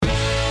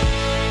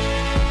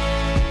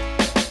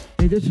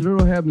Hey, this is Earl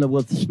Hebner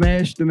with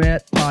Smash the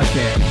Mat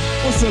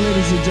Podcast. What's up,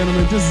 ladies and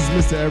gentlemen? This is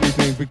Mr.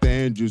 Everything, Victor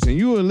Andrews, and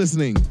you are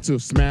listening to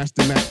Smash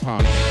the Mat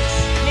Podcast.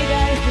 Hey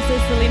guys, this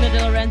is Selena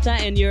De La Renta,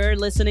 and you're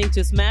listening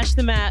to Smash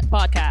the Mat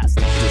Podcast.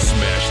 The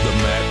Smash the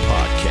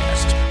Mat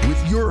Podcast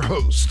with your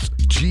hosts,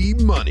 G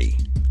Money,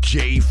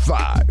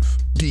 J5,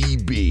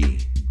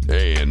 DB,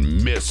 and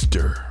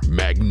Mr.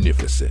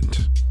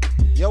 Magnificent.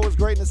 Yo, it's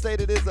great in the state.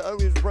 It is the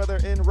ugliest brother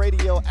in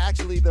radio,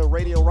 actually the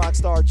radio rock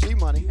star G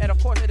Money. And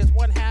of course, it is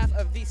one half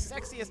of the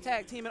sexiest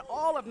tag team in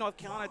all of North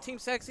Carolina, Team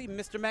Sexy,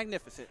 Mr.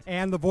 Magnificent.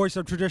 And the voice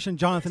of tradition,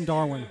 Jonathan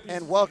Darwin.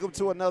 And welcome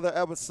to another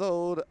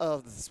episode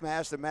of the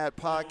Smash the Mat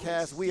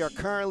Podcast. We are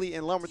currently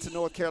in Lumberton,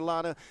 North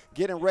Carolina,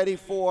 getting ready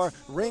for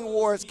Ring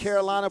Wars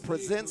Carolina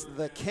presents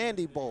the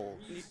Candy Bowl.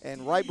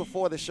 And right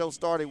before the show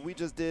started, we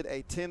just did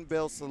a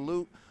 10-bell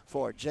salute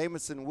for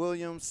Jameson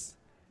Williams,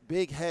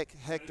 Big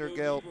Hector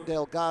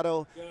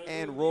Delgado,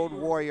 and Road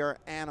Warrior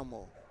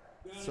Animal.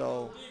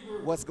 So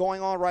what's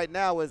going on right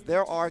now is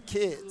there are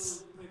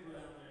kids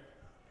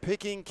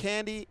picking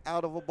candy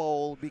out of a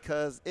bowl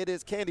because it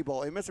is Candy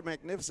Bowl. And Mr.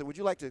 Magnificent, would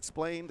you like to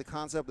explain the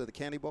concept of the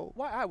Candy Bowl?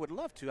 Why, I would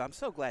love to. I'm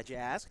so glad you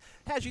asked.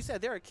 As you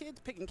said, there are kids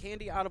picking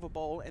candy out of a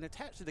bowl, and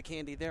attached to the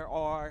candy there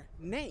are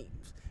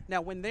names. Now,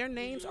 when their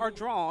names are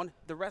drawn,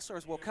 the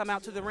wrestlers will come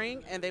out to the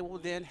ring, and they will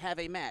then have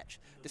a match.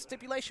 The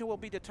stipulation will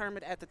be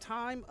determined at the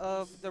time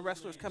of the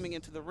wrestlers coming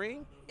into the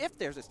ring, if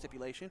there's a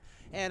stipulation.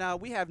 And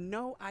we have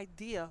no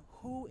idea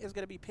who is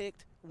going to be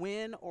picked,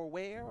 when or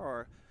where,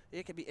 or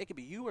it could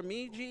be you or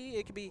me, G.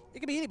 It could be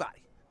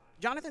anybody.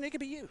 Jonathan, it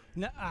could be you.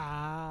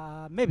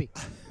 Maybe.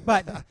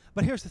 But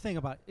here's the thing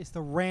about it. It's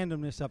the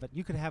randomness of it.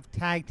 You could have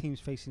tag teams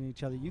facing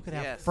each other. You could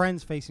have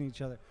friends facing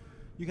each other.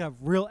 You could have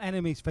real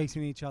enemies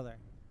facing each other.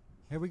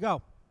 Here we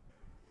go.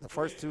 The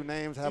first two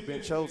names have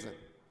been chosen.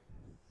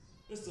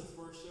 This is the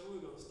first show. We're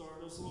going to start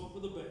this one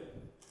for the band.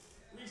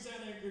 Reach down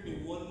there and give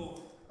me one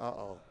more.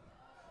 Uh-oh.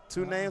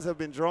 Two names have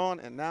been drawn,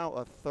 and now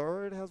a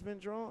third has been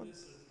drawn. This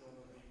is going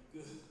to be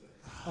good.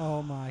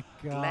 Oh, my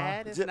God.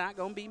 Glad it's not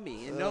going to be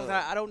me. And no,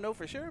 I don't know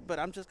for sure, but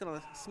I'm just going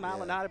to smile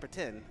and nod and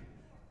pretend.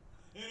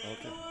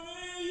 Okay.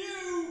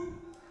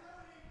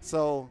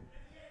 So,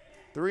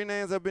 three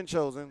names have been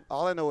chosen.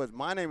 All I know is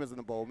my name is in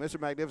the bowl. Mr.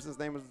 Magnificent's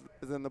name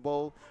is in the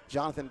bowl.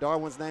 Jonathan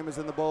Darwin's name is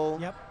in the bowl.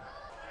 Yep.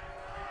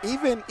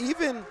 Even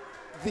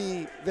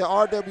the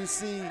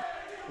RWC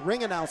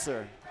ring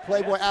announcer,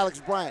 Playboy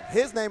Alex Bryant,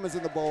 his name is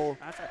in the bowl.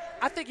 That's right.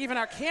 I think even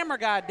our camera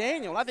guy,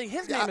 Daniel, I think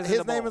his name is in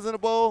the bowl. His name is in the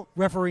bowl.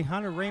 Referee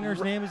Hunter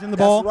Rayner's name is in the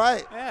bowl.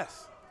 That's right.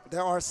 Yes.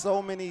 There are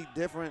so many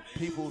different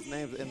people's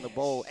names in the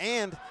bowl.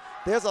 And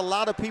there's a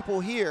lot of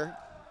people here.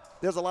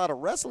 There's a lot of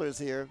wrestlers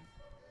here.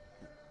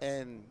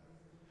 And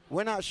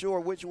we're not sure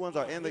which ones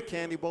are in the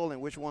Candy Bowl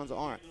and which ones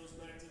aren't. Goes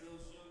back to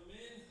those young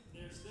men.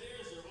 There's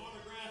theirs, their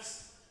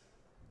autographs.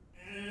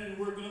 And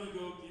we're going to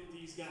go get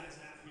these guys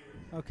out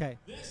here. Okay.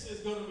 This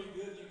is going to be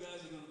good. You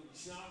guys are going to be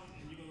shocked,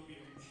 and you're going to be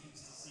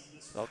amazed to see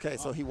this. Okay,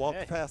 so he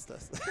walked past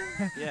us.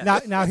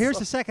 Now here's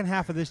the second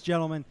half of this,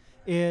 gentlemen,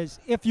 is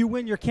if you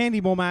win your Candy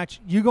Bowl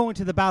match, you go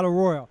into the Battle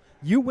Royal.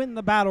 You win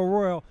the Battle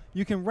Royal,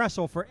 you can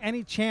wrestle for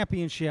any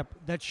championship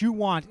that you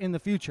want in the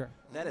future.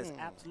 That is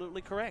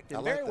absolutely correct and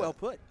I like very that. well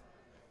put.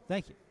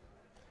 Thank you.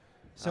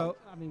 So,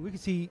 we could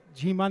see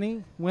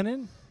G-Money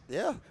winning.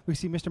 Yeah. We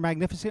see Mr.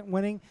 Magnificent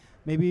winning,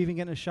 maybe even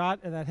getting a shot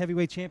at that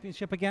heavyweight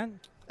championship again.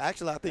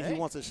 Actually, I think he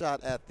wants a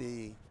shot at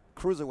the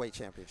Cruiserweight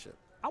Championship.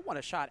 I want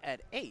a shot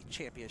at a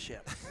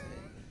championship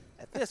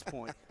at this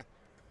point.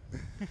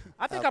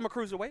 I think I'm a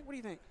cruiserweight. What do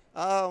you think?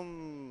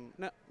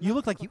 No. You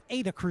look like you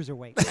ate a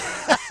cruiserweight.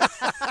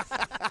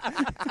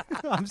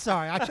 I'm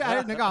sorry. I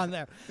didn't have gone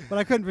there, but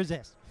I couldn't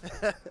resist.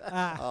 Oh,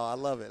 I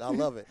love it. I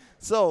love it.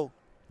 So,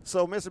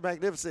 Mr.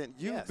 Magnificent,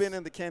 you've been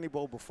in the Candy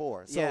Bowl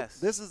before. So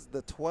this is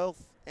the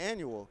 12th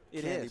annual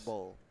Candy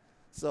Bowl.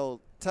 So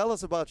tell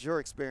us about your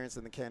experience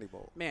in the Candy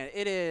Bowl. Man,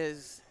 it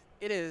is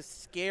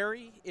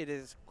scary. It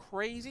is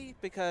crazy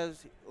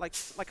because,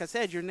 like I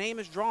said, your name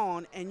is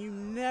drawn, and you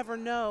never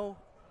know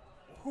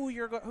who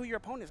your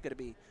opponent is going to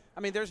be. I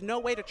mean, there's no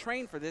way to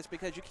train for this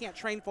because you can't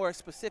train for a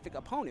specific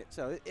opponent.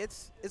 So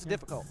it's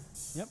difficult.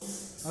 Yep.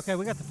 Okay,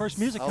 we got the first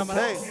music coming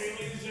up. Okay,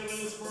 ladies and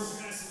gentlemen, this first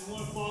match is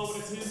one fall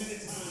with a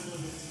 10-minute time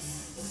limit.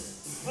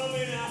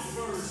 Coming out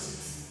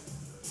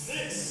first,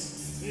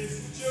 this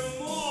is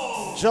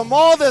Jamal.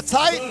 Jamal the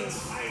Titan.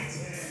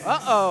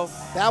 Uh-oh.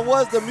 That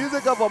was the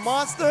music of a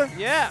monster.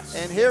 Yes.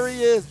 And here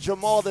he is,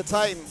 Jamal the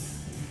Titan.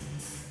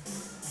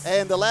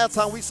 And the last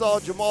time we saw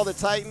Jamal the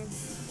Titan,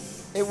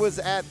 it was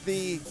at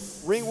the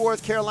Ring Wars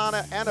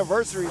Carolina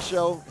anniversary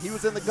show. He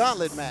was in the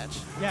gauntlet match.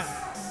 Yeah.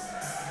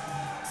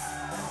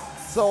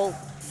 So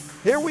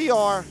here we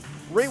are,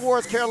 Ring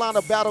Wars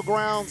Carolina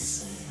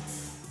Battlegrounds.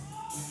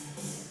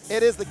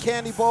 It is the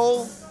Candy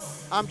Bowl.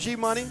 I'm G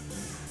Money.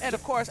 And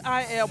of course,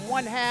 I am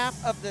one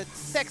half of the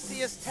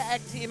sexiest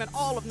tag team in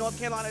all of North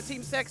Carolina,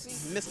 Team Sexy,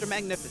 Mr.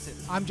 Magnificent.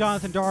 I'm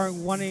Jonathan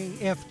Darwin, wondering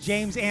if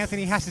James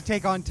Anthony has to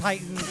take on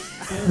Titan.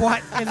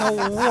 What in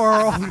the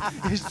world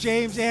is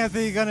James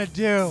Anthony going to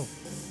do?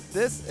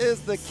 This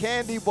is the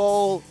Candy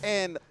Bowl,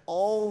 and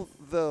all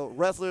the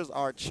wrestlers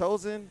are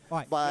chosen All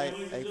right. by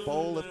a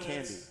bowl of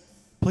candy.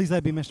 Please let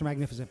it be Mr.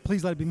 Magnificent.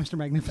 Please let it be Mr.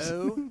 Magnificent.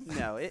 Oh,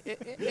 no. It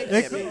It-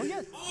 can't be. oh,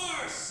 yes.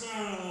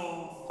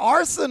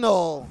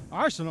 Arsenal.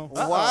 Arsenal.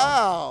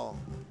 Wow.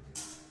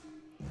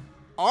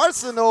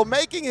 Arsenal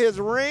making his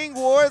Ring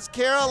Wars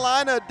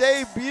Carolina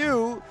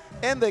debut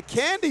in the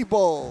Candy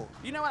Bowl.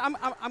 You know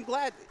what? I'm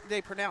glad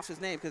they pronounced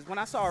his name because when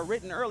I saw it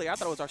written earlier, I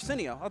thought it was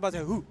Arsenio. I was about to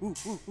say,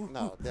 who.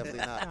 No,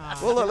 definitely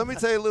not. Well, look, let me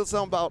tell you a little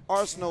something about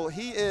Arsenal.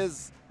 He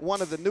is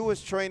one of the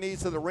newest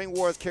trainees to the Ring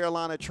Wars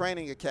Carolina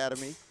Training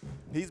Academy.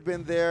 He's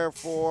been there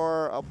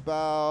for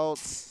about,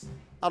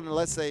 I don't know,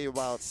 let's say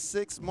about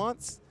 6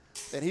 months,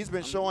 and he's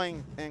been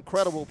showing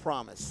incredible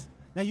promise.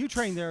 Now, you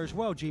train there as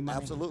well, G-Money.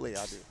 Absolutely,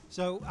 I do.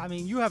 So, I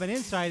mean, you have an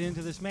insight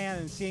into this man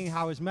and seeing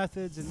how his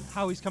methods and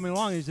how he's coming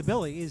along and his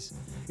ability. Is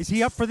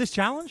he up for this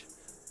challenge?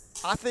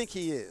 I think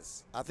he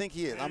is. I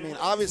mean,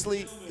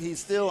 obviously, he's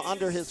still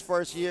under his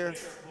first year.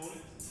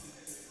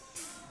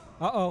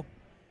 Uh-oh.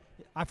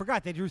 I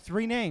forgot. They drew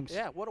 3 names.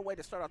 Yeah, what a way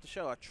to start off the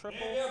show. A triple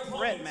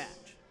threat match.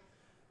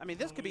 I mean,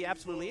 this could be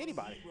absolutely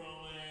anybody.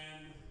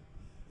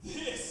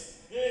 This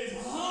is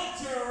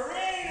Hunter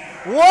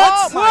Rainer.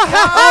 What?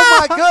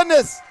 Oh, my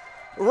goodness.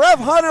 Rev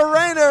Hunter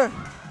Rainer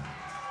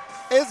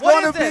is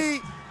What going is to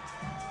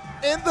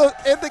be in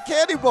the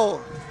Candy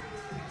Bowl.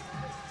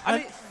 I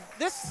mean,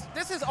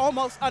 this is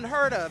almost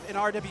unheard of in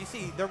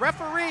RWC. The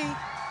referee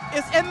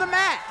is in the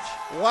match.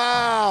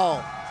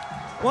 Wow.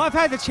 Well, I've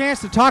had the chance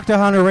to talk to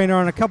Hunter Rainer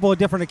on a couple of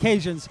different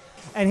occasions,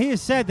 and he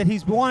has said that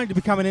he's wanting to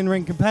become an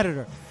in-ring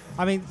competitor.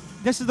 I mean,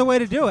 this is the way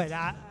to do it.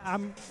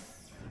 I'm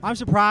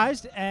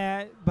surprised,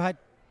 but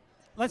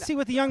let's see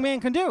what the young man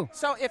can do.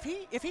 So if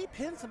he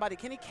pins somebody,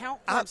 can he count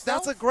for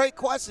himself? That's a great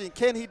question.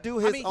 Can he do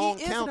his own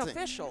he is counting? an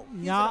official.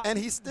 No. And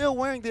he's still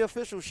wearing the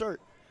official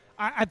shirt.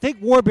 I think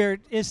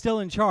Warbeard is still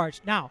in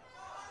charge. Now,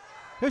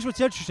 here's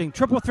what's interesting.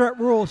 Triple threat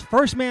rules,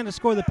 first man to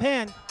score the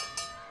pin.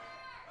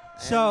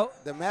 So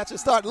the match is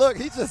starting. Look,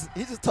 he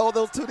just told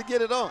those two to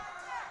get it on.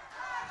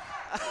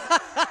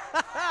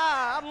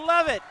 I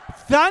love it.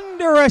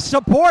 thunderous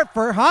support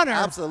for Hunter.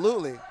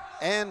 Absolutely.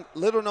 And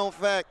little known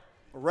fact,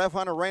 Rev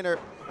Hunter Rainer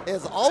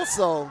is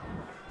also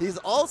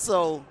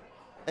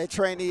a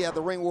trainee at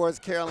the Ring Wars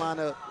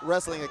Carolina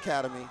Wrestling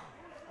Academy.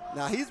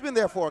 Now, he's been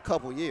there for a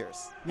couple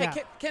years. Yeah.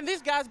 Hey, can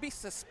these guys be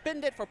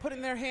suspended for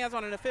putting their hands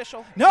on an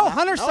official? No,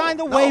 Hunter signed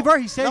the waiver.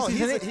 He says No,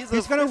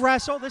 he's going to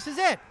wrestle. This is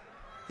it.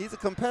 He's a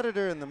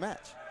competitor in the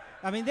match.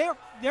 I mean,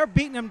 they're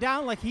beating him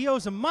down like he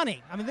owes them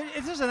money. I mean,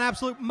 this is an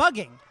absolute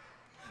mugging.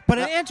 But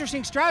an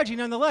interesting strategy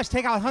nonetheless.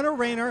 Take out Hunter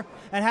Rainer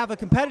and have a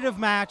competitive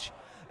match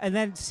and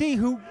then see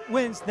who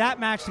wins that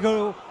match to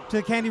go to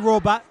the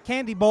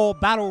Candy Bowl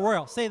Battle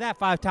Royal. Say that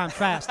 5 times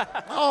fast.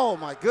 Oh,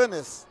 my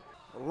goodness.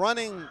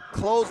 Running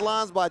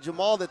clotheslines by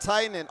Jamal the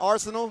Titan and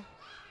Arsenal,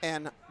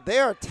 and they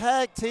are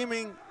tag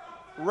teaming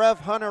Rev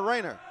Hunter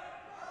Rainer.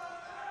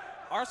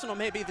 Arsenal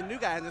may be the new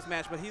guy in this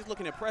match, but he's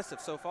looking impressive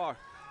so far.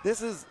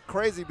 This is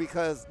crazy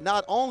because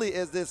not only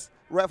is this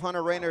Rev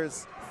Hunter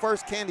Rainer's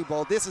first Candy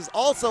Bowl, this is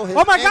also his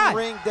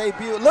in-ring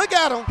debut. Look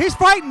at him. He's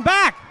fighting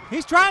back.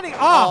 He's trying to.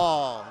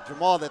 Oh,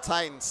 Jamal the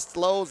Titan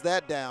slows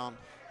that down.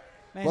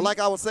 Man, But like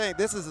I was saying,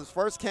 this is his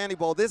first Candy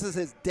Bowl. This is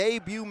his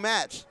debut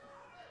match.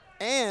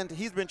 And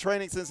he's been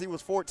training since he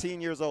was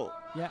 14 years old.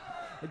 Yeah.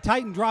 The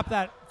Titan dropped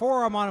that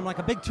forearm on him like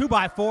a big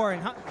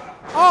 2x4.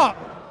 And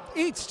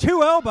eats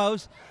 2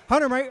 elbows.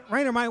 Hunter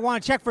Rainer might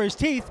want to check for his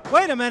teeth.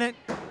 Wait a minute.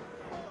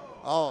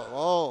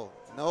 No,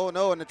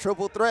 and the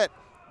triple threat.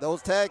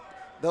 Those tag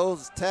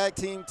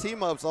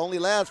team-ups only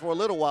last for a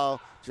little while.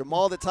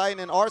 Jamal the Titan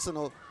and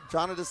Arsenal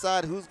trying to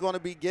decide who's going to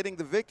be getting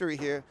the victory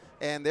here.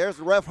 And there's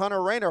Rev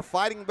Hunter Rainer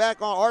fighting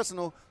back on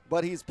Arsenal,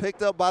 but he's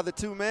picked up by the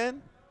 2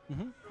 men.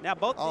 Now,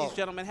 both of these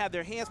gentlemen have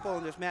their hands full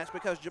in this match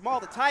because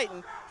Jamal the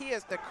Titan, he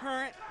is the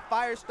current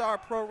Firestar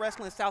Pro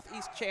Wrestling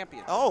Southeast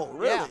champion. Oh,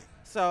 really? Yeah.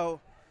 So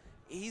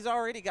he's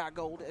already got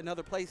gold in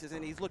other places,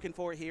 and he's looking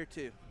for it here,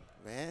 too.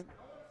 Man.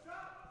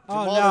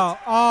 Oh, Jamal no.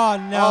 Oh,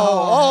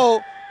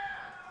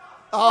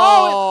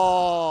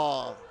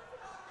 no.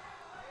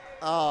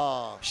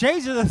 Oh.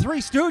 Shades of the Three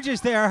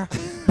Stooges there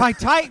by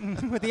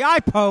Titan with the eye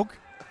poke.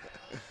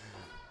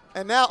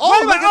 And now,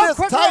 Wait a look minute. at this.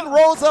 Quick Titan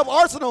roll. rolls up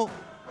Arsenal.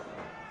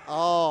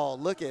 Oh,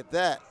 look at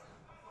that.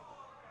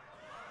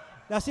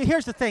 Now, see,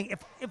 here's the thing.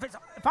 If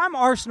I'm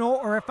Arsenal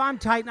or if I'm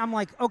Titan, I'm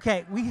like,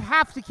 okay, we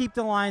have to keep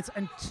the lines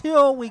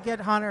until we get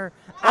Hunter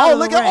out of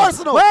the Look at ring.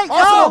 Arsenal. Wait,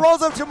 Arsenal no.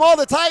 rolls up Jamal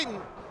the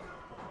Titan.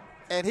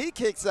 And he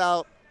kicks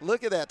out.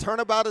 Look at that.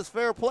 Turnabout is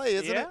fair play,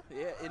 isn't it?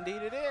 Yeah,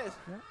 indeed it is.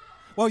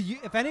 Well,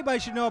 if anybody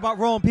should know about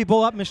rolling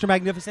people up, Mr.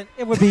 Magnificent,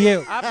 it would be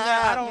you. I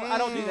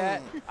don't do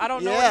that. I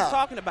don't know what Yeah. he's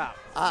talking about.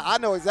 I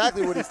know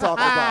exactly what he's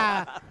talking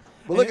about.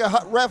 But look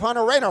at Rev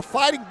Hunter Rainer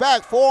fighting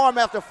back, forearm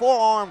after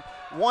forearm.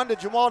 One to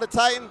Jamal the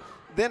Titan,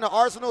 then to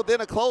Arsenal,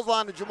 then a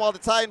clothesline to Jamal the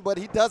Titan, but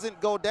he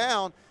doesn't go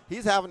down.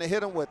 He's having to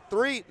hit him with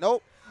 3.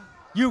 Nope.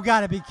 You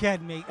got to be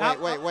kidding me.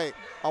 Wait.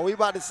 Are we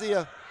about to see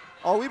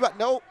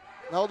nope.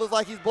 No, looks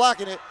like he's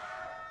blocking it.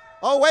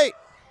 Oh, wait.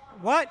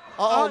 What?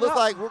 Uh-oh, looks no.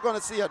 like we're going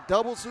to see a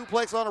double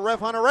suplex on the ref,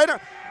 Hunter Rainer.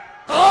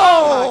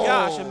 Oh my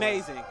gosh,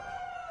 amazing.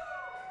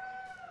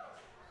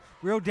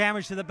 Real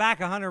damage to the back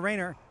of Hunter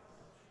Rainer.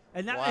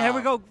 And now, Wow. here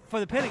we go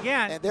for the pin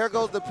again. And there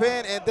goes the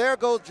pin, and there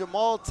goes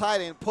Jamal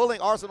Titan pulling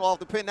Arsenal off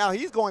the pin. Now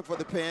he's going for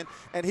the pin,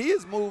 and he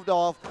is moved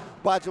off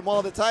by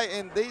Jamal the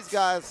Titan. These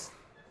guys,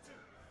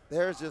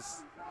 there's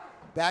just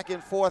back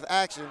and forth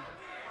action.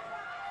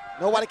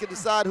 Nobody can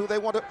decide who they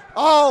want to.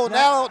 Oh,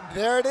 now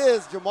there it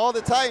is, Jamal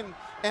the Titan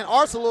and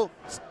Arsenal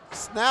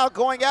now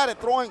going at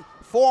it, throwing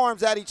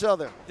forearms at each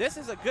other. This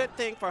is a good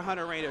thing for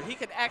Hunter Rainer. He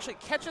could actually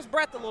catch his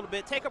breath a little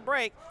bit, take a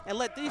break, and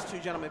let these two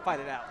gentlemen fight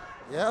it out.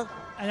 Yeah.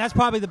 And that's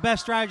probably the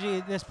best strategy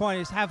at this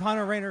point is have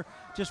Hunter Rainer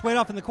just wait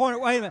off in the corner.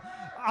 Wait a minute.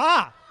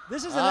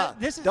 This is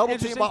Double team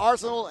interesting. by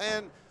Arsenal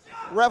and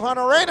Ref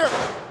Hunter Rainer.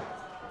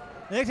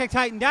 They take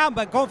Titan down,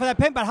 but going for that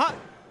pin. But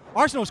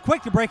Arsenal's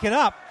quick to break it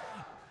up.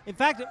 In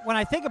fact, when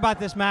I think about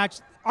this match,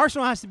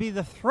 Arsenal has to be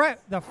the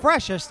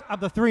freshest of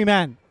the three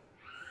men.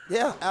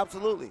 Yeah,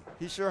 absolutely.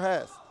 He sure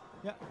has.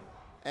 Yeah.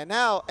 And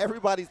now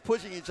everybody's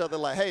pushing each other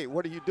like, hey,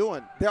 what are you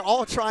doing? They're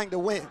all trying to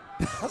win.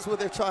 That's what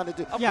they're trying to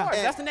do. Of Yeah. course,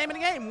 And- that's the name of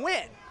the game,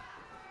 win.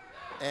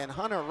 And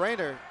Hunter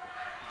Rainer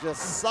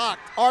just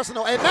socked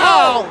Arsenal. And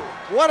now,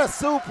 what a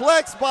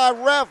suplex by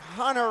Ref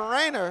Hunter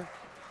Rainer.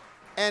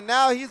 And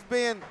now he's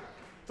being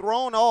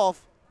thrown off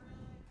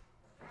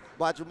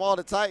by Jamal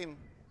the Titan.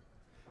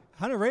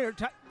 Hunter Rainer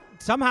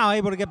somehow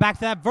able to get back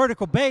to that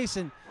vertical base,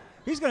 and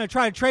he's going to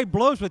try to trade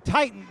blows with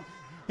Titan.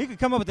 He could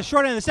come up with the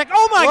short end of the stick.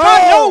 Oh, my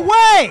God, no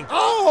way!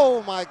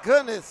 Oh, my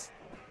goodness.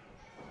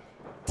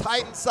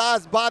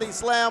 Titan-sized body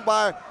slam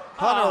by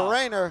Hunter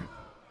Rainer.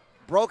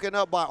 Broken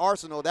up by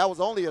Arsenal. That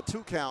was only a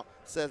 2 count,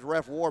 says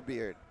Ref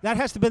Warbeard. That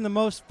has to have been the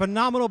most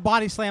phenomenal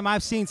body slam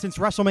I've seen since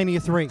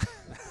WrestleMania 3.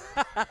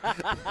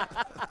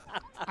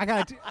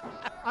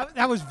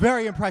 That was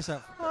very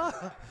impressive.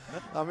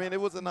 I mean,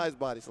 it was a nice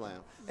body slam.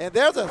 And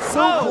there's a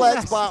suplex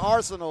yes. by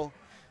Arsenal.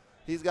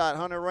 He's got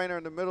Hunter Rainer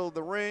in the middle of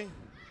the ring.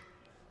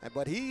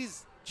 But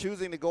he's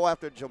choosing to go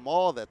after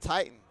Jamal the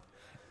Titan.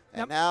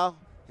 And now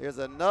here's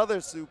another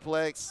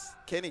suplex.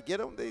 Can he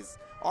get him?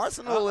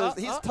 Arsenal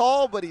he's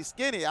tall, but he's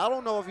skinny. I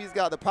don't know if he's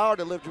got the power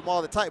to lift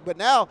Jamal the Titan. But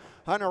now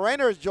Hunter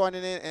Rainer is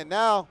joining in. And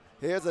now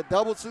here's a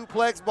double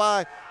suplex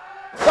by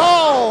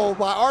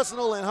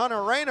Arsenal and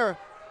Hunter Rainer.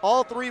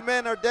 All three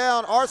men are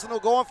down. Arsenal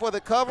going for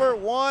the cover.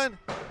 1,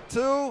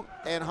 2,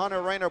 and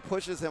Hunter Rainer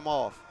pushes him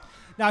off.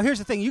 Now, here's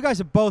the thing. You guys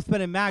have both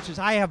been in matches.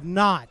 I have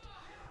not.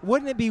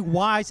 Wouldn't it be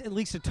wise at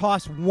least to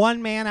toss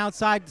one man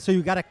outside so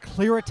you got a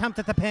clear attempt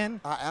at the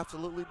pin? I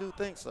absolutely do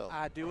think so.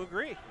 I do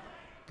agree.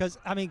 Because,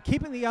 I mean,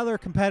 keeping the other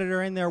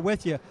competitor in there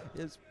with you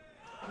is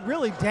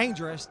really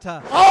dangerous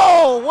to...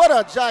 Oh, what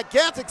a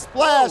gigantic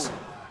splash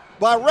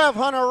by Ref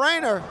Hunter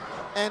Rainer.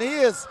 And he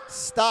is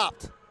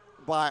stopped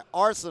by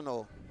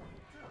Arsenal.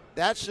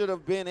 That should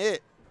have been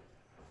it.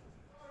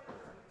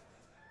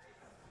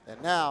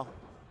 And now,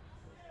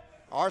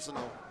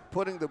 Arsenal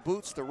putting the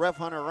boots to Ref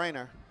Hunter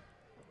Rainer.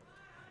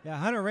 Yeah,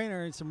 Hunter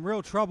Rainer in some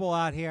real trouble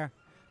out here.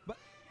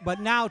 But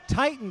now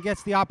Titan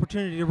gets the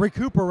opportunity to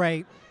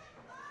recuperate,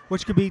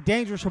 which could be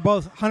dangerous for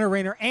both Hunter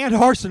Rainer and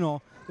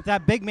Arsenal if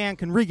that big man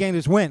can regain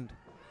his wind.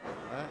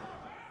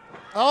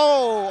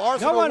 Oh,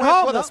 Arsenal Going went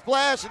home, for the though.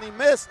 splash, and he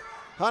missed.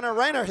 Hunter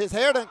Rainer, his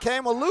hair done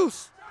came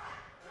loose.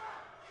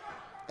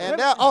 And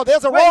now,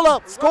 there's a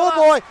roll-up.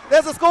 Schoolboy.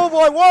 There's a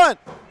Schoolboy 1,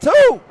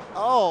 2.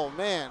 Oh,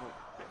 man.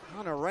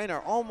 Hunter Rainer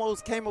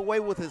almost came away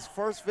with his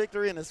first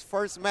victory in his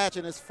first match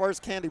in his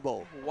first Candy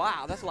Bowl.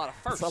 Wow, that's a lot of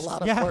firsts. That's a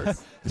lot of Yeah,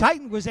 firsts.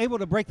 Titan was able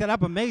to break that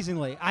up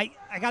amazingly. I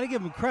got to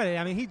give him credit.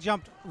 I mean, he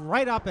jumped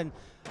right up and...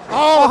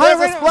 Oh, Hunter there's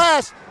a Rainer-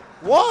 splash.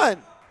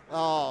 1.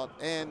 Oh,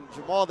 and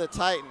Jamal the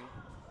Titan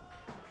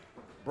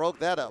broke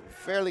that up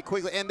fairly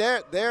quickly. And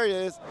there he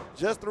is,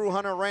 just threw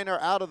Hunter Rainer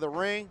out of the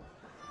ring.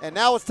 And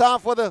now it's time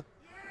for the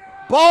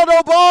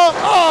Baldo Ball.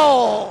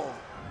 Oh!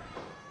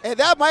 And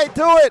that might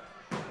do it.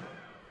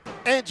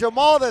 And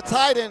Jamal the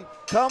Titan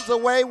comes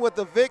away with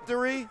the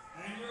victory.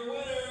 And your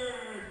winner,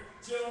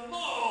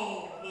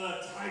 Jamal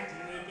the Titan,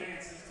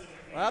 advances to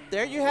the Well,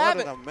 there you have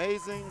What it. an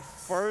amazing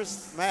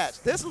first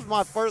match. This was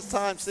my first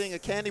time seeing a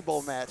Candy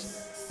Bowl match,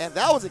 and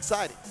that was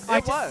exciting.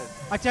 It was.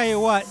 I tell you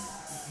what,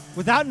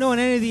 without knowing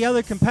any of the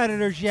other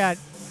competitors yet,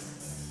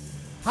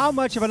 how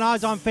much of an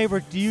odds-on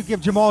favorite do you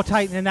give Jamal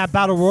Titan in that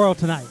Battle Royal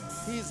tonight?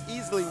 He's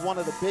easily one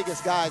of the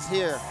biggest guys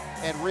here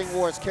at Ring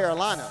Wars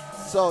Carolina.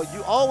 So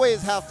you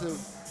always have to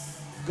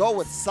go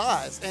with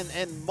size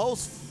in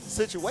most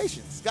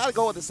situations. Got to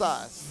go with the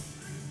size.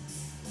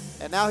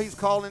 And now he's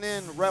calling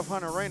in Ref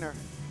Hunter Rainer,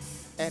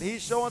 and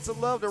he's showing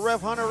some love to Ref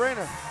Hunter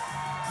Rainer.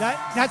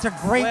 That's a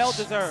great... Well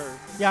deserved.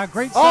 Yeah,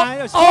 great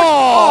sign.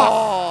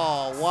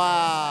 Oh,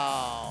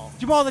 wow.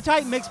 Jamal the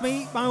Titan makes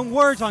me eat my own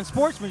words on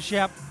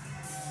sportsmanship.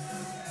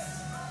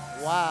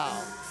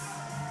 Wow.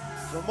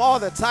 Jamal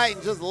the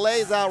Titan just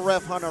lays out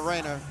Ref Hunter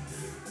Rainer.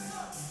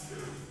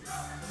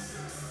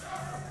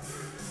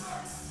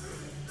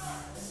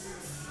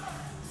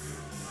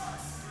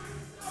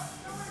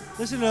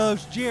 Listen to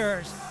those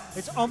jeers.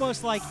 It's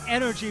almost like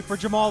energy for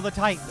Jamal the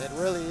Titan. It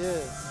really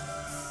is.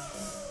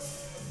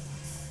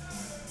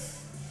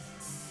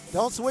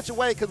 Don't switch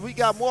away because we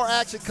got more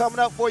action coming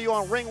up for you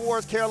on Ring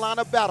Wars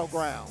Carolina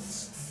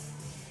Battlegrounds.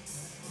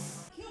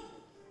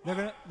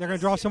 They're gonna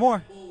draw some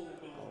more.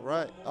 All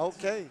right,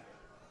 okay.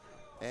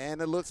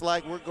 And it looks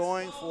like we're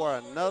going for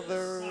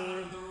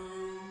another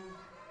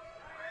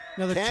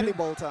Candy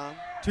Bowl time.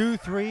 2,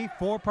 3,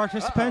 4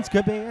 participants.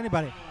 Could be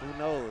anybody. Who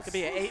knows? Could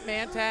be an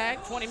 8-man tag,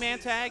 20-man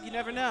tag. You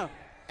never know.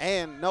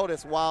 And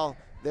notice while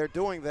they're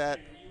doing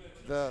that,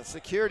 the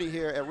security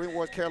here at Ring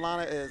Wars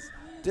Carolina is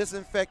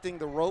disinfecting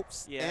the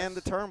ropes and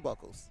the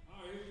turnbuckles.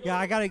 Yeah,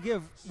 I got to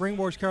give Ring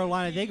Wars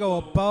Carolina, they go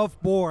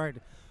above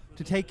board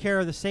to take care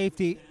of the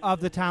safety of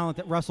the talent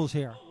that wrestles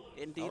here.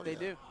 Indeed, they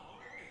do.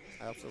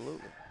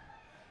 Absolutely.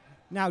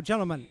 Now,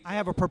 gentlemen, I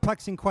have a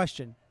perplexing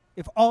question.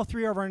 If all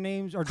 3 of our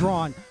names are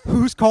drawn,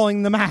 who's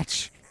calling the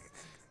match?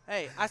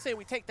 Hey, I say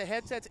we take the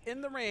headsets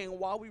in the ring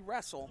while we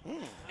wrestle,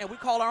 and we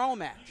call our own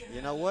match.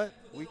 You know what?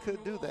 We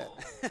could do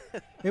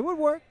that. It would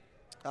work.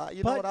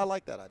 You know what? I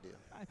like that idea.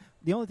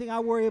 The only thing I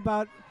worry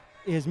about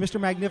is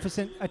Mr.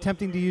 Magnificent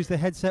attempting to use the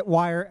headset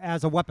wire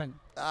as a weapon.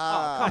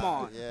 Oh, come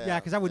on. Yeah,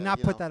 because I would not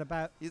put that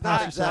about. He's not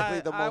past exactly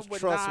himself. the most would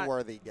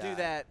trustworthy not guy. do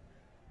that.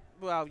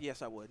 Well,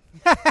 yes, I would.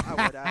 I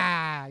would.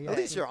 Yeah. At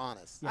least you're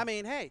honest. I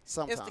mean, hey,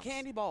 Sometimes. it's the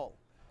Candy Bowl.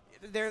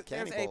 There's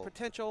Candy a Bowl.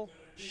 potential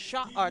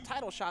shot,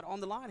 title shot on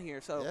the line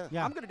here, so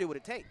Yeah. I'm going to do what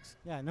it takes.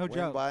 Yeah, no Win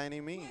joke. by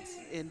any means.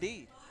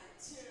 Indeed.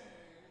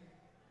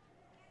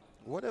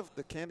 What if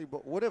the Candy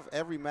Bowl? What if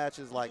every match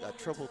is like a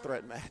triple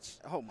threat match?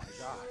 Oh my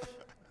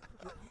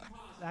gosh.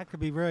 That could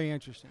be very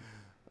interesting.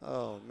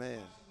 Oh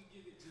man.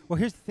 Well,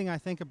 here's the thing I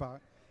think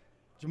about.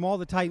 Jamal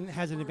the Titan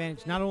has an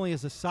advantage not only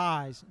as a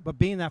size, but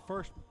being that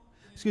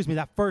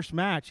first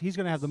match, he's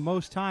going to have the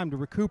most time to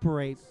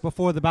recuperate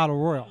before the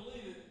Battle Royal.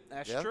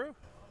 That's Yep. true.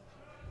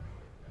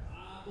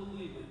 I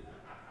believe it.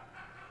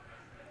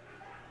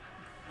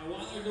 Now,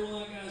 while they're doing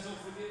that, guys, don't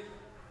forget,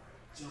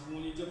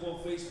 when you jump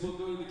on Facebook,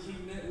 go to the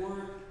King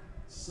Network,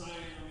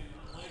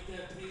 like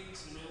that page.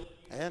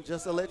 And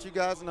just to let you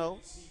guys know,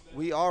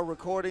 we are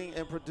recording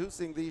and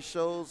producing these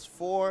shows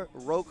for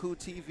Roku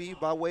TV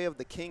by way of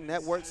the King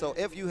Network. So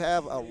if you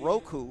have a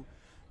Roku,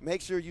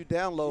 make sure you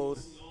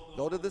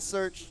go to the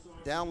search,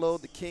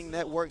 download the King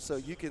Network so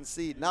you can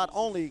see not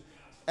only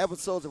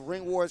episodes of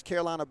Ring Wars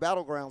Carolina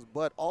Battlegrounds,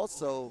 but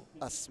also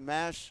a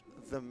Smash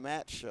the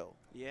Mat show.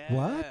 Yeah.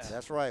 What?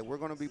 That's right. We're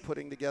going to be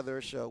putting together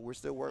a show. We're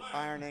still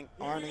ironing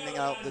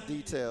out the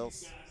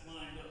details.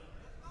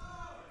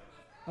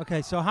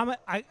 Okay, so how much?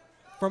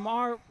 From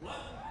our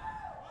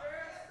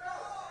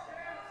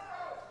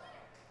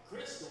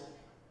Crystal?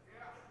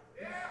 Who's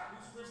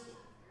Crystal?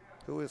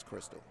 Who is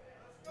Crystal?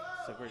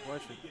 That's a great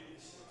question.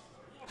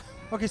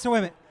 Okay, so wait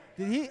a minute.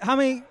 Did he? How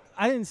many?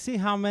 I didn't see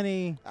how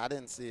many I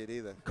didn't see it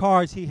either.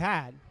 cards he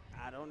had.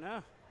 I don't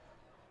know.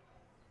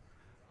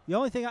 The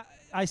only thing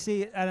I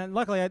see, and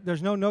luckily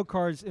there's no note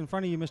cards in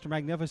front of you, Mr.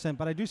 Magnificent,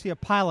 but I do see a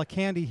pile of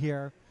candy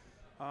here.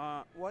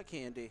 What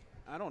candy?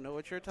 I don't know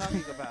what you're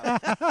talking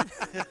about.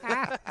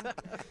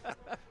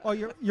 Oh,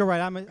 you're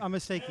right. I'm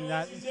mistaking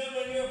that.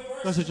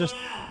 Those are just.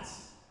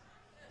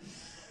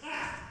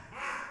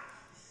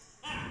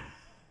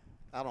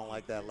 I don't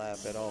like that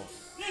laugh at all.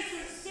 This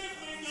is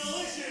simply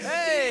delicious.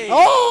 Hey!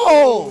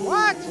 Oh!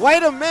 What?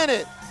 Wait a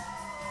minute.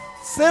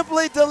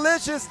 Simply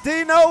Delicious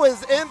Dino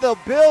is in the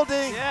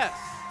building. Yes.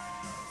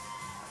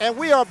 And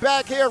we are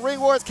back here at Ring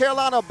Wars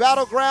Carolina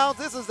Battlegrounds.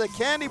 This is the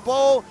Candy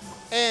Bowl,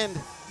 and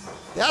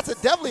that's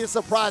definitely a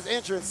surprise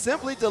entrance.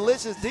 Simply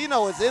Delicious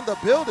Dino is in the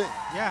building.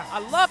 Yeah. I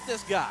love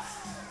this guy.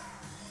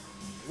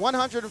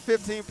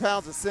 115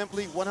 pounds of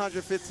Simply,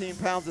 115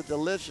 pounds of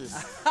Delicious.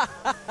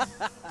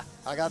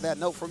 I got that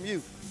note from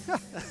you.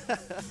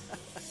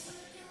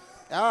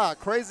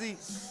 Crazy,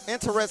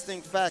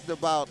 interesting fact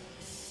about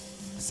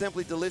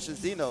Simply Delicious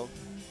Dino.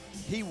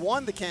 He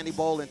won the Candy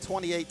Bowl in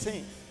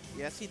 2018.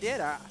 Yes, he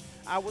did.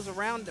 I was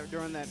around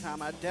during that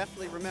time. I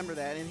definitely remember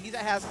that. And he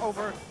has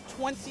over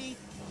 20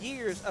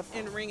 years of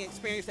in-ring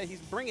experience that he's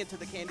bringing to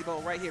the Candy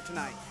Bowl right here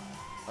tonight.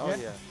 Oh,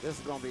 yeah. This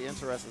is going to be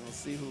interesting. Let's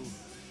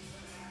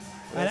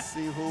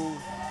see who.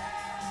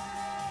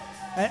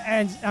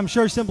 And I'm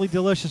sure Simply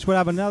Delicious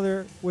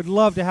would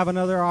love to have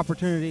another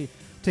opportunity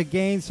to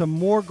gain some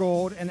more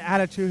gold and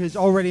add it to his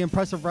already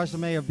impressive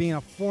resume of being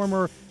a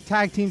former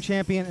tag team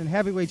champion and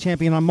heavyweight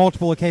champion on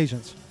multiple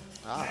occasions.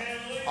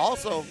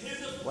 Also,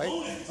 wait,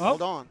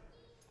 hold on.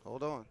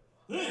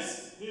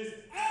 This is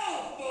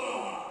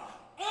Alpha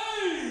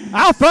Ace.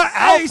 Alpha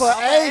Ace!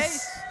 Alpha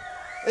Ace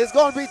is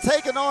going to be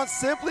taking on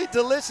Simply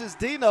Delicious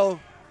Dino.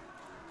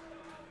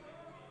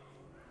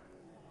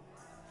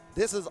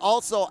 This is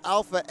also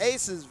Alpha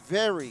Ace's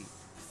very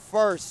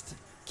first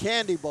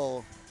Candy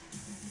Bowl.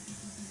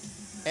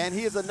 And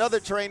he is another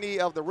trainee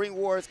of the Ring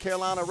Wars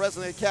Carolina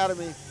Wrestling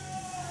Academy.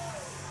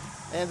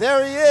 And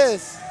there he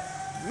is,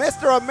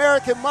 Mr.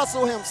 American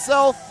Muscle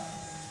himself,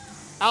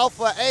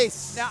 Alpha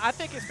Ace. Now, I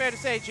think it's fair to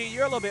say, G,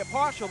 you're a little bit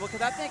partial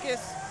because I think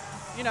it's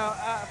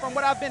from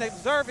what I've been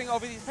observing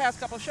over these past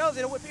couple shows,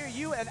 it would appear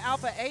you and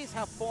Alpha Ace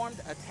have formed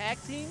a tag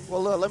team.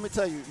 Well, look, let me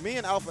tell you, me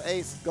and Alpha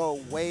Ace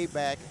go way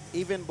back,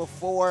 even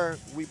before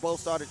we both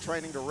started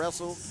training to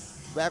wrestle,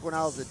 back when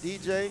I was a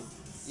DJ,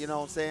 you know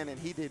what I'm saying, and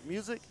he did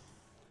music.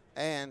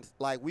 And,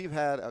 like, we've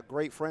had a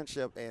great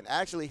friendship. And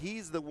actually,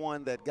 he's the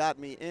one that got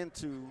me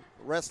into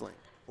wrestling,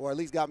 or at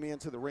least got me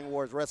into the Ring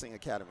Wars Wrestling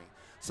Academy.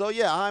 So,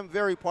 yeah, I'm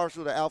very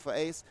partial to Alpha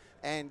Ace.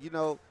 And, you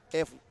know,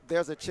 if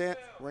there's a chance,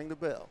 ring the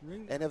bell.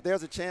 And if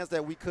there's a chance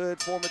that we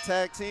could form a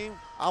tag team,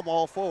 I'm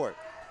all for it.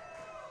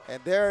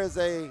 And there is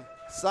a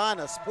sign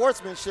of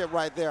sportsmanship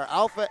right there.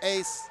 Alpha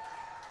Ace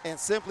and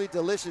Simply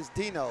Delicious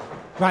Dino.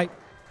 Right.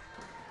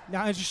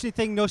 Now, interesting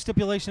thing, no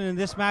stipulation in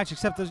this match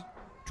except the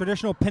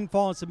traditional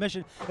pinfall and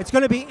submission. It's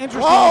going to be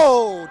interesting.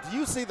 Whoa! Do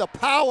you see the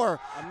power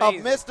Amazing.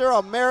 of Mr.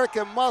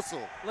 American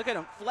Muscle? Look at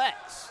him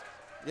flex.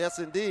 Yes,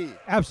 indeed.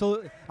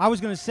 Absolutely. I was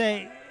going to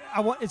say,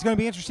 it's going to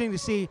be interesting to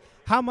see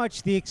how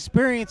much the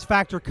experience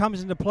factor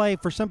comes into play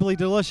for Simply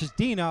Delicious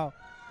Dino.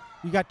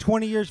 You got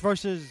 20 years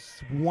versus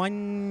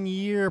 1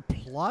 year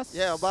plus?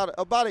 Yeah,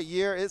 about a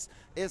year.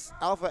 It's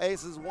Alpha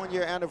Ace's 1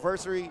 year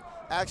anniversary,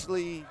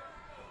 actually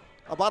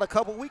about a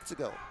couple weeks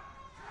ago.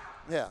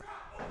 Yeah.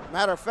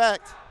 Matter of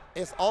fact,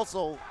 it's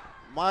also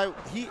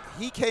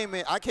he came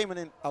in. I came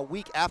in a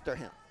week after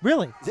him.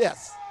 Really?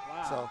 Yes.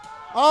 Wow. So,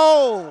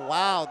 oh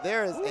wow,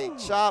 there is a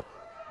chop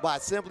by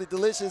Simply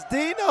Delicious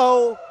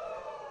Dino,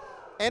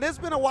 and it's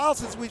been a while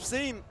since we've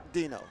seen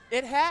Dino.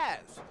 It has,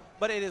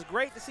 but it is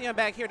great to see him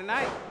back here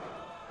tonight.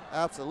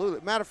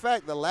 Absolutely. Matter of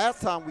fact, the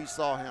last time we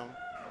saw him,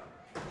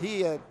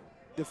 he had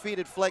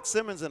defeated Flex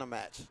Simmons in a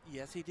match.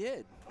 Yes, he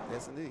did.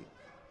 Yes, indeed.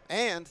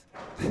 And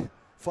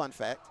fun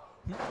fact,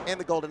 in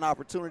the Golden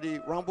Opportunity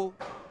Rumble,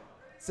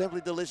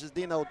 Simply Delicious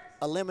Dino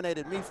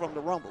eliminated me from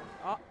the Rumble.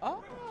 So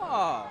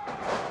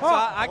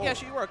I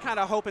guess you were kind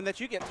of hoping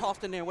that you get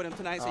tossed in there with him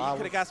tonight, so you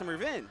could have got some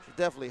revenge.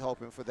 Definitely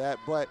hoping for that,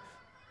 but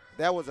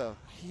that was a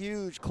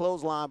huge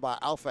clothesline by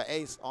Alpha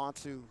Ace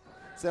onto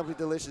Simply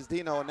Delicious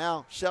Dino, and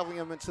now shoving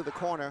him into the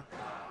corner.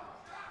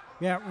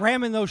 Yeah,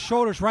 ramming those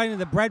shoulders right into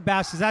the bread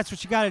baskets. That's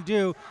what you got to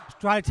do.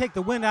 Try to take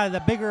the wind out of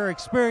the bigger,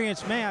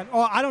 experienced man.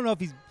 Oh, I don't know if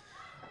he's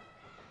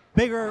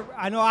bigger.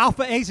 I know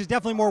Alpha Ace is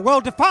definitely more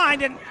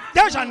well-defined, and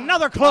there's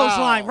another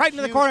clothesline right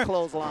into the corner.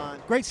 Clothesline.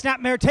 Great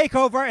snapmare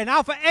takeover, and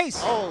Alpha Ace.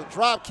 Oh,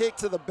 drop kick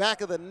to the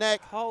back of the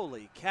neck.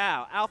 Holy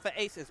cow. Alpha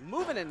Ace is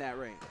moving in that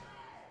ring.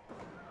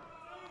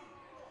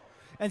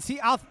 And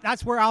see,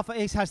 that's where Alpha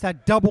Ace has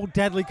that double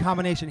deadly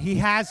combination. He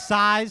has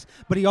size,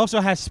 but he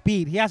also has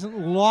speed. He hasn't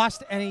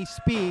lost any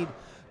speed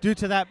due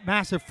to that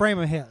massive frame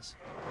of his.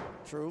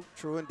 True,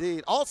 true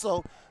indeed.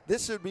 Also,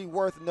 this should be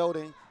worth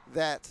noting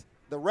that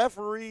the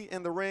referee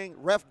in the ring,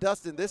 Ref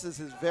Dustin, this is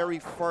his very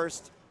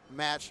first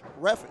match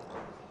reffing.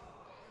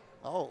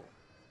 Oh,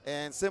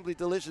 and Simply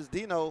Delicious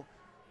Dino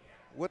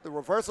with the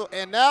reversal.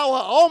 And now,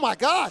 oh my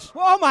gosh.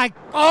 Oh my.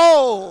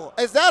 Oh,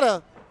 is that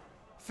a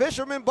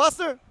Fisherman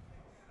Buster?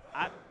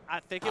 I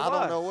think it was.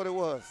 I don't know what it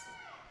was.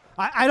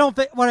 I don't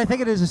think, what I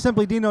think it is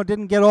Simply Dino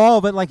didn't get all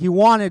of it like he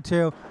wanted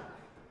to.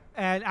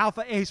 And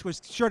Alpha Ace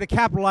was sure to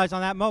capitalize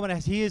on that moment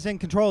as he is in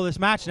control of this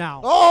match now.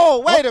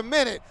 Oh, wait a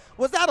minute.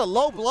 Was that a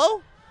low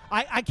blow?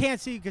 I can't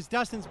see because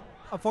Dustin's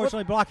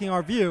unfortunately blocking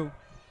our view.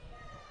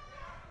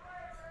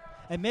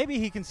 And maybe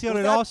he concealed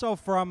it also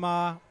from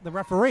the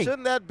referee.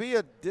 Shouldn't that be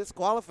a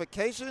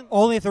disqualification?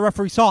 Only if the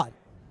referee saw it.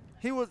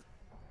 He looked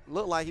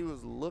like he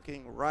was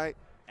looking right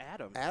at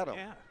him.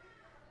 Yeah.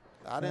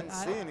 I didn't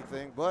see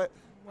anything, but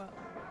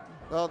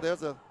well,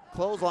 there's a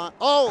clothesline.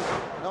 Oh,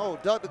 no,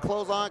 ducked the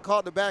clothesline,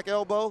 caught the back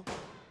elbow.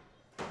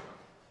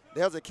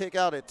 There's a kick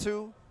out at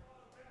 2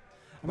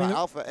 by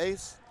Alpha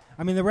Ace.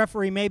 I mean, the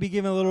referee may be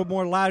giving a little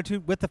more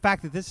latitude with the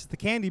fact that this is the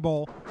Candy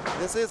Bowl.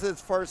 This is his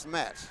first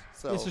match.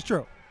 So this is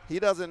true. He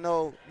doesn't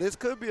know. This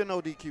could be a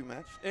no DQ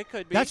match. It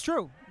could be. That's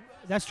true.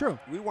 That's true.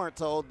 We weren't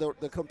told.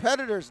 The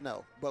competitors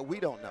know, but we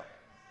don't know.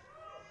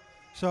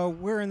 So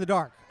we're in the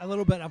dark a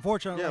little bit,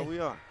 unfortunately. Yeah, we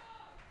are.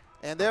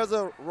 And there's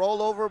a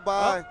rollover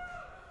by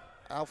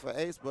Alpha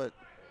Ace, but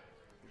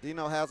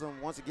Dino has him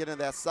once again in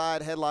that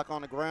side headlock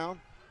on the ground.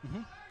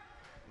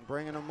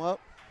 Bringing him up.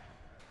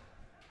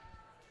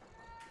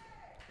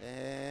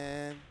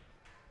 And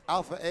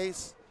Alpha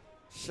Ace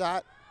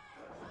shot.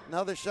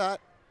 Another shot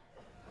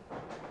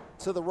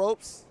to the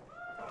ropes.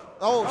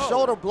 Oh,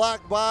 shoulder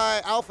blocked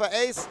by Alpha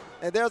Ace.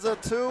 And there's a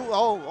 2.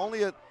 Oh,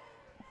 only a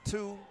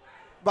 2,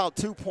 about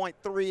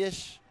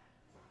 2.3-ish.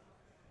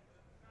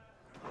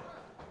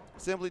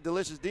 Simply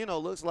Delicious Dino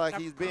looks like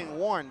he's being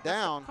worn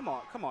down. Come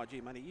on,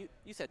 G Money.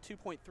 You said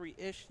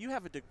 2.3-ish. You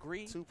have a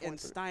degree in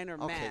Steiner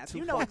okay, math.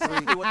 You know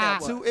exactly what that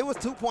was. It was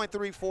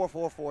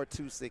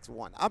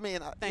 2.3444261. I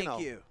mean, Thank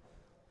you.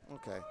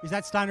 Okay. Is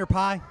that Steiner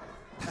pie?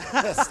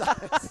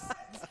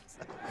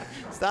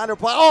 Steiner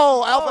pie.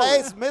 Oh, Alpha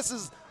Ace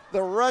misses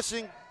the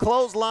rushing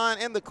clothesline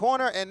in the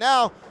corner, and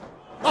now,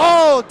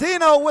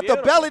 Dino with the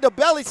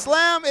belly-to-belly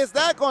slam. Is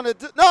that going to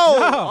do? No.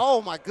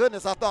 Oh, my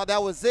goodness. I thought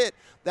that was it.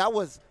 That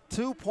was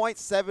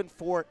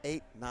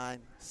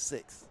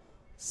 2.74896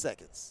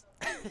 seconds.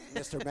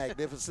 Mr.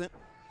 Magnificent.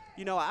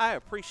 You know, I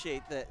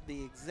appreciate the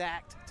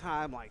exact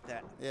time like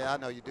that. Yeah, I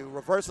know you do.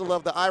 Reversal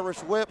of the Irish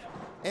whip.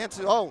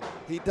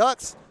 He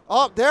ducks.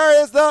 Oh,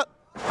 there is the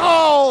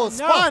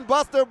spine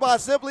buster by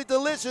Simply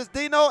Delicious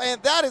Dino,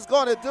 and that is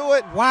going to do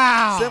it.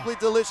 Wow. Simply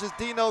Delicious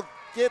Dino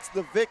gets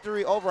the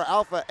victory over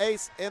Alpha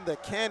Ace in the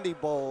Candy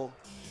Bowl.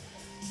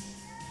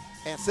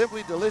 And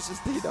Simply Delicious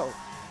Dino,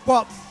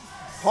 Well,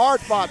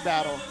 hard-fought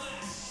battle.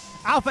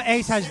 Alpha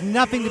Ace has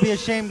nothing to be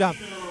ashamed of.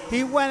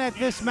 He went at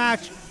this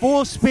match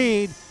full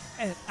speed,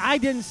 and I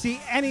didn't see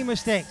any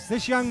mistakes.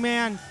 This young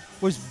man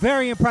was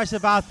very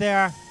impressive out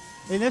there,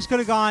 and this could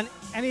have gone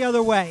any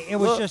other way. It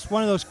was just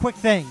one of those quick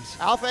things.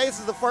 Alpha Ace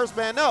is the first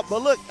man up,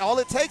 but look, all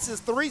it takes is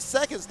 3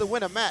 seconds to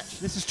win a match.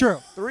 This is true.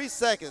 3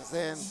 seconds,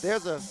 and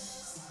there's a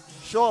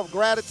show of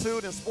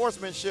gratitude and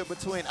sportsmanship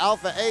between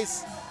Alpha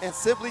Ace and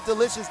Simply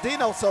Delicious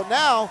Dino. So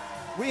now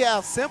we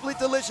have Simply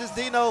Delicious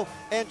Dino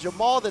and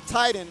Jamal the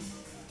Titan,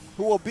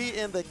 who will be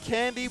in the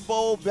Candy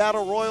Bowl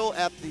Battle Royal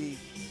at the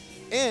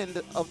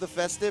end of the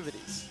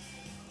festivities.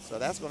 So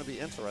that's going to be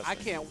interesting. I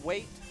can't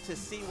wait to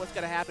see what's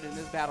going to happen in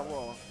this battle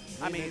royal.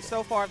 I mean,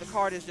 so far the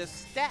card is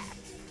just stacked,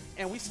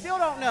 and we still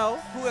don't know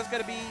who is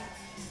going to be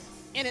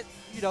in it,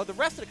 you know, the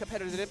rest of the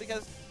competitors in it,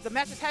 because the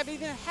matches haven't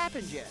even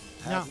happened yet.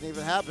 Hasn't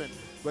even happened,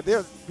 but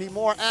there'll be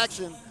more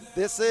action.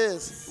 This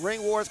is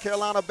Ring Wars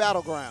Carolina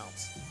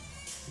Battlegrounds.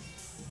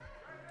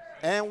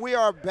 And we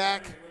are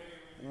back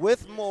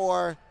with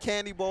more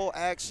Candy Bowl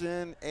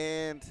action,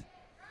 and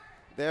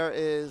there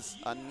is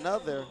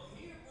another.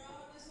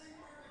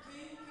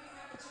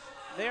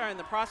 They are in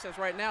the process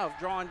right now of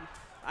drawing,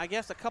 I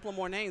guess, a couple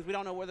more names. We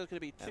don't know whether it's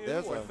going to be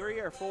 2 or 3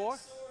 or 4.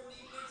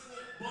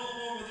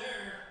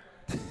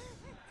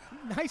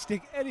 Nice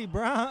stick, Eddie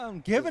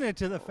Brown, giving it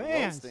to the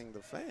fans. Roasting the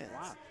fans.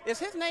 Wow. Is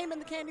his name in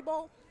the Candy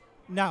Bowl?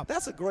 No,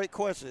 That's a great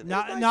question.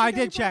 no, Isn't no. I that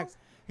did Eddie check. Brown's?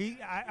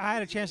 I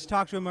had a chance to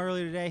talk to him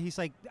earlier today. He's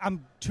like,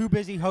 I'm too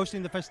busy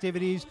hosting the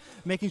festivities,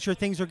 making sure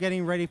things are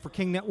getting ready for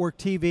King Network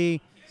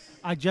TV.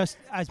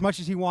 As much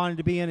as he wanted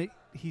to be in it,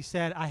 he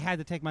said I had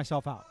to take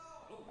myself out.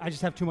 I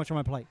just have too much on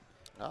my plate.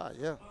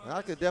 Yeah,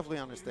 I could definitely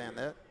understand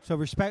that. So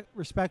respect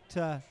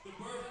to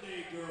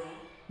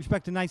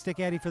Nightstick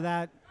Eddie for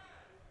that.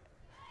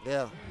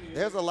 Yeah,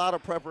 there's a lot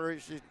of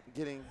preparation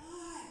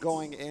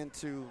going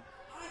into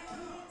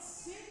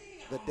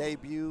the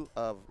debut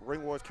of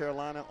Ring Wars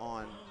Carolina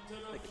on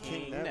The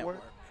King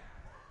Network.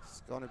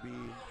 It's going to be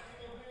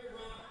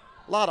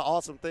a lot of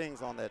awesome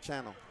things on that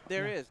channel.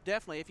 There is,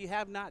 definitely. If you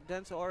have not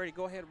done so already,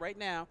 go ahead right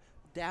now.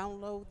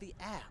 Download the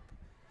app.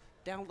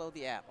 Download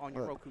the app on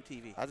your Look, Roku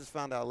TV. I just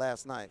found out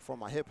last night, for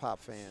my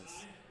hip-hop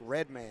fans,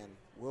 Redman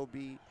will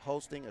be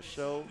hosting a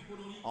show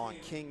on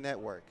King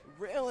Network.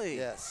 Really?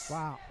 Yes.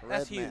 Wow.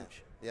 That's Redman.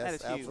 huge. Yes, That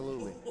is huge.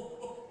 absolutely.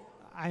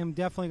 I am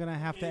definitely going to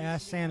have to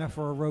ask Santa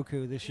for a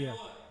Roku this year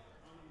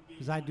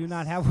because I do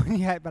not have one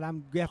yet, but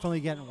I'm definitely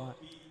getting one.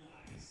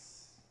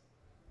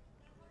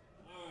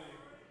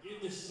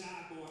 Get the shy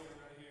boy right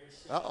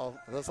here. Uh-oh.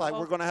 Looks like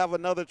we're going to have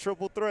another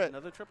triple threat.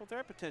 Another triple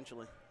threat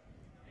potentially.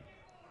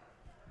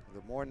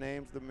 The more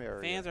names, the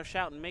merrier. Fans are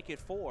shouting, make it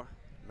 4.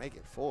 Make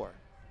it 4.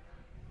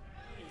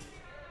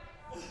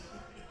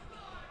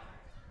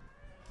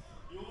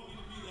 You want me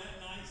to be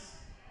that nice?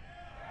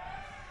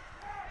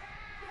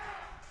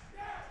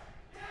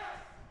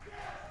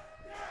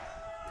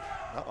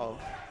 Uh-oh.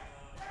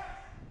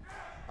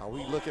 Are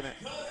we looking at...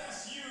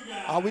 That's you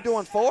guys. Are we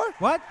doing 4?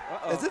 What?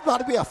 Is this about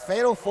to be a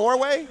fatal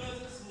 4-way?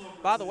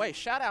 By the way,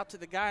 shout out to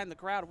the guy in the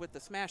crowd with the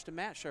Smash the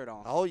Mat shirt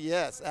on. Oh,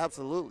 yes,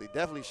 absolutely.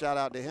 Definitely shout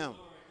out to him.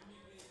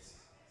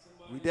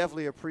 We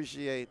definitely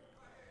appreciate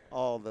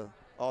all the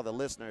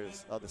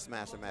listeners of the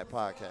Smash the Mat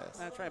podcast.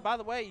 That's right. By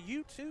the way,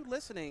 you too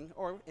listening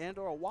or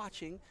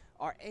watching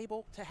are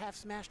able to have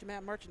Smash the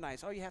Mat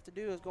merchandise. All you have to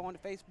do is go on to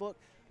Facebook,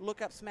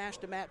 look up Smash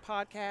the Mat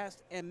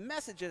podcast, and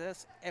message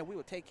us, and we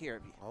will take care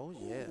of you. Oh,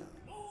 yeah.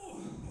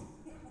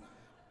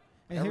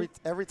 And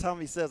Every time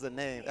he says a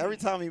name, every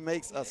time he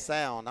makes a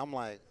sound, I'm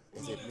like,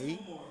 is it me?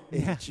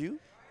 Is it you?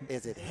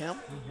 Is it him?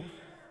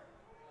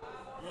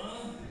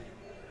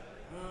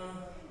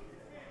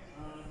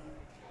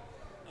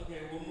 Okay,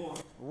 one more.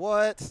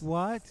 What?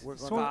 What? We're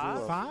So going to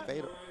do a five?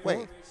 fatal. Four-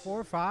 Wait, 4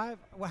 or 5?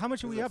 Well, how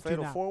much are is we it a up to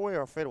fatal now? 4-way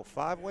or a fatal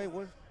 5-way?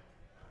 What?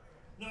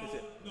 No,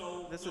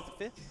 no. This is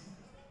the 5th?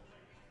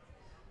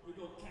 We're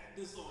going to cap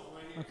this off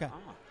right here. Okay.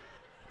 Ah.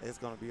 It's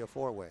going to be a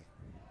 4-way.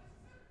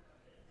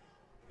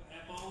 I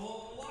have my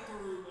whole locker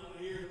room out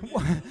here.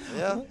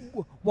 Yeah.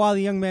 While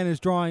the young man is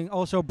drawing,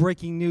 also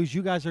breaking news,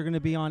 you guys are going to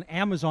be on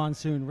Amazon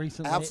soon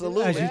recently.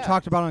 Absolutely. As you Yeah.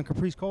 talked about on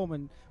Caprice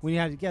Coleman when you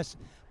had a guest.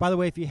 By the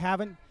way, if you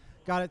haven't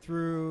got it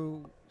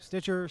through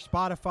Stitcher,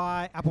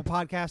 Spotify, Apple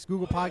Podcasts,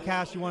 Google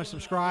Podcasts, you want to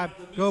subscribe,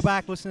 go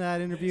back, listen to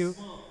that interview.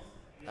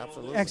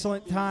 Absolutely.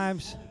 Excellent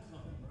times.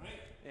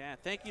 Yeah,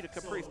 thank you to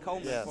Caprice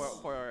Coleman Yes.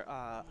 for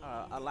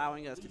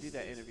allowing us to do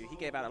that interview. He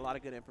gave out a lot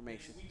of good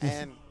information.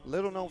 And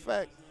little known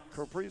fact,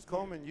 Caprice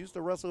Coleman used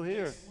to wrestle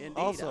here. Indeed,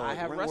 Also, I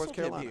have Ring Wars wrestled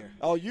him Carolina. here.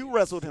 Oh, you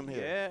wrestled him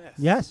here? Yes.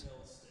 Yes?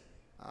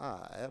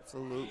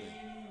 Absolutely.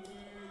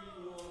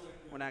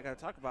 We're not going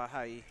to talk about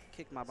how he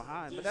kicked my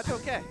behind, but that's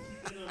okay.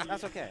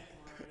 That's okay.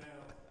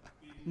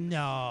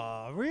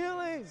 No,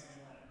 really?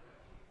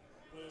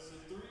 But it's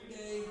a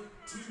 3-day,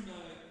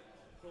 2-night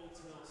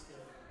hotel stay.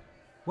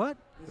 What?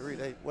 3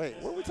 days. Wait,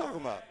 what are we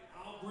talking about?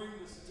 I'll bring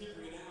the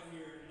certificate out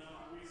here and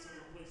I'll read some of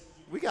the places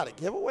you We got a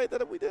giveaway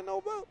that we didn't know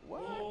about?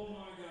 What? Oh my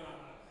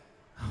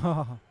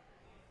God.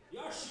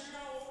 Y'all sure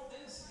y'all want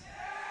this?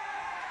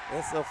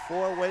 It's a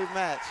 4-way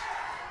match.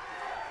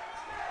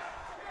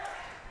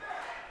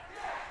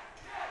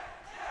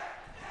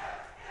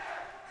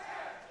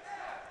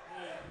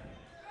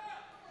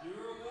 Your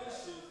wish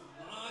is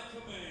my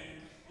command.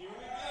 Here we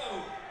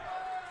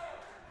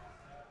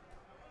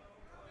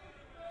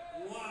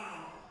go.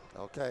 Wow.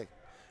 Okay.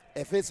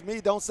 If it's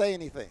me, don't say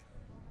anything.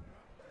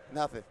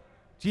 Nothing.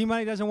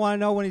 G-Money doesn't want to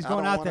know when he's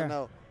going I out don't there.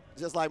 want to know.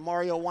 Just like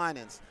Mario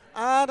Winans.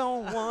 I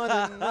don't want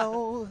to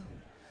know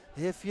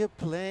if you're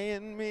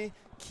playing me.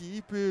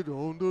 Keep it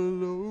on the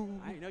low.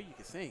 I didn't know you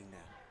could sing now.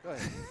 Go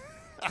ahead.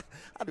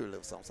 I do a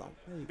little something.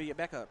 Beat it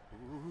back up.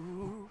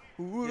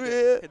 Ooh,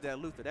 Hit that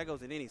Luther. That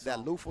goes in any That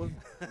song. loofah.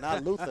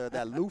 Not Luther,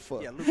 that loofah.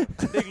 Yeah,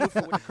 Luther. Big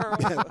Luther with the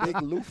curls.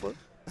 Big loofah.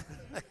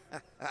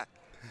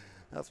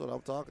 That's what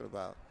I'm talking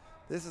about.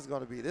 This is a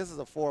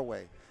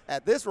 4-way.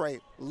 At this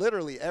rate,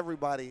 literally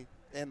everybody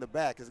in the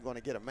back is going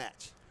to get a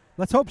match.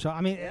 Let's hope so.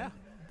 I mean, Yeah.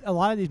 a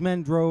lot of these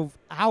men drove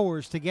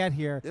hours to get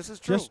here. This is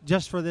true.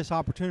 Just for this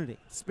opportunity.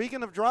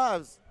 Speaking of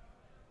drives,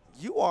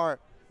 you are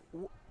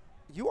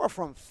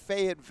from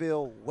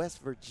Fayetteville,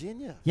 West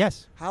Virginia.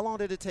 Yes. How long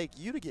did it take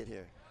you to get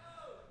here?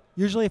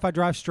 Usually if I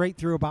drive straight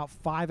through, about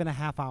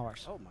 5.5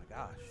 hours. Oh, my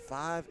gosh.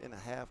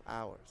 5.5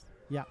 hours.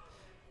 Yeah.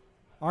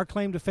 Our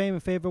claim to fame in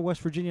Fayetteville,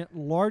 West Virginia,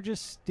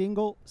 largest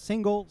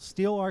single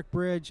steel arc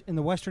bridge in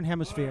the Western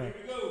Hemisphere. Here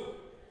we go.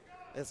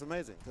 It's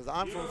amazing because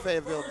I'm from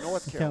Fayetteville,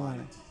 North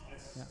Carolina.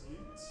 Yeah.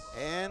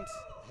 And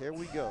here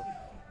we go. All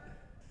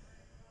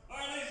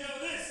right, ladies and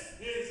gentlemen, this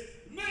is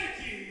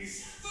Mickey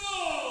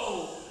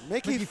Stoll.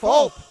 Mickey Mickey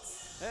Folk.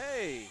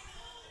 Hey.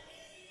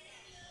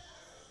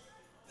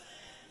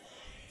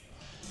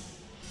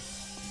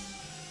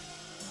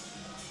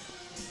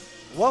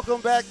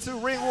 Welcome back to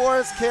Ring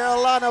Wars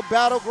Carolina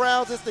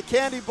Battlegrounds. It's the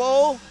Candy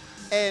Bowl.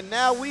 And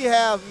now we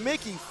have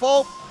Mickey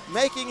Folk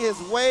making his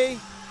way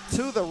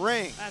to the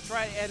ring. That's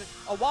right. And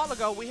a while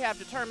ago, we have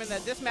determined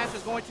that this match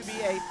is going to be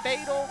a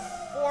fatal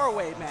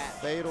 4-way match.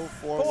 Fatal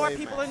 4-way Four match.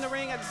 people in the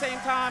ring at the same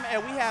time,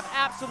 and we have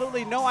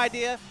absolutely no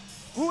idea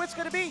who it's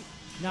going to be.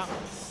 Now,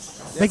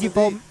 Yes, Mickey indeed.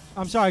 Fulton,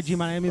 I'm sorry,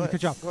 G-Money, I didn't mean Go to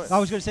cut you ahead, go off. ahead. I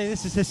was going to say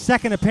this is his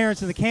second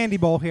appearance in the Candy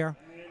Bowl here.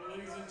 And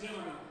ladies and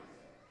gentlemen,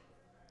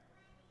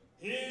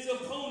 his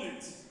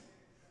opponent,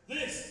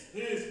 this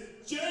is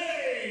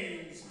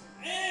James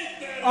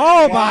Anthony.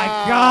 Oh, my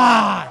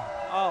God.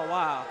 Oh,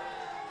 wow.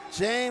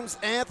 James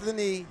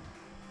Anthony,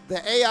 the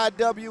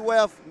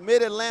AIWF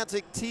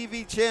Mid-Atlantic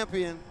TV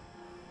champion,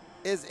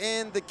 is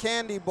in the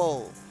Candy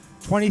Bowl.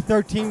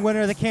 2013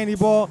 winner of the Candy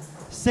Bowl.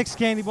 6th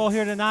Candy Bowl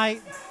here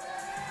tonight.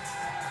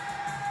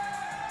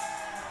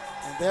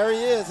 And there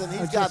he is, and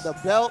he's got the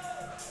belt,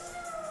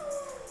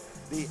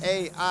 the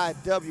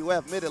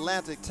AIWF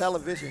Mid-Atlantic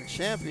Television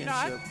Championship. You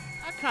know,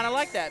 I kind of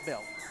like that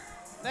belt.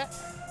 That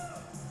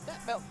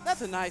belt,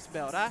 that's a nice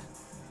belt. I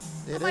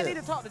It might is. need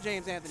to talk to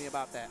James Anthony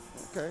about that.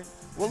 Okay.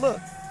 Well, look,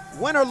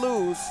 win or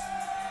lose,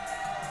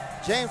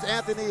 James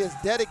Anthony is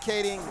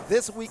dedicating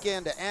this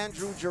weekend to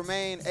Andrew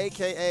Germain,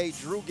 a.k.a.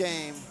 Drew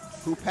Game,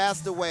 who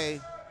passed away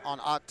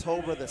on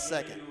October the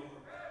 2nd.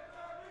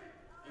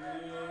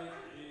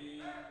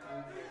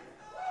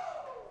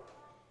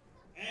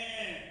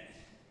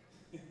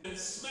 And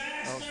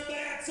smash the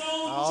bats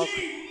on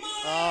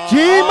G-Money.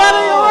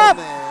 G-Money, you're up.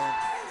 Man.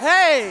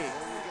 Hey,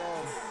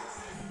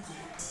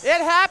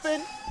 it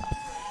happened.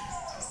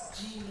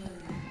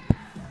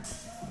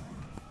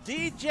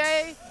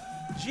 DJ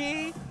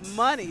G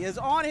Money is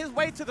on his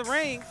way to the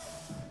ring.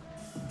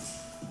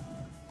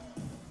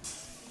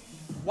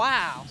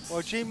 Wow.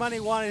 Well, G-Money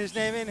wanted his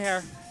name in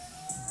here.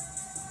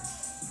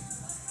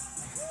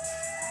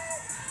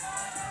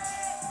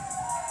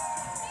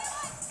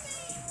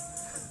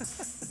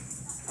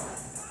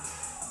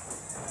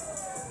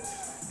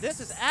 This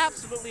is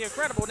absolutely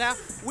incredible. Now,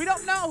 we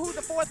don't know who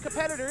the fourth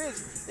competitor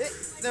is.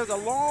 There's a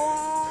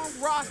long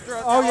roster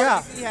of Oh, yeah.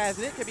 artists he has,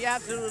 and it could be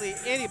absolutely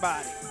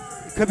anybody.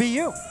 It could be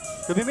you.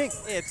 Could be me.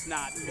 It's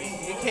not me.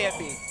 It can't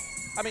be.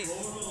 I mean,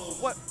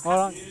 what? Hold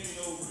on.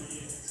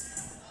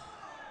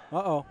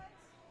 Uh-oh.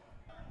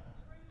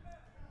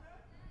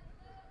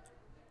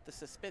 The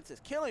suspense is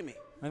killing me.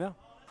 I know.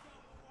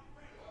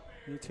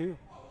 Me too.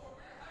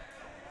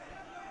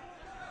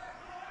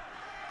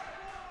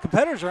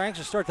 Competitors are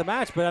anxious to start the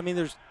match, but I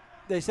mean,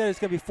 they said it's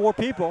going to be 4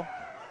 people.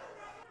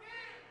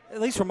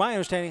 At least from my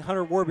understanding,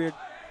 referee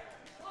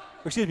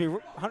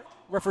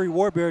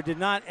Warbeard did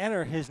not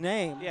enter his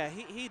name. Yeah,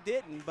 he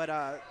didn't, but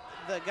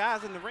the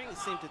guys in the ring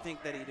seem to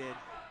think that he did.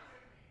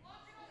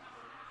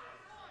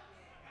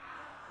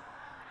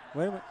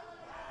 Wait a minute.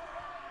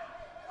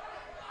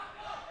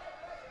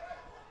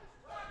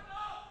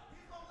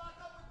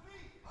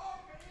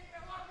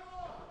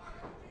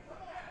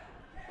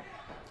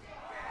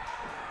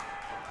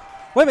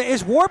 Wait a minute,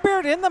 is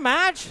Warbeard in the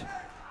match?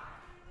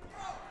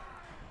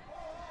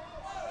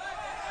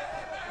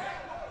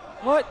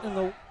 What in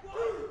the...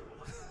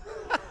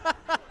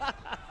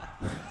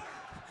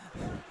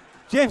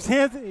 James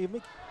Anthony.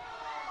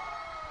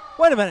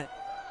 Wait a minute.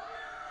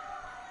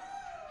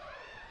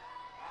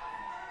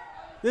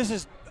 This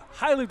is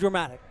highly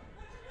dramatic.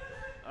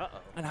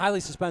 And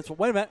highly suspenseful.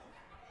 Wait a minute.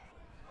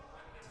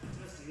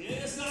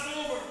 It's not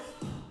over.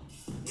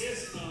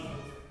 It's not over.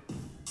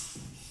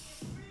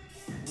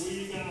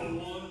 We got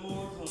one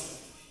more claim.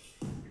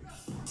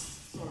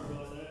 Sorry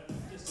about that.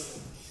 Just a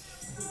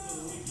quick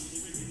little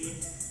winky here.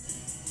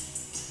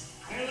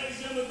 Hey, ladies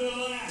and gentlemen, the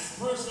last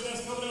person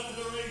that's coming out to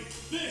the ring.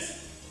 This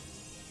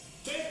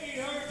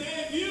making her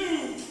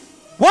debut.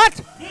 What?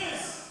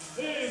 This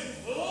is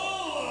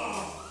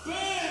Lola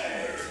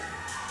Bay.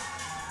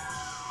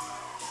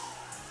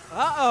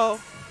 Uh-oh.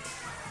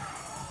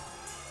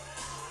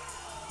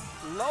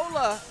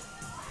 Lola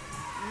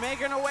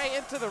making her way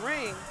into the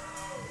ring.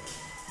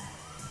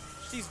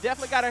 She's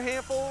definitely got her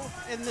handful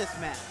in this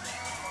match.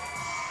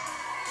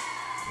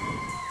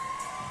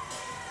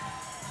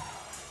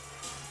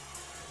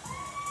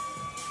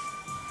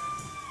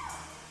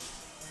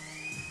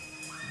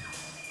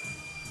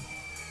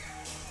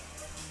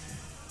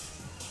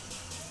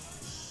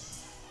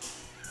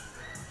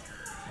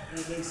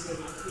 And they said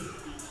it could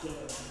be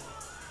done.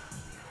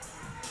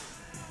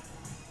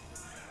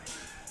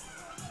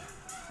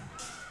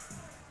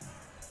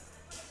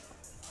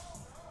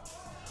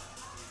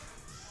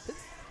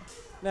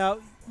 Now,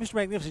 Mr.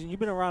 Magnificent, you've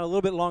been around a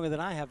little bit longer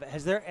than I have.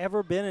 Has there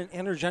ever been an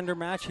intergender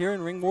match here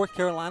in Ring, North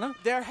Carolina?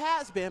 There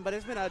has been, but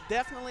it's been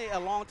definitely a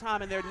long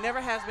time, and there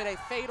never has been a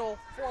fatal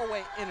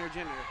four-way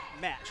intergender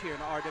match here in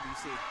the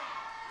RWC.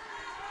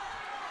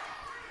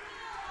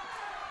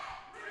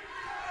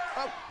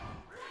 Oh.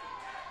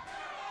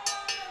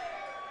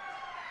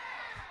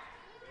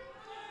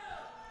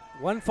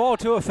 One fall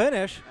to a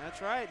finish.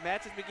 That's right.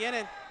 Match is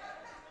beginning.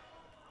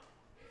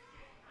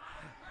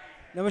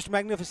 Now, Mr.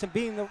 Magnificent,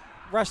 being the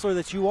wrestler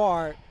that you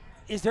are,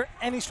 is there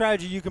any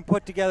strategy you can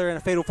put together in a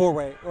fatal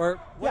four-way? Or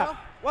Well,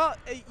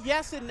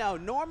 yes and no.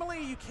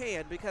 Normally you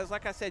can because,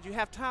 like I said, you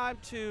have time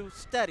to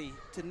study,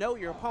 to know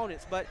your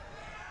opponents. But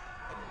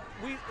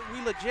we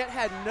legit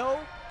had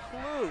no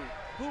clue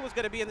who was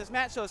going to be in this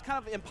match, so it's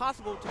kind of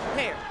impossible to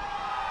compare.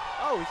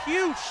 Oh,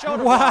 huge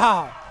shoulder block.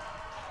 Wow.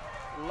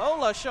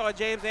 Lola showing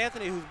James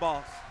Anthony who's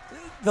boss.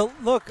 The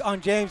look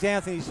on James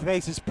Anthony's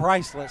face is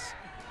priceless.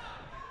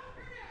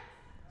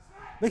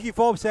 Mickey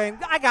Forbes saying,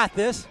 I got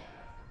this.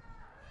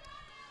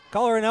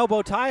 Collar and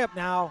elbow tie-up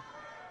now.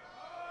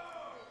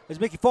 As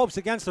Mickey Forbes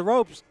against the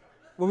ropes.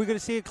 Were we going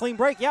to see a clean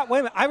break? Yeah, wait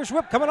a minute. Irish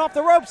whip coming off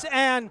the ropes,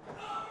 and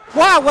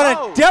wow, what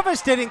a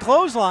devastating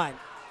clothesline.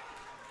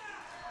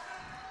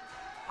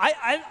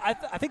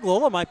 I think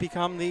Lola might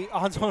become the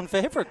odds-on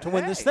favorite to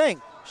win this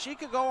thing. She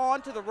could go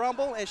on to the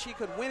Rumble, and she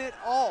could win it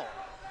all.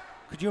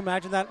 Could you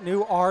imagine that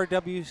new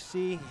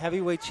RWC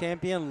heavyweight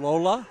champion,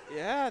 Lola?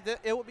 Yeah,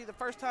 it would be the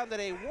first time that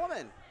a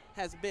woman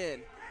has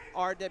been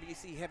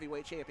RWC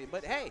heavyweight champion.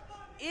 But, hey,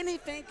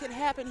 anything can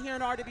happen here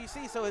in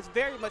RWC, so it's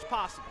very much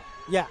possible.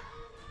 Yeah.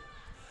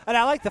 And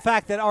I like the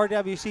fact that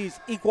RWC is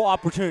equal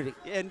opportunity.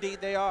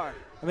 Indeed, they are.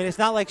 I mean, it's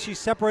not like she's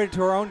separated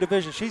to her own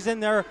division. She's in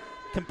there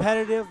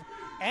competitive,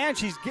 and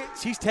she's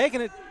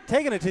taking it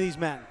to these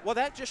men. Well,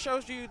 that just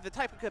shows you the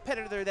type of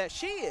competitor that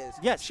she is.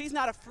 Yes. She's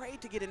not afraid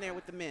to get in there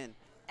with the men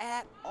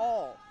at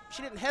all.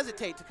 She didn't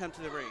hesitate to come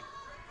to the ring.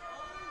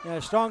 Yeah,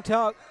 strong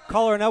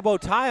collar and elbow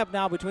tie-up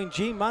now between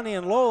G Money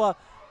and Lola.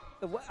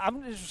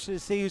 I'm interested to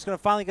see who's going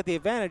to finally get the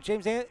advantage.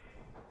 G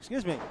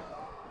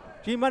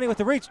Money with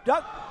the reach,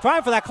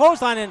 trying for that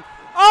clothesline, and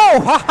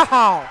oh,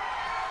 wow!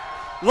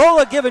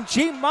 Lola giving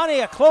G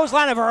Money a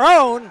clothesline of her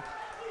own.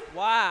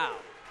 Wow.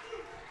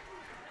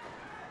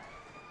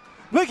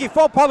 Mickey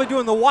Forbes probably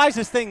doing the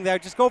wisest thing there.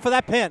 Just go for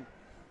that pin.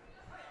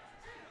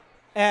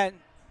 And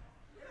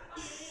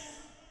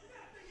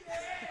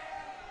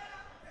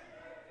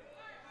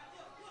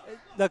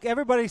look,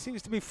 everybody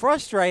seems to be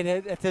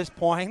frustrated at this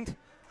point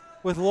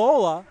with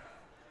Lola.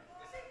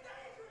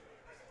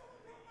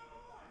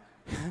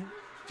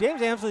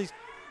 James Anthony's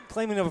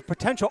claiming of a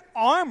potential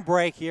arm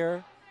break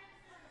here.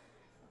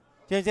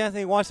 James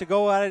Anthony wants to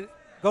go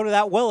to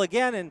that well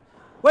again, and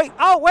wait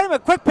a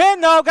minute, quick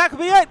pin, no, that could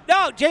be it.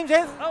 No, James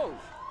Anthony,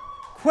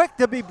 quick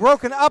to be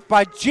broken up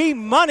by G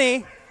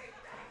Money.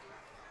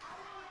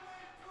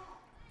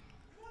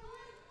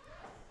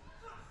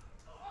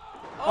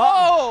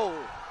 Oh!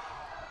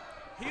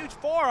 Huge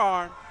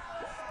forearm.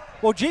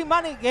 Well, G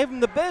Money gave him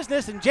the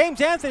business, and James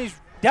Anthony's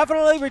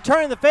definitely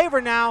returning the favor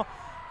now.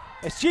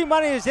 As G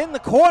Money is in the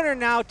corner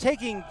now,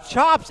 taking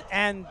chops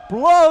and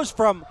blows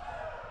from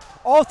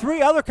all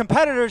three other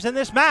competitors in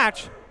this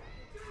match.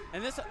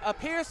 And this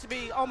appears to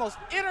be almost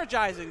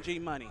energizing G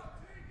Money.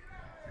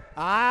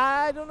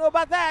 I don't know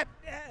about that.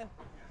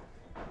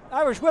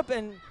 Irish whip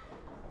and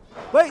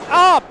wait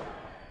up.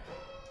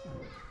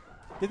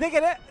 Did they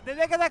get it? Did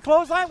they get that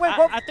clothesline? Wait,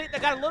 I think they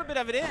got a little bit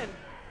of it in.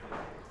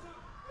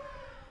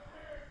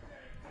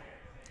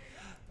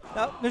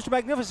 Now, Mr.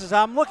 Magnificent,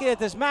 I'm looking at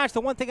this match. The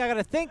one thing I got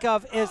to think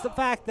of is the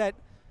fact that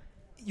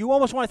you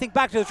almost want to think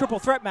back to the triple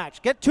threat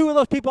match. Get 2 of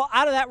those people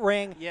out of that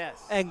ring.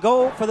 Yes. And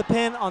go for the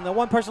pin on the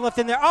one person left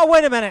in there. Oh,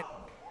 wait a minute.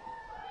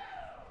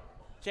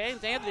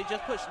 James Anthony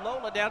just pushed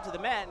Lola down to the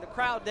mat, and the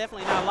crowd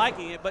definitely not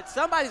liking it, but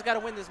somebody's got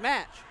to win this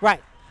match.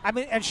 Right. I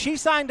mean, and she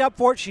signed up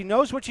for it. She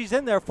knows what she's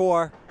in there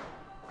for.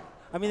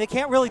 I mean, they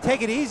can't really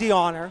take it easy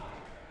on her.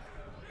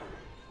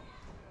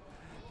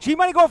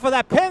 G-Money going for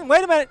that pin.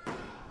 Wait a minute.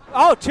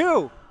 Oh,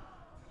 2.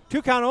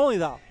 2 count only,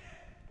 though.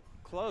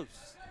 Close.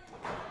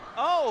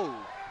 Oh.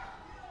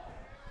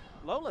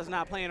 Lola's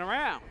not playing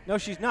around. No,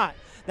 she's not.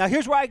 Now,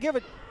 here's where I give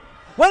it.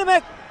 Wait a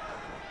minute.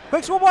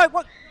 Quick, boy.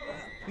 What?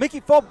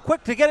 Mickey Fulp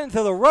quick to get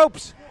into the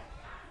ropes.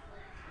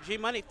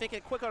 G-Money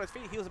thinking quick on his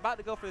feet. He was about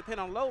to go for the pin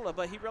on Lola,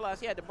 but he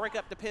realized he had to break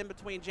up the pin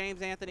between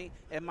James Anthony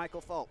and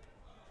Michael Fulp.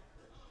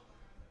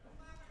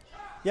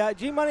 Yeah,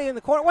 G-Money in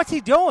the corner. What's he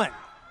doing?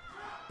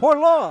 Poor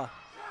Lola.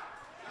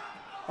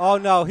 Oh,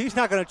 no, he's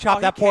not going to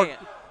chop that poor.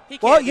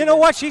 Well, you know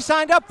what? She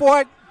signed up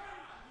for it.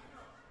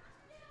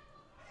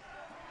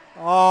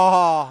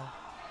 Oh,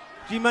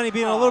 G-Money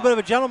being a little bit of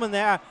a gentleman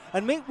there.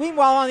 And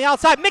meanwhile, on the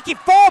outside, Mickey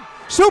Fulp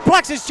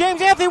suplexes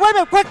James Anthony. Wait a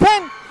minute, quick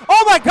pin.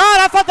 Oh, my God,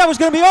 I thought that was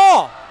going to be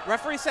all.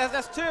 Referee says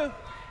that's 2.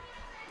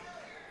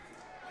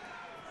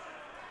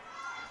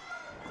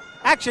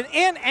 Action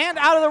in and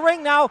out of the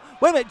ring now.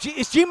 Wait a minute,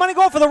 is G-Money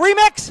going for the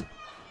remix?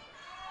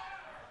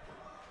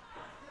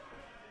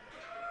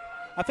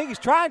 I think he's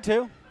trying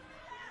to.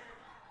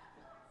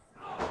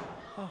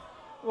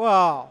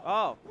 Wow.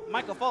 Oh,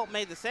 Michael Fulp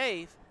made the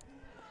save.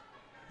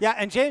 Yeah,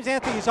 and James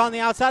Anthony is on the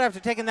outside after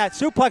taking that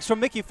suplex from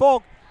Mickey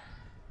Fulp.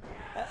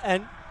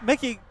 And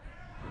Mickey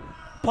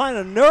applying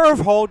a nerve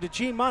hold to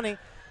G-Money.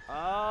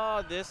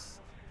 Oh, this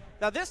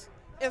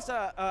is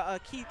a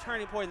key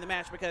turning point in the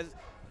match, because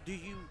do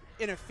you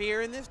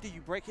interfere in this? Do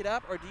you break it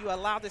up, or do you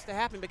allow this to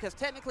happen? Because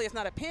technically it's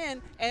not a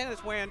pin, and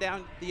it's wearing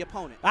down the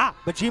opponent.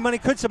 But G-Money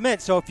could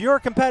submit. So if you're a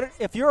competitor,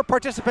 if you're a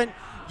participant,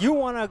 you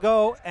want to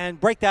go and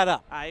break that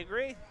up. I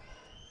agree.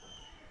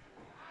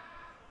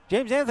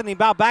 James Anthony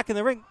about back in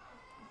the ring,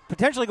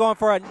 potentially going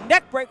for a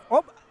neck break.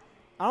 Oh,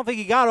 I don't think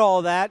he got all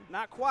of that.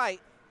 Not quite.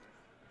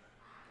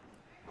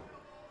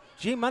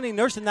 G-Money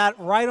nursing that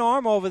right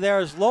arm over there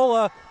as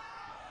Lola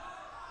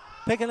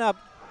picking up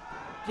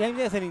James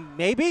Anthony.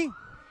 Maybe?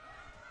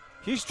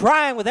 She's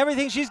trying with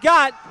everything she's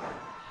got.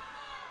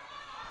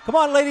 Come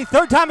on, lady.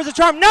 3rd time is a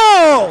charm. No!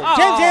 Oh.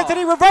 James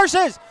Anthony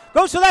reverses.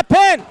 Goes for that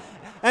pin.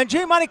 And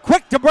G-Money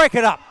quick to break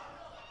it up.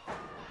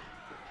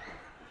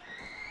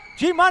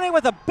 G-Money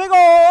with a big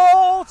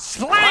old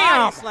slam.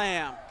 Body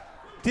slam.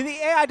 To the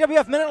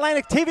AIWF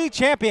Mid-Atlantic TV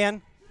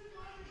champion.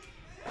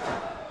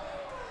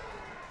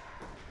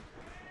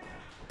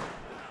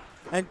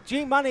 And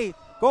G-Money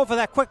going for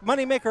that quick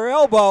moneymaker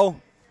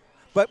elbow.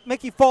 But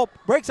Mickey Fulp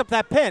breaks up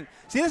that pin.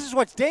 See, this is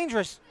what's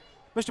dangerous,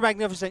 Mr.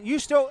 Magnificent.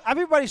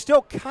 Everybody's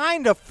still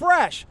kind of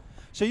fresh.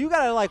 So you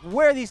got to,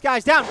 wear these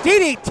guys down.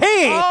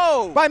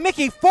 DDT by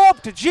Mickey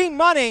Fulp to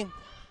G-Money.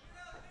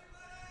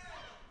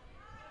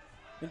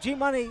 And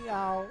G-Money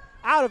out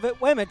of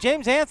it. Wait a minute.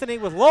 James Anthony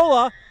with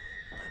Lola.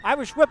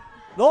 Irish whip.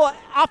 Lola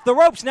off the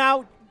ropes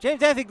now.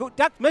 James Anthony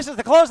misses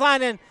the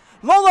clothesline. And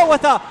Lola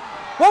with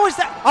what was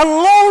that? A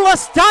Lola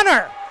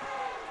stunner.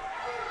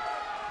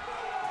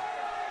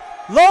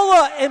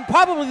 Lola in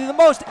probably the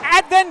most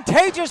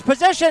advantageous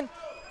position.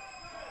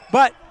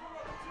 But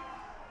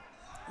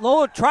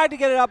Lola tried to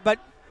get it up, but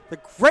the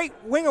great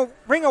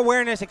ring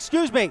awareness,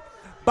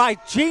 by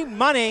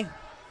G-Money.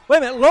 Wait a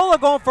minute, Lola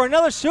going for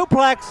another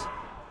suplex.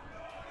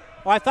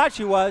 Oh, I thought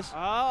she was.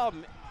 Oh,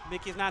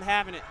 Mickey's not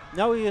having it.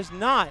 No, he is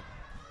not.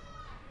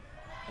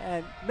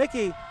 And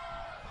Mickey,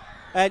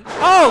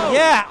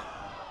 yeah.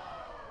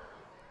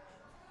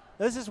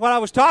 This is what I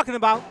was talking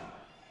about.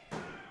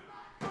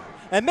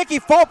 And Mickey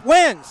Fulp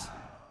wins.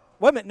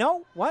 Wait a minute,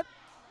 no, what?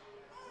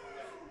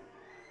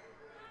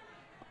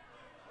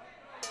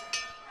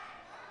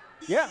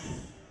 Yeah.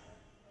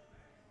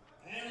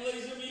 And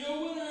ladies and gentlemen,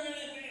 your winner and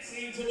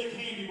advancing to the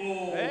Candy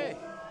Bowl, Hey.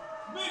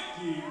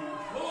 Mickey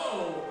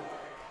Fulp.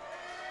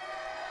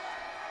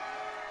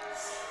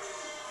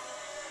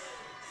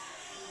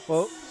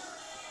 Well,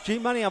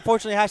 G-Money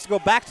unfortunately has to go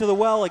back to the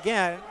well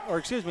again,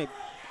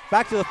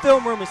 back to the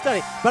film room and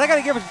study. But I got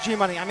to give it to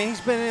G-Money. I mean,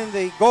 he's been in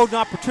the Golden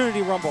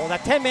Opportunity Rumble,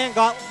 that 10-man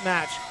gauntlet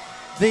match,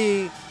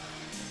 the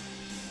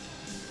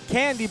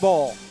Candy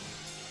Bowl.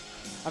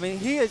 I mean,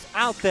 he is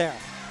out there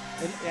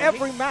in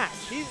every match.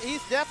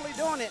 He's definitely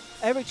doing it.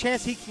 Every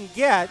chance he can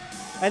get.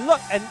 And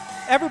look, and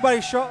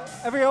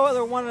every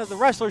other one of the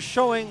wrestlers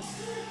showing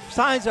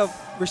signs of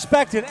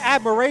respect and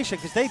admiration,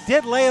 because they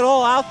did lay it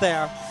all out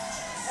there.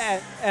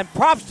 And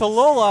props to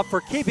Lola for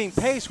keeping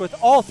pace with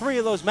all 3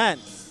 of those men.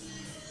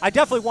 I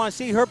definitely want to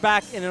see her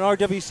back in an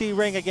RWC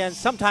ring again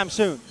sometime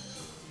soon.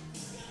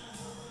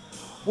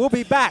 We'll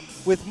be back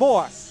with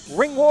more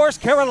Ring Wars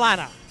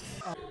Carolina.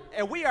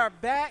 And we are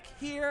back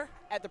here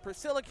at the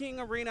Priscilla King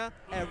Arena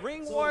at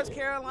Ring Wars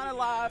Carolina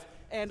Live.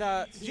 And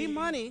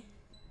G-Money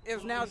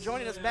is now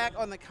joining us back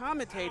on the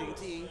commentating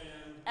team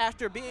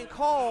after being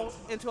called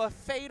into a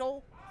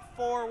fatal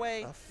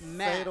four-way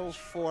match. Fatal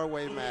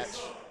 4-way match.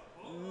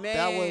 Man.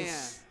 That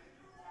was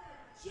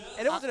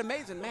And it was an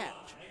amazing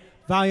match.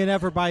 Valiant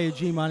effort by you,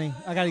 G Money.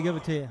 I got to give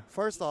it to you.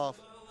 first off.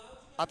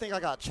 I think I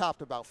got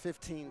chopped about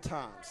 15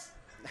 times.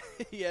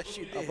 Yes,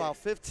 you did. About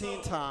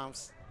 15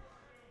 times.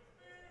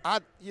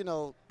 That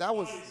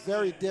was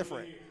very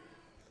different.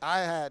 I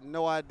had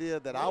no idea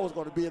that I was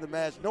going to be in the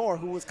match, nor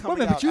who was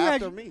coming out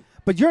after me.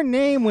 But your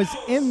name was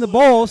in the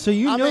bowl, so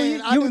you I knew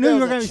mean, I you knew knew there you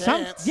were was a going to be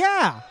something. chance.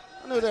 Yeah.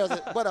 I knew there was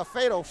but a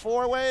fatal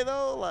four-way,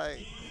 though, like.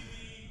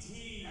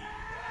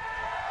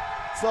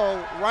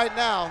 So right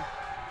now,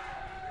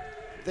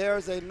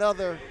 there's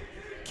another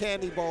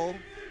candy bowl.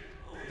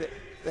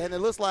 And it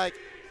looks like,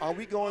 are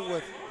we going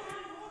with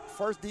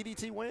first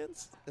DDT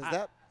wins? Is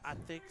that? I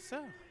think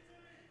so.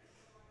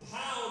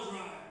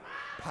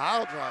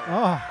 Pile driver.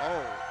 Oh.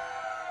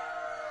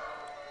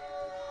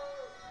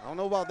 I don't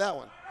know about that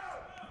one.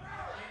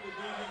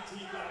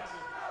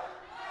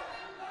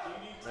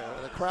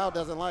 The crowd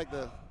doesn't like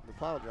the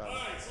pile driver. All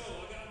right, so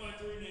I got my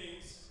 3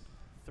 names.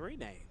 3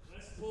 names.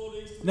 Let's pull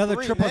these 3.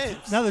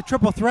 Another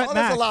triple threat Oh,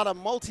 there's match. a lot of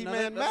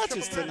multi-man Another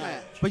matches triple threat tonight.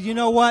 match. But you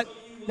know what?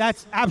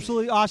 That's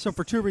absolutely awesome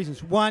for 2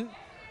 reasons. One,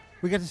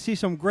 we get to see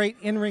some great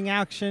in-ring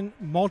action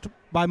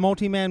by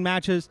multi-man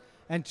matches.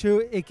 And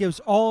 2, it gives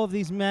all of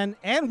these men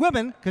and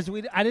women, because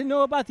I didn't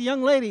know about the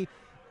young lady,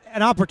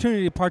 an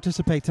opportunity to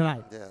participate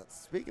tonight. Yeah,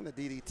 speaking of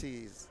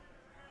DDTs,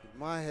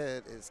 my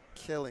head is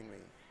killing me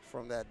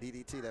from that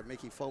DDT that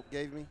Mickey Folk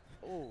gave me.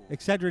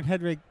 Excedrin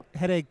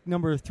headache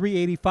number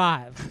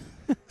 385.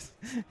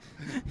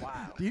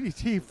 Wow.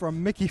 DDT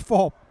from Mickey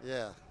Fulp.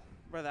 Yeah,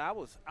 Brother, I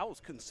was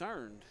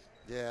concerned.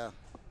 yeah.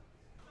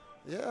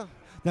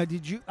 Now,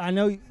 I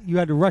know you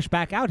had to rush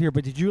back out here,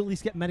 but did you at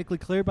least get medically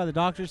cleared by the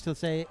doctors to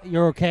say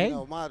you're okay?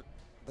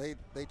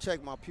 They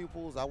checked my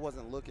pupils. I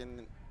wasn't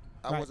looking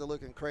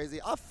Right. crazy.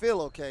 I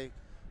feel okay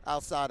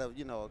outside of,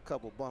 a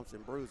couple bumps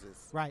and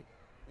bruises. Right.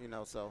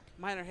 So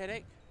Minor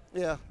headache,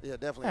 yeah,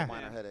 definitely Yeah. a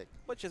minor headache.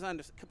 which is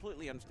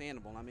completely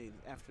understandable. I mean,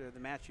 after the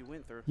match you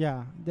went through.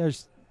 Yeah,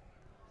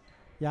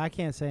 I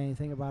can't say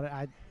anything about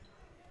it.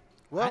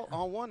 Well,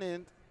 on one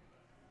end,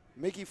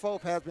 Mickey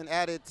Folk has been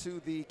added to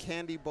the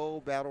Candy Bowl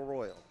Battle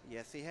Royal,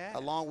 Yes, he has.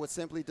 along with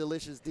Simply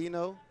Delicious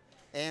Dino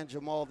and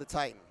Jamal the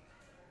Titan.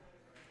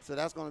 So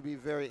that's going to be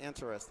very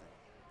interesting.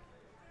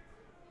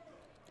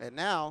 And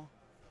now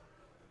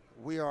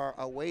we are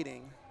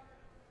awaiting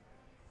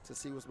to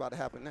see what's about to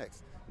happen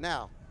next.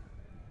 Now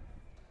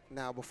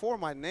before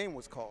my name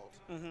was called,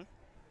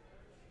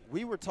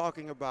 we were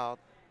talking about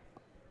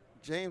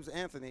James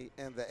Anthony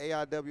and the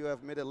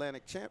AIWF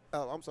Mid-Atlantic TV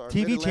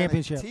Mid-Atlantic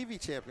Championship. TV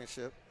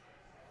Championship.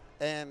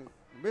 And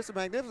Mr.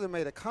 Magnificent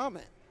made a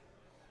comment.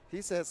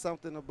 He said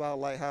something about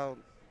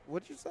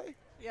what'd you say?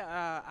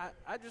 Yeah,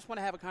 I just want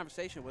to have a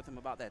conversation with him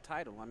about that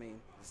title. I mean,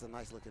 It's a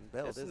nice looking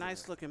belt. it's a isn't it?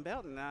 nice looking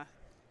belt, and I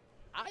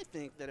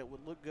think that it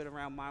would look good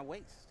around my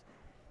waist.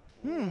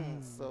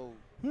 So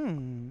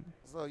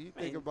you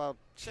think about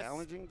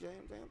challenging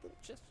James Anthony?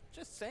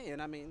 Just saying.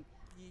 I mean,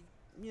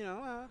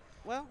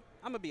 well,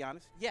 I'm gonna be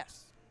honest.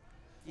 Yes,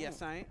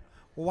 I ain't.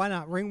 Well, why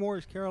not? Ring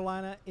Wars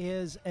Carolina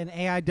is an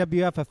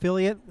AIWF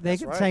affiliate. They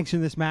That's can right.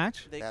 sanction this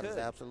match. They That could, is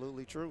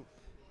absolutely true.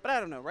 but I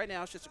don't know. Right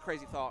now, it's just a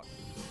crazy thought.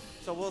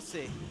 So we'll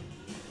see.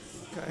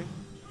 Okay.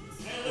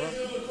 And ladies and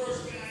gentlemen, the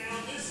first guy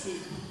on this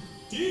is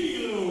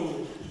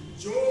D'Lo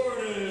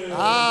Jordan.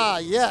 Ah,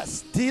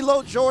 yes.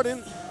 D'Lo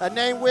Jordan, a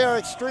name we are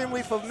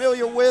extremely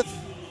familiar with,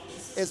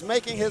 is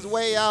making his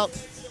way out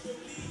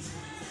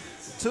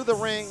to the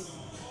ring.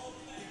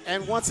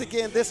 And once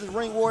again, this is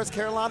Ring Wars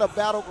Carolina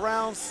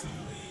Battlegrounds.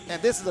 And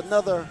this is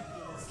another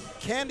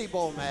Candy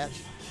Bowl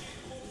match.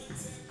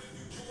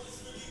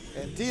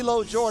 And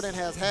D'Lo Jordan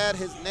has had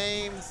his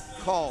name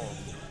called.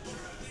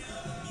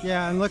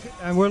 Yeah, and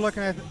we're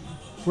looking at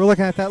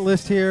that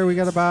list here. We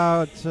got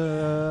about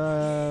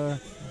 5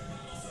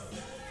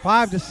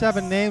 to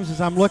 7 names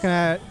as I'm looking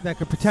at that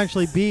could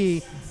potentially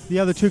be the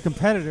other 2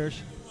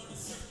 competitors.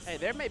 Hey,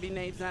 there may be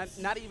names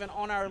not even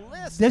on our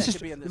list. This that is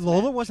should be in this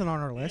Lola match. wasn't on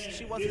our list.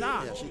 She was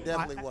not. Yeah, she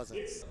definitely wasn't.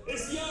 It's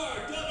the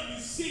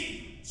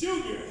RWC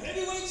Junior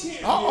Heavyweight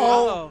Champion.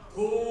 Uh-oh.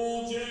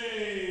 Cool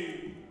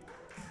J.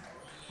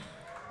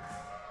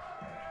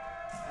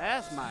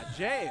 That's my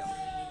jam.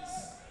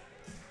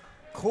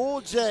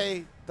 Cool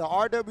J, the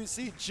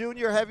RWC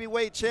Junior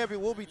Heavyweight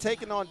Champion, will be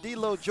taking on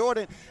D'Lo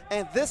Jordan.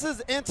 And this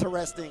is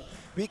interesting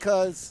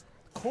because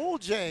Cool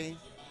J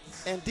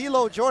and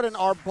D'Lo Jordan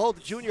are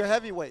both junior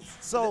heavyweights.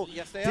 So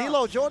Yes, they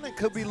D'Lo are. Jordan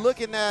could be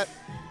looking at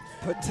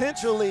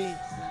potentially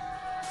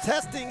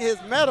testing his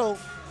mettle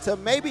to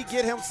maybe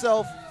get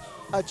himself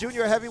a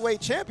junior heavyweight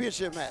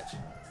championship match.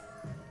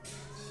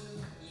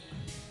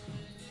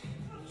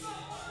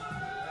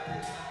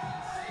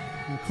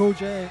 And Cool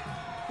J.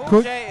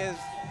 Cool J is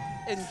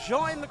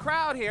enjoying the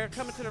crowd here,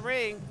 coming to the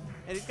ring,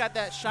 and he's got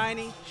that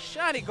shiny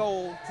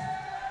gold.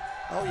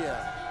 Oh,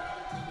 yeah.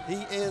 He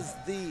is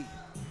the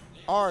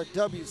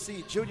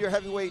RWC Junior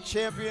Heavyweight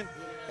Champion,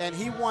 and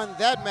he won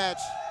that match.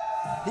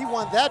 He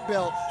won that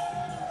belt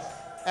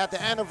at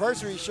the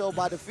anniversary show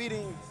by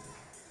defeating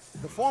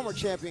the former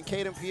champion,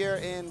 Caden Pierre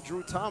and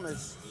Drew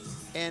Thomas,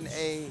 in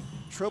a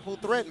triple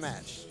threat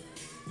match.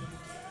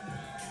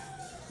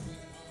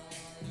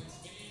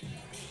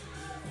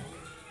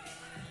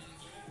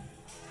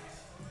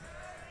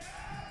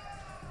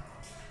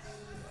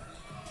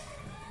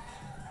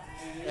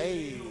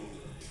 Hey.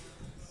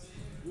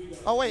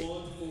 Oh, wait.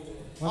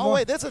 Oh,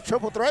 wait, this is a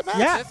triple threat match?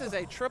 Yeah. This is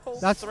a triple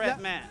That's- threat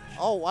that- match.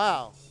 Oh,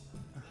 wow.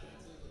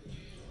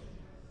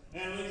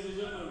 And ladies and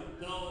gentlemen,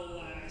 the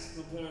last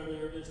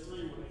competitor is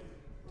three-way.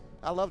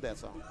 I love that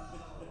song.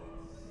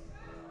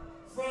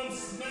 From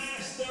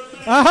Smash the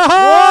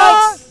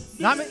Match.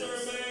 Not me. Mr.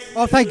 Magnificent.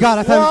 Oh, thank God.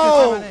 I thought it was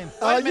going to say my name.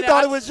 Wait a You minute,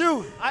 thought I- it was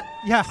you.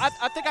 Yeah.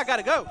 I think I got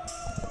to go.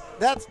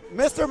 That's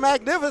Mr.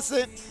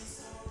 Magnificent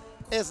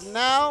is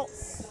now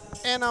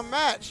in a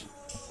match.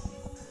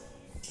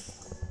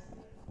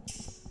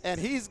 And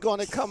he's going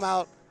to come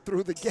out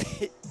through the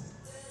gate.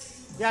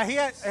 Yeah, he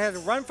had to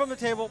run from the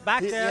table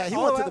back there. Yeah, he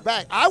all went the to way the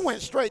back. I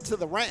went straight to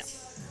the ramp.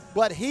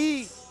 But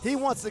he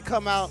wants to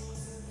come out.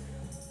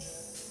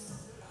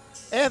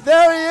 And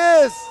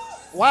there he is.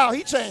 Wow,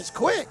 he changed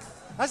quick.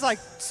 That's like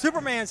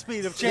Superman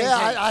speed of change.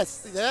 Yeah,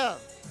 yeah.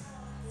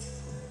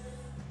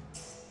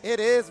 It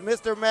is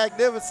Mr.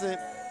 Magnificent,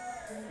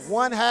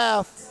 one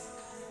half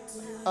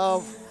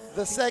of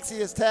the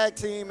sexiest tag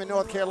team in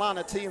North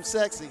Carolina, Team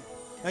Sexy.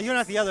 Now, you're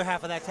not the other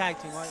half of that tag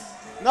team, right?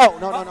 No. I'm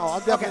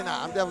definitely Okay.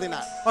 not. I'm definitely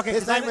not. Okay,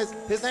 His 'cause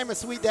his name is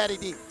Sweet Daddy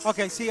D.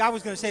 Okay, see, I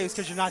was going to say it's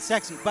because you're not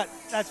sexy, but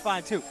that's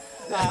fine too.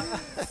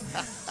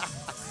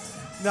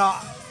 No.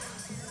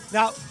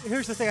 Now,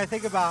 here's the thing I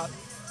think about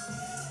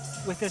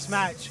with this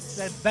match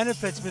that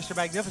benefits Mr.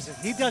 Magnificent.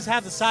 He does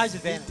have the size He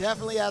advantage.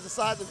 definitely has a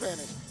size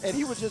advantage, and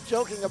he was just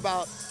joking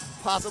about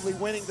possibly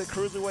winning the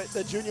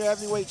the junior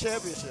heavyweight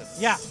championship.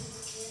 Yeah.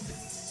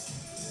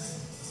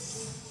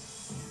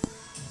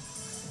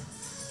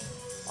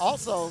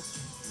 Also,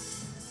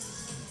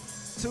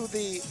 to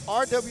the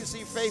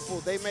RWC faithful,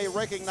 they may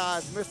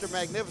recognize Mr.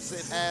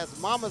 Magnificent as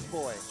Mama's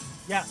Boy,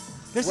 Yeah.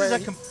 This Where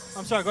is a. he-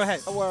 I'm sorry. Go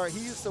ahead. where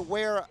he used to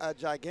wear a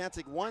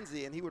gigantic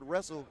onesie and he would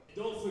wrestle.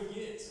 Don't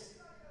forget,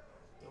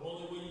 the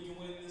only way you can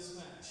win this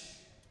match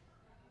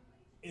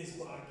is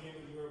by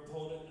giving your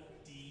opponent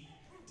a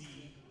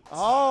DDT.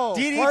 Oh,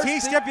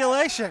 DDT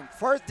stipulation.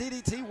 First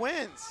DDT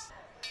wins.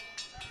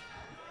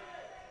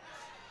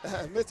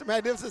 Mr.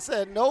 Magnificent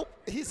said nope.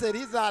 He said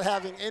he's not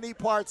having any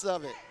parts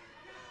of it.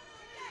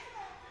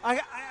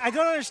 I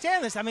don't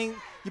understand this. I mean,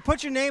 you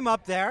put your name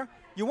up there.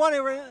 You want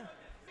to. What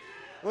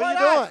Why are you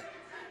not?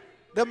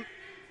 doing?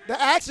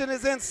 The action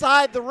is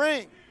inside the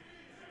ring.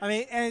 I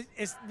mean, and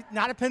it's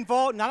not a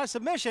pinfall, not a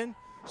submission.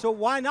 So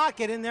why not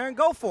get in there and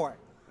go for it?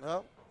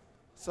 No.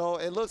 So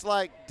it looks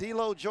like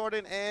D'Lo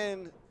Jordan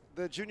and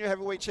the junior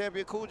heavyweight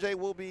champion Cool J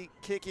will be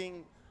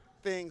kicking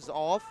things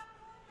off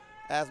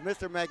as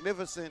Mr.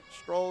 Magnificent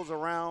strolls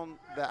around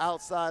the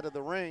outside of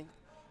the ring.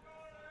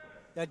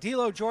 Yeah,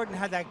 D'Lo Jordan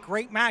had that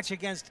great match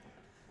against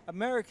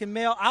American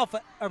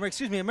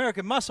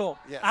Muscle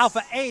Yes.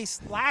 Alpha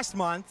Ace last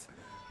month.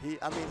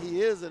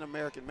 He is an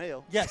American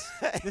male. Yes,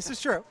 this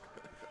is true.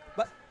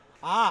 But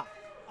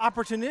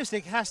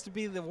opportunistic has to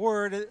be the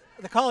word,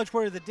 the college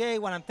word of the day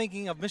when I'm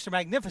thinking of Mr.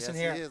 Magnificent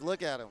Yes, here. he is.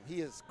 Look at him.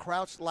 He is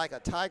crouched like a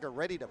tiger,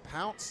 ready to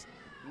pounce.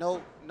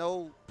 No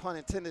pun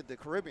intended, the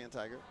Caribbean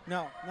tiger.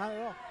 No, not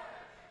at all.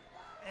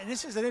 And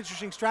this is an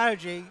interesting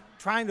strategy,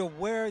 trying to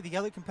wear the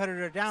other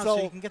competitor down so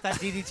So- you can get that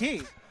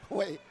DDT.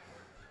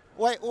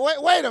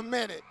 Wait a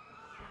minute.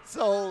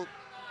 So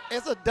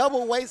it's a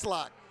double waist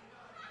lock.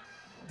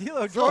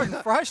 D'Lo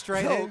Jordan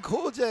frustrated. So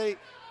Cool J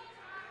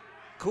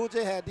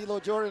had D'Lo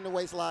Jordan in the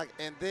waist lock,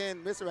 and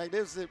then Mr.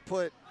 Magnificent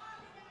put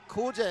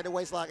Cool J in the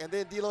waist lock, and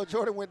then D'Lo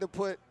Jordan went to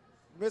put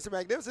Mr.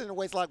 Magnificent in the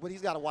waist lock, but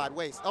he's got a wide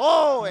waist.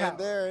 Oh, Yeah. and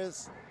there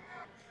is.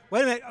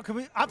 Wait a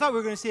minute. I thought we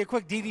were going to see a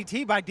quick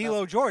DDT by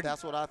D'Lo Jordan.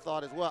 That's what I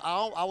thought as well.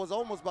 I was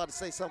almost about to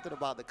say something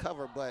about the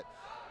cover, but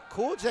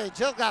Cool J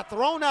just got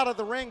thrown out of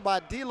the ring by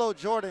D'Lo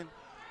Jordan.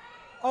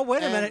 Oh,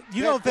 wait a And minute.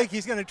 You that- don't think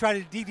he's going to try to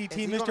Is DDT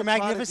he Mr. gonna try to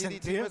Magnificent,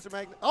 DDT do you?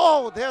 Mr.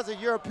 Oh, there's a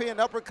European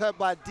uppercut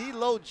by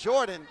D'Lo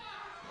Jordan.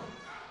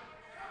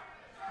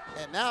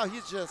 And now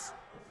he's just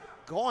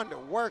going to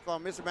work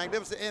on Mr.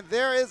 Magnificent. And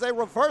there is a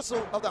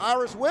reversal of the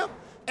Irish whip.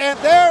 And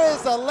there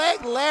is a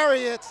leg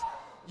lariat.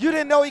 You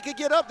didn't know he could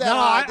get up that No,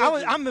 high,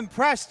 did you? I'm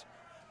impressed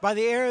by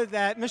the air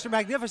that Mr.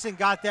 Magnificent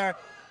got there.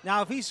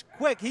 Now, if he's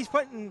quick, he's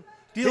putting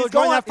D'Lo He's Jordan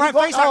going- that front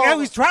he's face going- lock. oh. He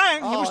was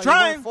trying. He was He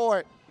trying. went for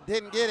it.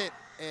 Didn't get it.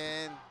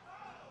 And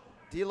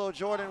D'Lo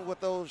Jordan with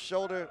those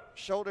shoulder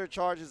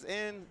charges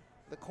in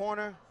the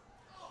corner.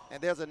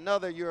 And there's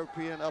another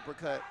European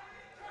uppercut.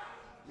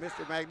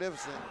 Mr.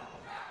 Magnificent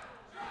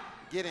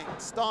getting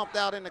stomped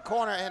out in the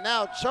corner and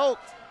now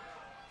choked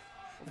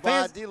by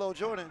fans- D'Lo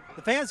Jordan.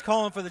 The fans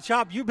calling for the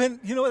chop. You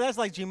know what that's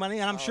like, G-Money,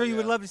 and I'm sure you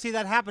would yeah. love to see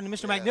that happen to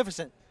Mr. Yeah.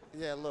 Magnificent.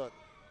 Yeah, look,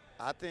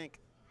 I think,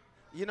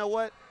 you know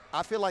what?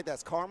 I feel like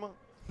that's karma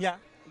Yeah.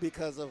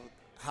 because of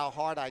how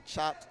hard I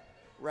chopped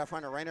Ref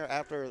Hunter Rainer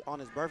on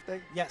his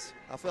birthday. Yes.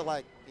 I feel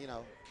like,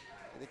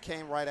 it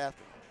came right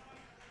after.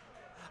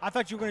 I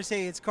thought you were going to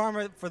say it's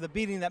karma for the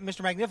beating that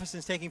Mr.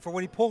 Magnificent's taking for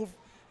what he pulled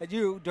at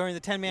you during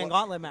the 10-man Well,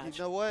 gauntlet match.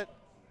 You know what?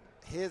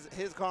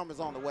 his karma's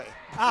on the way.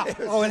 Ah, It's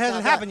it just hasn't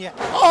not happened yet.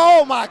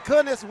 Oh my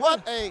goodness!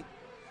 What a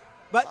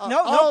But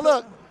oh,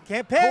 look.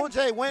 can't pin. Cool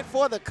J went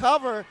for the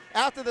cover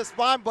after the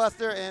spine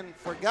buster and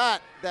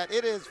forgot that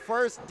it is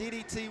first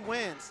DDT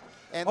wins.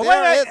 And Oh,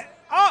 there wait, is. wait.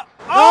 Oh,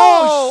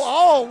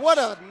 Oh, what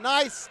a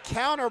nice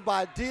counter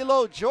by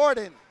D'Lo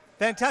Jordan.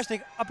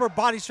 fantastic upper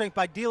body strength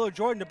by D'Lo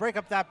Jordan to break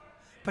up that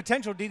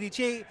potential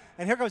DDT.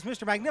 And here comes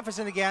Mr.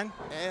 Magnificent again.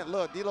 And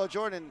look, D'Lo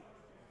Jordan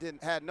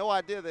had no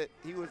idea that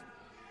he was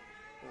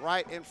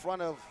right in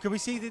front of. Could we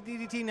see the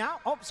DDT now?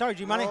 Oh, sorry,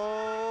 G-Money.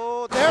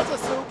 Oh, there's a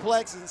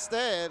suplex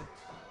instead.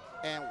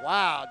 And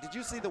wow, did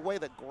you see the way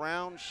the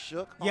ground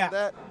shook on Yeah.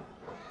 that?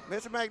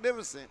 Mr.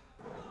 Magnificent,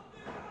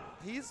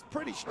 he's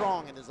pretty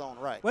strong in his own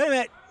right. Wait a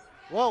minute.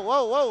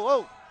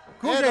 Whoa.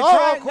 Cool And J Cool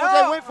tried-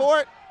 J no. went for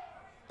it.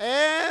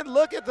 And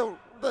look at the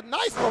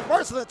nice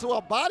reversal into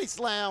a body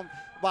slam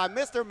by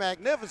Mr.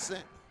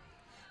 Magnificent.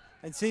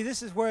 And see,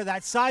 this is where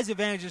that size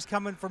advantage is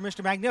coming for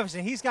Mr.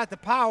 Magnificent. He's got the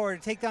power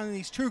to take down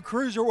these two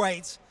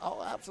cruiserweights.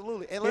 Oh,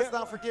 absolutely. And let's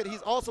not forget,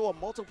 he's also a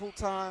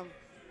multiple-time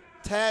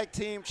tag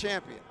team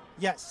champion.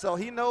 Yes. So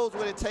he knows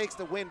what it takes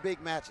to win big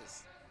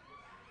matches.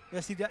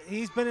 Yes,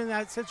 he's been in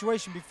that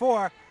situation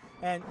before.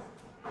 And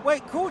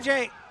wait, Cool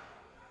J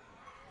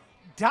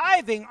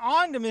diving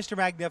onto Mr.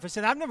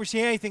 Magnificent. I've never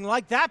seen anything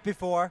like that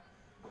before.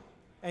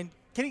 And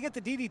can he get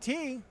the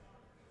DDT?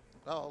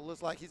 Oh,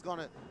 looks like he's going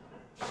to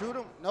shoot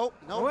him. Nope.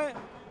 Wait.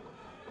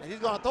 And he's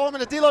going to throw him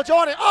into D'Lo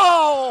Jordan.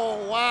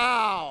 Oh,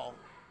 wow.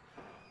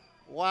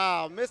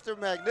 Wow, Mr.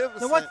 Magnificent.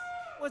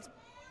 So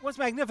what's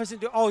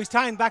Magnificent do? Oh, he's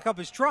tying back up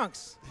his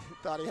trunks.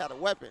 Thought he had a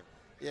weapon.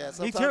 Yeah, Me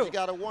sometimes too. you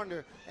got to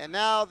wonder. And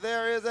now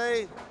there is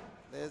a.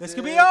 This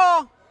could be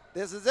all.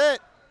 This is it.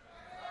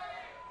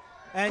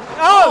 And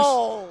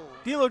Oh!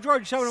 D'Lo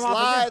Jordan showing him off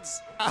again.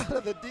 Slides out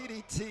of the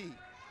DDT.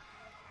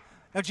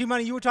 Now,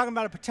 G-Money, you were talking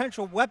about a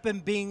potential weapon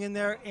being in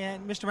there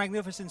in Mr.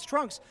 Magnificent's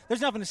trunks.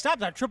 There's nothing to stop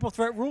that. Triple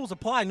threat rules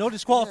apply. No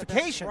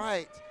disqualification. Yeah, that's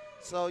right.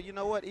 So, you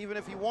know what? Even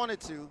if he wanted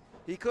to,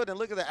 he couldn't.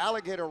 Look at the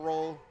alligator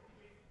roll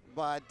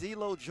by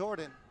D'Lo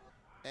Jordan.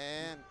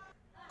 And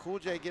Cool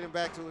J getting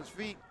back to his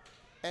feet.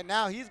 And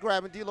now he's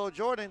grabbing D'Lo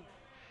Jordan,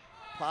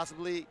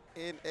 possibly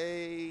in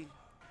a. Well,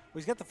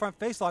 he's got the front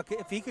face lock.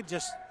 If he could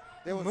just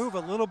There was- move a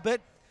little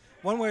bit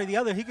one way or the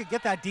other, he could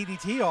get that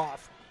DDT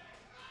off.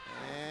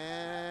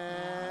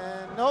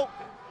 And nope.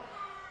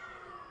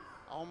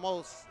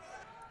 Almost.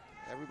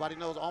 Everybody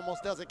knows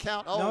almost doesn't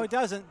count. Oh, No, it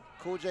doesn't.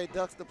 Cool J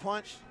ducks the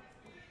punch.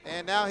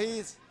 And now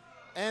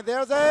and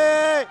there's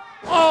a,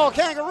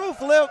 kangaroo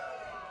flip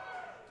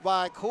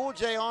by Cool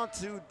J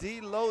onto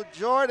D'Lo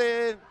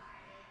Jordan.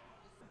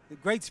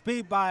 Great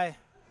speed by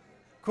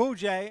Cool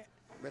J.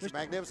 Mr.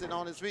 Magnificent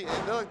on his feet.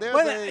 And look, there's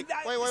Wait,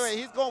 wait.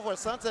 He's going for a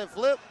sunset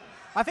flip.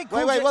 I think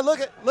Cool Wait, J. well,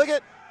 look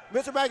at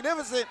Mr.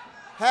 Magnificent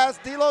has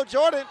D'Lo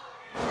Jordan.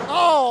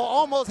 Oh,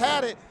 almost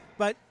had it.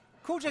 But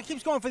Cool J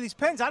keeps going for these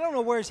pins. I don't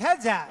know where his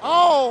head's at.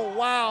 Oh,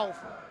 wow.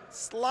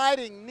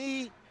 Sliding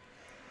knee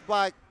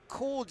by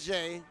Cool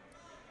J,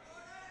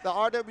 the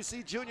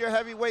RWC Junior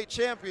Heavyweight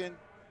Champion,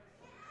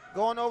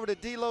 going over to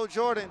D'Lo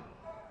Jordan.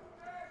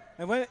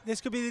 And this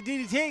could be the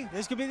DDT.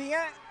 This could be the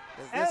end.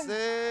 Is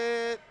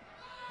this it?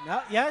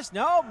 No, yes,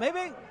 no,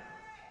 maybe.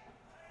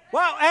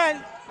 Wow,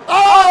 and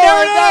Oh,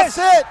 there it that's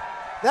is. it.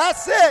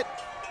 That's it.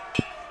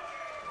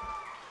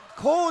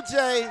 Cool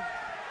J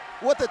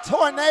with the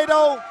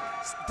tornado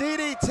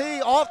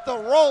DDT off the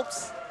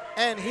ropes,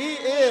 and he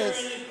is.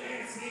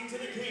 Advancing to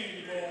the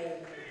Candy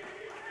Bowl,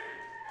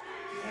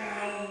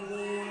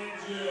 Cowboy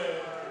Joe.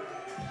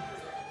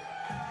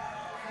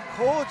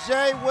 Cool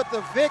J with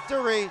the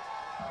victory.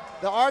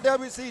 The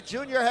RWC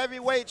Junior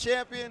Heavyweight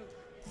Champion,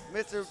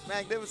 Mr.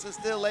 Magnificent,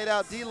 still laid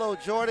out. D'Lo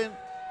Jordan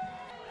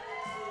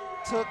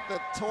took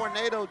the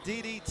tornado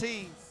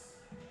DDT.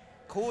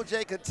 Cool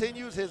J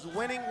continues his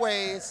winning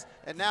ways,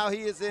 and now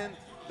he is in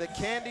the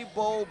Candy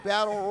Bowl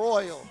Battle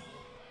Royal.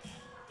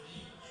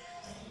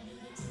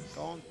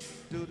 Gon'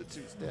 do the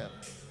two-step.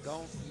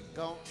 Gon'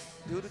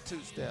 do the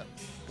two-step.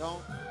 Gon'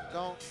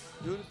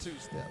 do the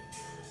two-step.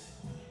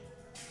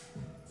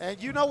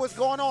 And you know what's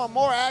going on.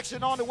 More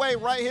action on the way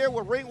right here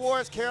with Ring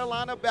Wars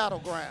Carolina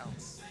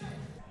Battlegrounds.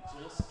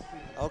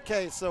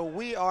 Okay, so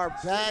we are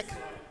back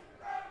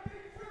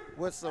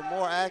with some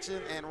more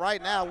action. And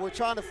right now we're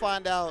trying to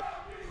find out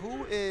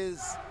who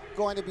is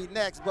going to be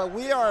next. But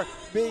we are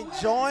being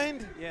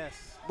joined Yes.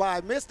 by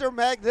Mr.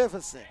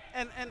 Magnificent.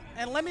 And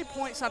let me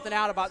point something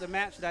out about the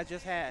match that I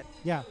just had.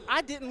 Yeah.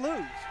 I didn't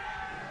lose.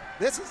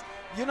 This is,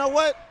 you know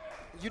what?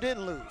 You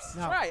didn't lose.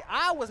 No. That's right.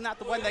 I was not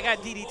the one that got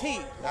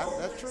DDT.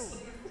 That's true.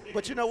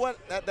 But you know what?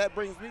 That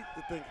brings me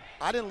to think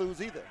I didn't lose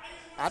either.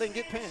 I didn't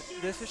get pinned.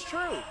 This is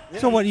true.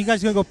 So what? You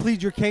guys gonna go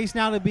plead your case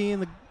now to be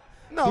in the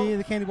No. be in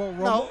the Candy Bowl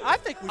Rumble? No, I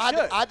think we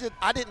should.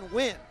 I didn't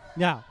win,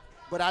 Yeah.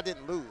 but I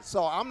didn't lose.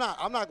 So I'm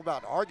not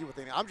about to argue with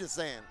anything. I'm just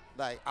saying,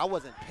 like, I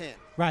wasn't pinned.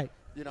 Right.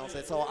 You know what I'm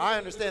saying? So I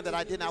understand that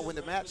I did not win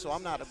the match, so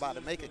I'm not about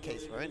to make a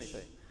case for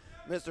anything.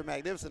 Mr.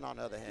 Magnificent, on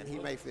the other hand, he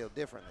may feel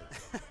differently.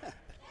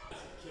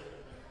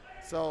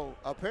 So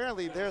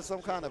apparently there's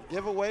some kind of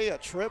giveaway, a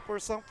trip or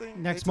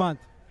something. Next month.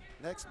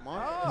 Next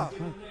month? Let's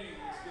get a name.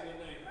 Let's get a name.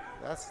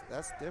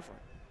 That's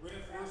different. Ref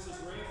versus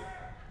ref.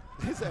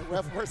 He said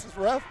ref versus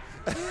ref.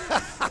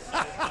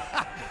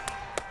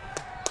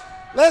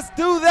 Let's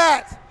do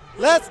that.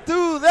 Let's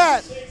do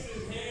that. Shakes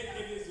his head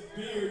and his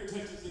beard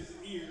touches his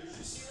ears.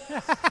 You see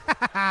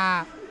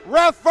that?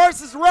 Ref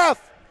versus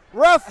ref.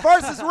 Ref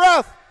versus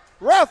ref.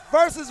 Ref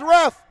versus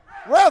ref.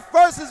 Ref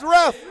versus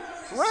ref.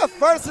 Ref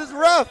versus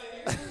ref.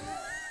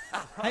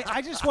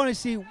 I just want to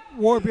see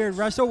Warbeard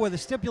wrestle where the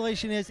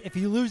stipulation is if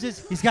he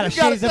loses, he's got to He's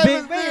gotta shave the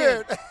shave big his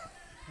beard.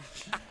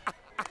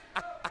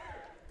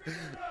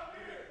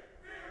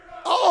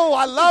 Oh,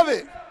 I love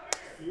it.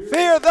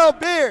 Fear the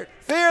beard.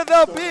 Fear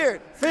the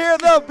beard. Fear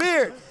the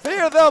beard.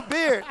 Fear the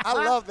beard. I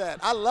love that.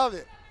 I love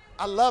it.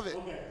 I love it.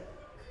 Okay.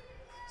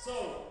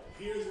 So,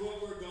 here's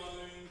what we're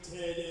going to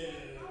do.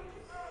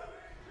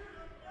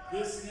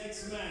 This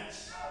next match.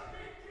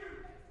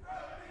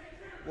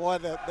 Boy,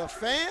 the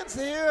fans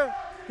here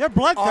They're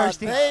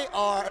bloodthirsty. they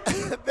are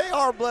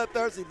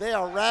bloodthirsty. They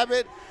are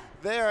rabid.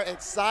 They are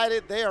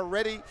excited. They are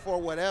ready for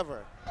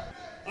whatever.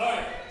 All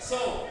right,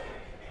 so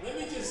let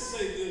me just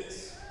say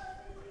this.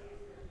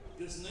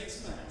 This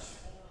next match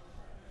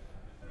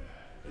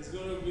is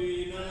going to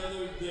be none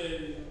other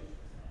than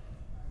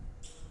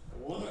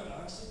one of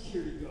our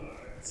security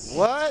guards.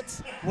 What?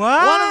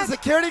 What? One of the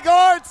security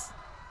guards?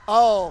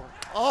 Oh.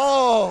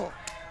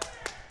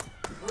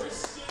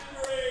 Christian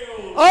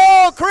Rail.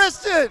 Oh,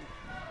 Christian.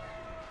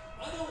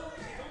 I don't.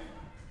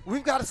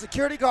 We've got a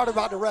security guard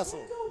about to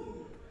wrestle.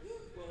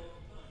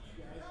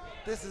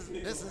 This is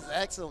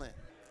excellent.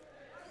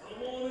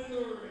 Come on in the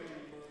ring.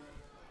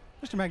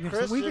 Mr.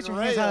 Magnificent, will you get your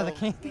hands out of the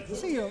candy?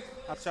 See you.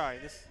 I'm sorry.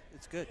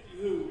 It's good.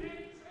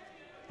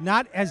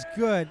 Not as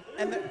good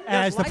And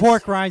as the lights.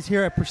 pork rinds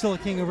here at Priscilla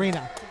King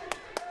Arena.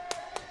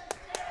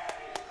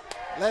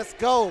 Let's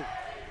go.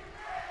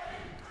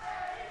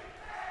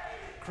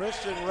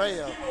 Christian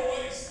Rayo. Give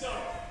away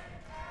stuff.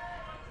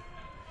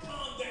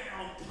 Calm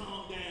down.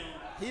 Calm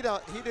down.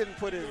 He didn't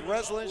put his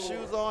wrestling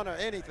shoes on or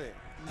anything.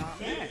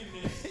 Maybe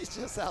next. He's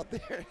just out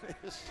there in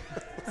his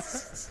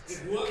shoes.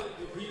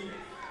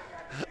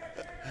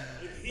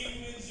 If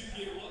he wins, you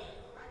get what?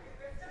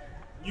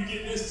 You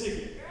get this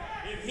ticket.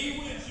 If he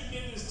wins, you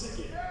get this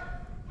ticket.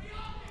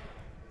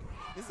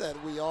 He said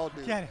we all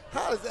do. Get it.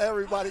 How is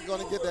everybody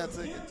going to get that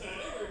ticket?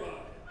 Everybody.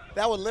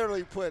 That would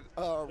literally put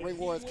Ring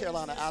Wars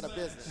Carolina out of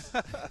business.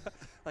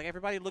 Like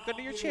everybody, look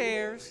under your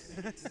chairs.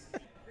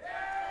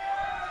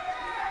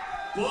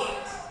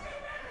 But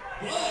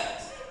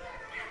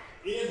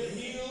if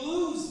he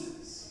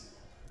loses,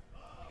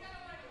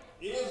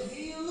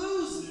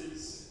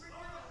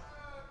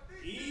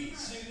 each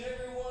and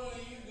every one of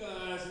you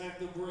guys have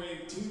to bring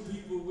 2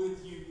 people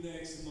with you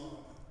next month.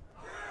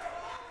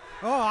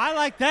 Oh, I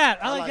like that.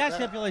 I like that that.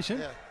 stipulation.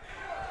 Yeah.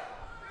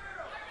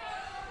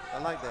 I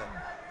like that.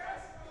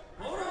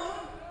 Hold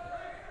on.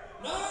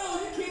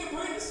 No, you can't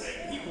bring the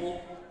same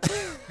people. No,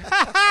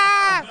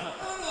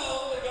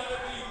 it gotta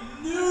be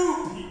new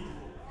people.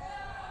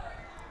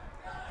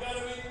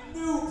 Gotta be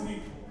new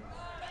people.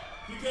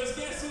 Because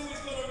guess who is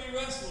gonna be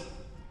wrestling?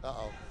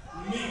 Uh-oh.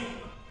 Me.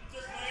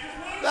 Just wait.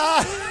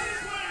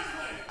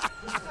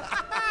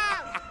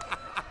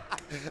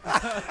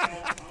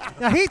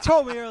 Now, he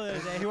told me earlier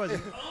today he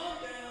wasn't.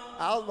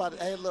 I was about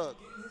to, hey, look,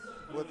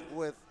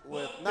 with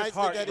Knights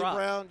heart like Eddie drop.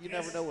 Brown, you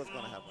never know what's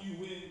going to happen. You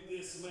win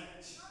this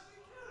match.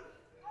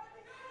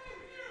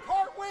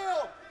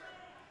 Cartwheel!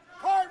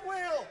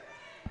 Cartwheel!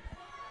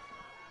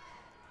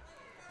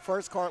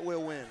 First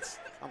cartwheel wins.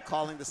 I'm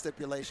calling the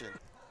stipulation.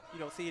 You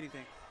don't see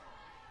anything.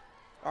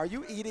 Are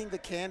you eating the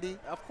candy?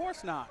 Of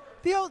course not.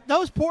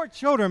 Those poor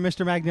children,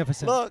 Mr.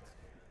 Magnificent. Look,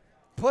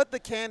 put the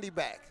candy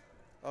back,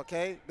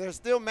 okay? There's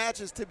still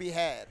matches to be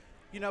had.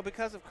 You know,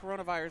 because of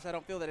coronavirus, I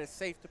don't feel that it's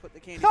safe to put the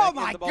candy Oh back in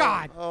my the bowl.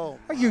 God! Oh,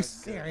 Are you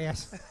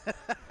serious?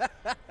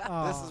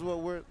 This is what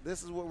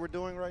we're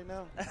doing right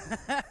now.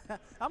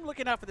 I'm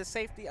looking out for the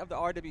safety of the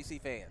RWC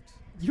fans.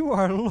 You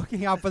are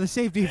looking out for the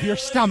safety of your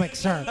stomach,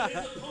 sir. His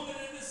opponent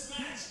in this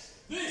match,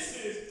 this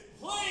is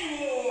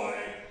Playboy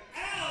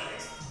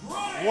Alex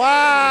Bryant.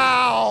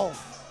 Wow!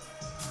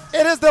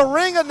 It is the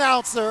ring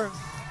announcer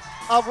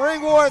of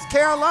Ring Wars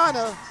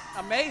Carolina,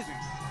 Amazing.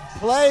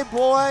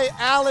 Playboy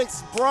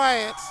Alex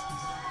Bryant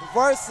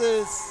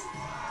versus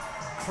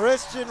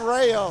Christian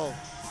Rayo.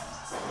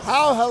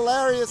 How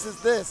hilarious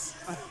is this?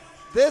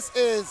 This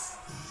is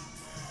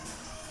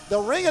the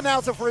ring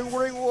announcer for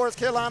Ring Wars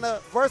Carolina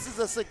versus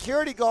a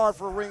security guard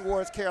for Ring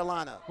Wars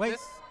Carolina. Wait,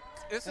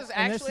 This is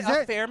And this actually is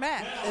a it? fair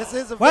match. This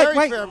is a Wait, very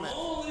wait. fair The match.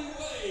 only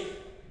way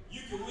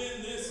you can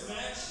win this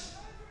match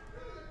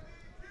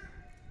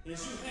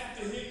is you have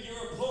to hit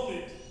your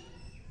opponent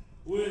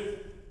with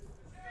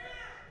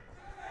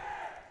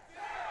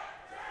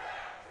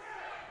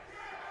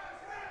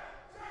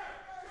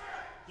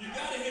you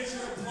gotta hit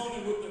your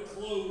opponent with the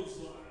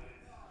clothesline.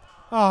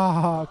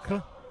 oh,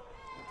 Okay.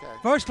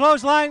 first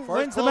clothesline First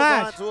wins the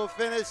clothesline match. to a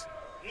finish.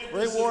 If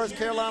Ring the Wars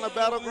security Carolina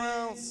guard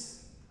Battlegrounds.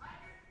 wins,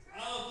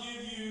 I'll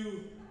give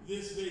you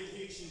this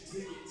vacation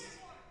ticket.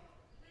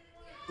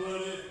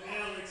 But if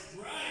Alex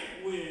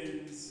Bryant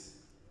wins,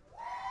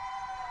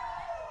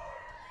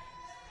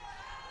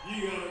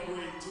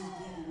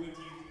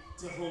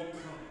 to homecoming.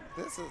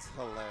 This is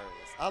hilarious.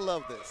 I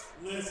love this.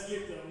 Let's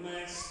get the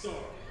match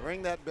started.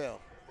 Ring that bell.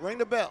 Ring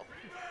the bell.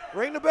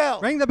 Ring the bell.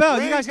 Ring the bell.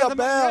 Ring You guys got the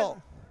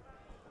bell.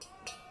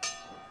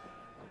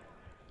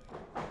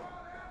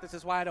 This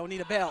is why I don't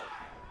need a belt.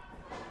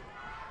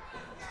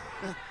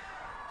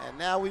 And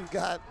now we've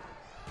got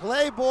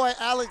Playboy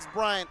Alex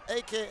Bryant,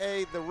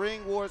 a.k.a. the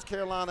Ring Wars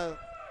Carolina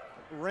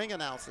ring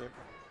announcer,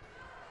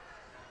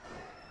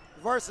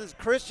 versus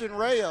Christian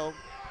Rayo,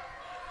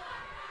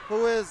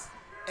 who is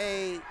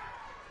a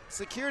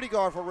security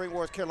guard for Ring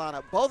Wars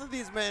Carolina. Both of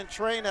these men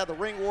train at the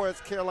Ring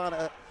Wars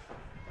Carolina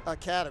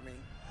Academy.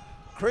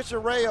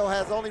 Christian Rayo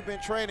has only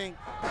been training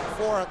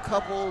for a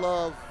couple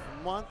of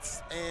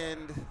months, and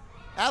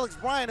Alex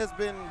Bryant has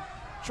been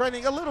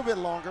training a little bit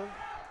longer.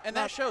 And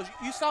that shows.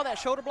 You saw that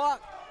shoulder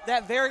block?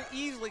 That very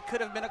easily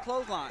could have been a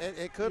clothesline.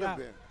 It could have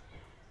been.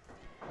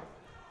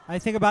 I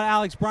think about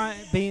Alex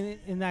Bryant being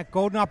in that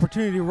Golden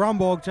Opportunity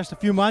Rumble just a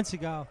few months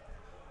ago.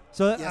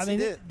 So, Yes, I mean,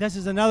 he did. this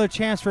is another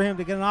chance for him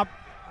to get a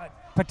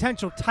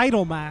potential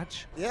title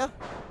match. Yeah.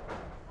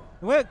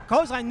 Wait,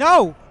 clothesline?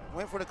 No.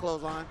 Went for the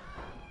clothesline.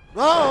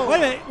 No. Wait a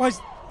minute.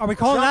 Are we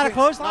calling that a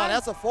clothesline? No,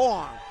 that's a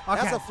forearm.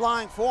 That's Okay. a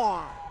flying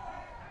forearm.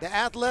 The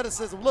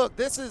athleticism. Look,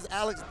 this is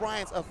Alex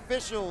Bryant's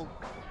official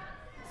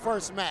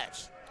first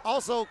match.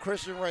 Also,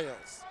 Christian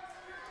Rayo's.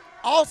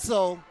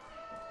 Also,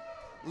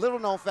 little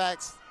known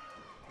facts,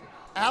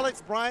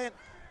 Alex Bryant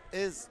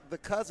is the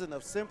cousin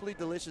of Simply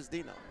Delicious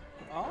Dino.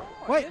 Oh,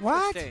 Wait,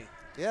 what? interesting.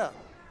 Yeah.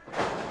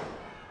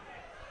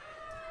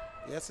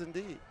 Yes,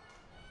 indeed.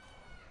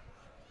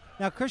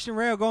 Now, Christian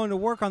Rayo going to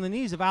work on the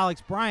knees of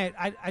Alex Bryant.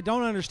 I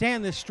don't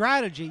understand this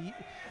strategy.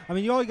 I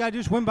mean, all you got to do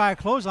is win by a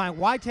clothesline.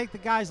 Why take the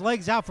guy's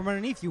legs out from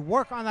underneath you?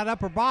 Work on that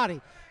upper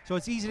body so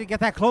it's easy to get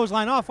that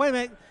clothesline off. Wait a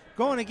minute.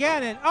 Going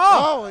again, and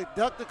Oh, he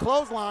ducked the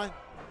clothesline.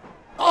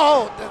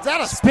 Oh, is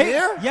that a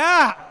spear?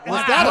 Yeah.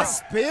 Was that a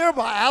spear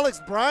by Alex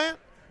Bryant?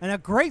 And a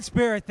great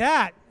spear at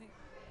that.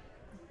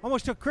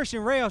 Almost took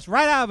Christian Rayos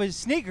right out of his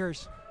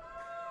sneakers.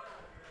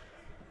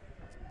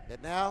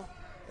 And now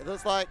it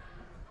looks like,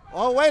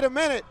 oh, wait a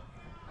minute.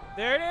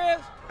 There it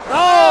is.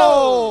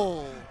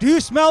 Oh! Do you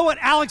smell what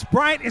Alex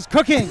Bryant is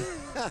cooking?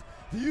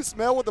 Do you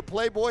smell what the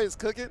Playboy is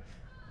cooking?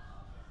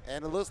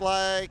 And it looks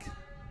like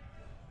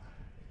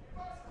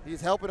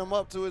he's helping him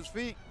up to his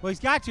feet. Well, he's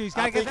got to. He's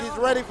got I to get think that.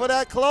 he's ready for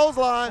that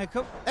clothesline.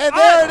 Oh, And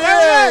there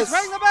it is.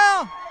 Ring the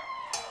bell.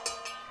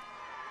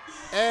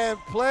 And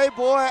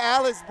Playboy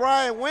Alex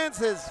Bryant wins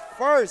his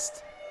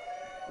first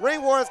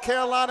Ring Wars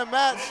Carolina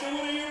match. The winner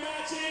of your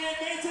match and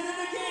makes it in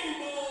the Candy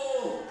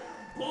Bowl.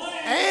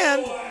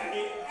 And-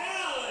 Playboy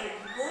Alex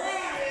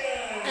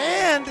Bryant.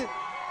 And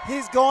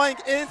he's going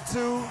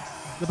into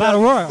The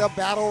Battle Royal. The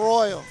Battle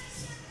Royal.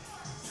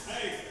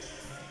 Hey,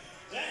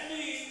 that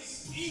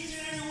means each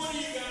and every one of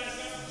you guys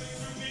got to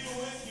bring 2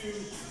 people with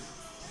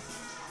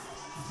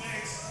you.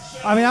 Next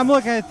show. I mean, I'm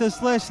looking at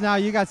this list now.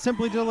 You got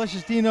Simply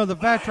Delicious Dino, the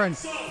veteran.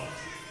 So,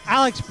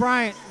 Alex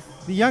Bryant,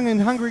 the young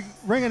and hungry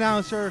ring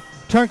announcer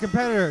turned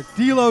competitor.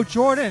 D'Lo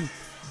Jordan,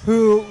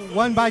 who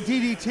won by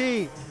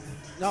DDT.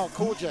 No,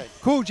 Cool J.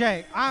 Cool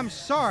J, I'm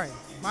sorry.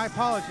 My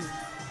apologies.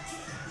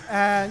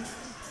 And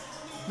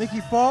Mickey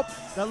Fulp,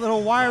 that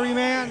little wiry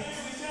man.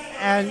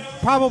 And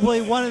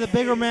probably one of the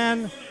bigger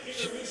men,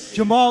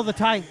 Jamal the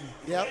Titan.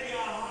 Yep.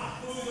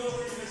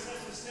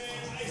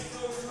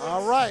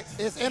 All right,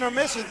 it's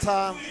intermission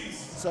time,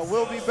 so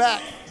we'll be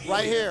back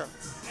right here.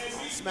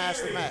 Smash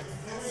the Mat.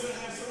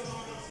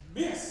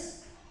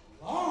 Miss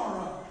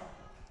Laura.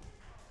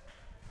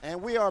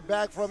 And we are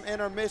back from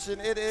intermission.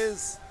 It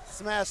is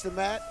Smash the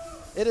Mat.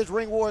 It is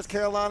Ring Wars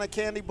Carolina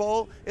Candy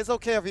Bowl. It's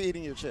okay if you're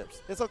eating your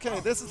chips. It's okay.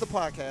 This is the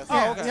podcast.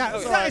 Yeah,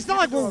 It's all right. it's not You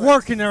like can do we're that.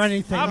 working or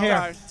anything I'm here.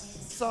 sorry.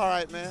 It's all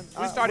right, man.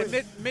 We started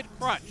mid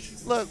crunch.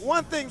 Look,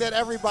 one thing that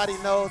everybody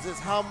knows is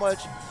how much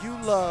you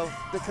love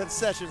the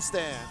concession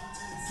stand.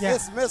 Yeah.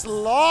 It's Miss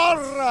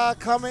Laura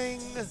coming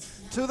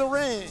to the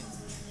ring.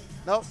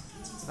 Nope.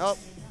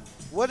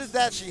 What is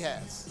that she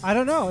has? I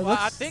don't know. It Well,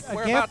 looks I think a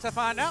we're gift. about to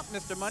find out,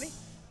 Mr. Money.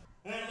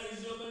 And ladies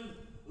and gentlemen,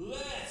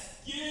 let's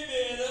give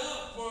it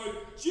up for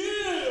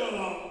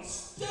Jim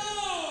Stone.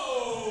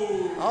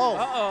 Oh,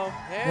 Uh-oh.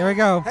 There we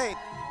go. hey,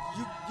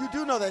 you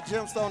do know that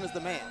Jim Stone is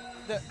the man.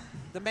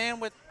 The man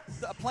with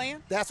a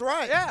plan? That's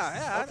right.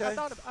 Yeah. Okay. I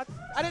thought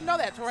I didn't know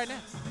that till right now.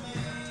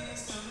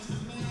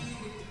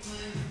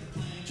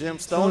 Jim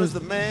Stone is the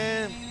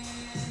man.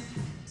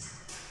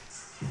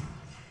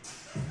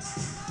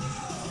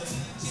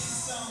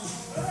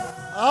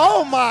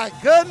 Oh my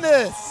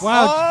goodness!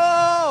 Wow.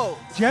 Oh,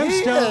 he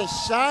Gemstone.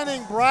 is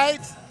shining bright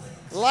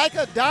like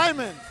a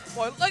diamond.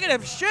 Boy, look at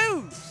them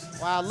shoes.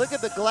 Wow, look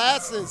at the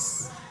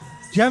glasses.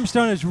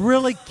 Gemstone has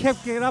really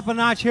kicked it up a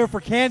notch here for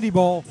Candy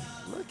Bowl.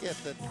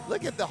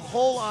 Look at the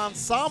whole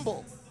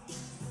ensemble.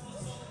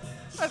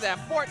 Look at that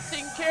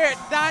 14-karat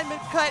diamond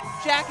cut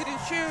jacket and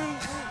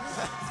shoes.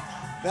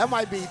 That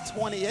might be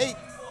 28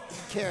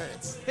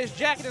 carats. His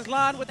jacket is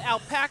lined with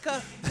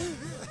alpaca.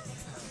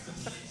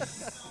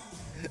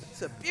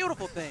 It's a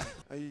beautiful thing.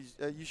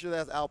 Are you sure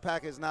that's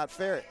alpaca is not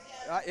ferret?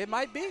 It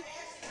might be.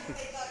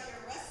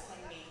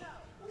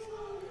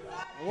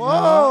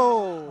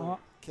 Whoa!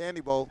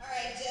 Candy Bowl. All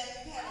right, Jim,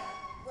 you've had a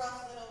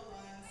rough little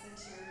run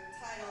since your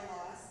title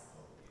loss.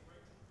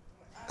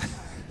 I'm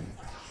sorry.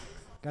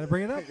 Got to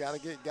bring it up. Gotta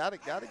get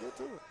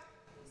to it.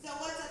 So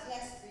what's up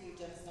next for you,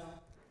 Gemstone?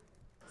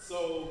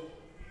 So,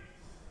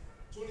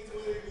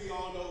 2020, we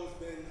all know it's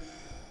been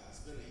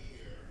a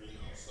year,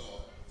 So,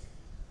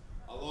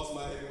 I lost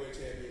my heavyweight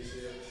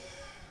championship.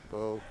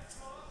 Boo.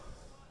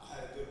 I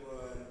had a good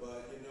run,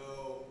 but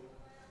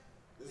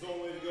there's no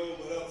way to go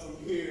but up from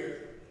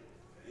here.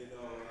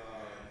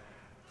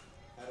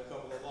 Had a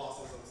couple of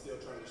losses I'm still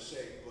trying to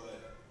shake,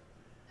 but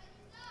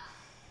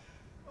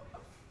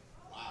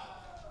wow.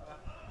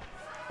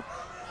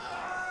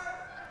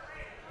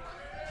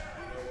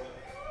 You know what?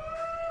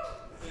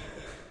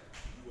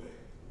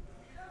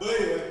 But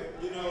anyway,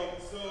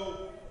 so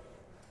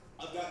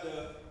I've got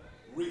to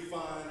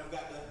refine, I've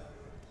got to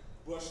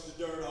brush the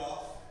dirt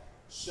off,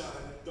 shine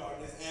the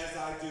darkness as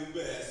I do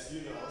best,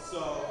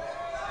 So,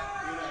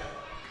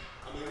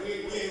 we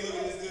ain't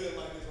looking this good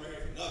like this right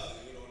here for nothing,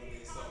 you know what I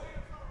mean? So,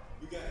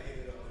 we got to get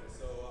it up there.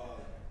 So,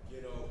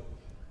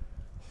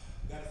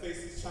 got to face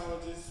these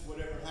challenges.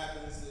 Whatever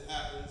happens, it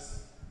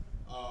happens.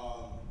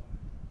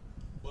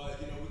 But,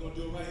 we're going to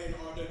do it right here in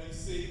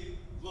RWC,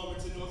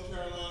 Lumberton, North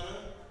Carolina.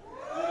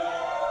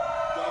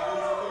 God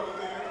bless you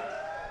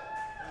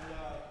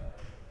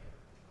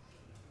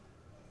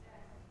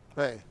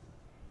there. Hey,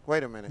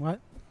 wait a minute. What?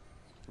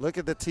 Look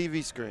at the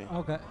TV screen.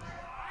 Okay.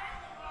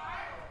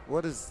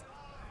 What is?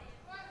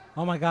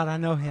 Oh my God, I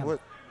know him.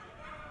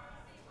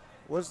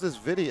 What's this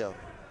video?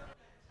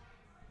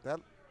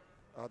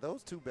 Are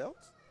those two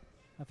belts?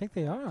 I think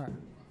they are.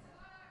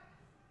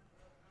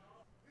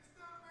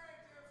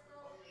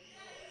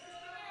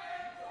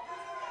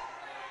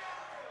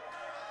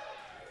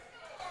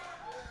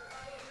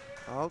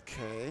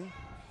 Okay.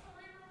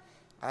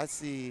 I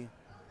see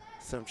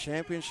some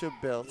championship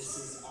belts. This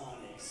is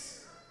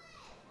Onyx,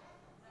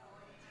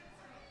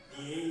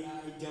 the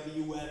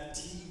AIWF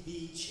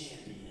TV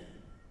champion.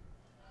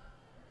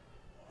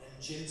 And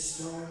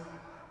Gemstone,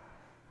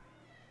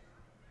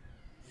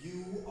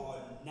 you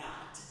are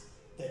not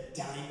the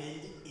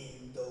diamond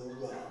in the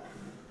rough.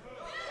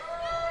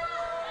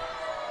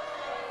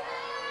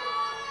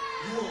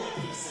 You are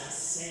a piece of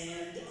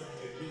sand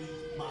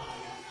underneath my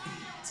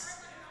feet.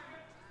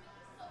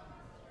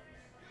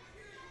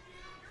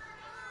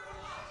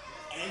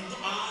 And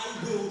I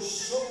will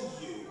show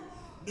you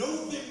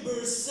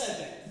November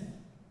 7th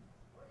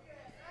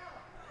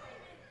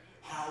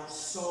how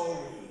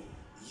sorry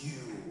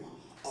you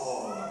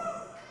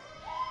are.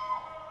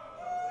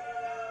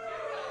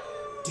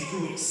 Do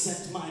you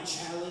accept my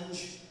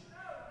challenge?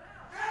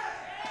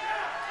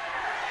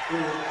 Or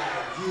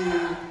are you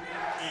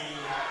a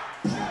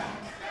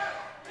punk?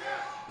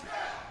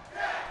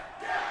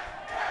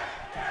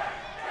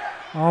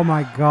 Oh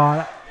my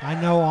God, I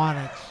know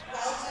Onyx.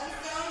 Well,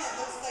 Gemstone, it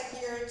looks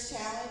like you're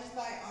challenged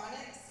by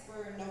Onyx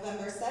for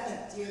November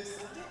 7th. Do you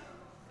accept it?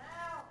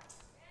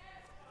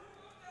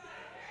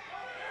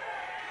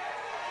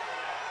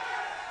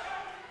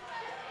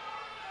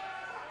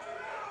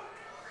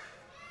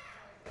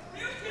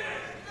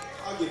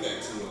 I'll get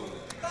back to you on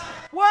that.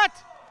 What?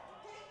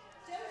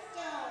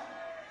 Gemstone.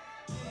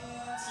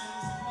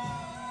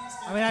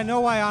 I mean, I know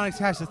why Onyx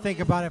has to think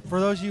about it. For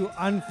those of you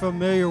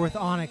unfamiliar with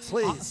Onyx,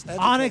 Please, educate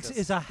Onyx us.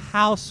 is a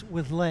house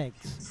with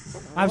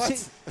legs.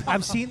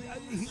 I've seen.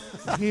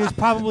 He is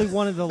probably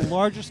one of the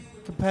largest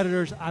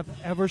competitors I've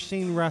ever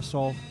seen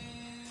wrestle.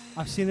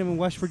 I've seen him in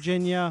West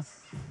Virginia.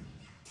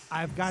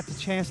 I've got the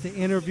chance to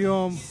interview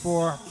him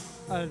for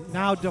a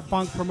now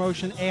defunct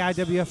promotion,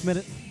 NWA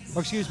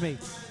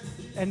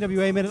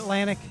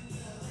Mid-Atlantic.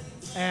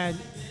 And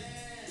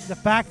the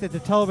fact that the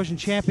television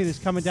champion is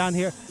coming down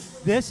here,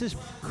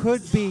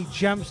 could be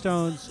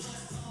Gemstone's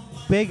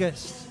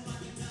biggest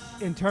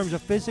in terms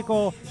of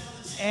physical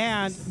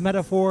and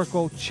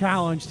metaphorical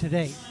challenge to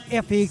date,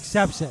 if he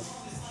accepts it,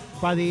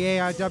 by the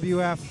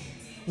AIWF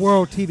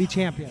World TV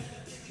Champion.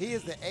 He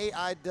is the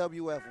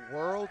AIWF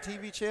World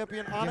TV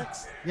Champion,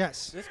 Onyx?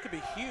 Yes. This could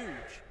be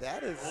huge.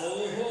 That is.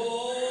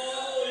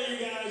 Oh, are you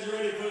guys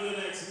ready for the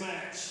next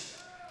match?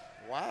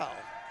 Wow.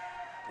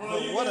 Are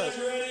you What guys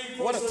ready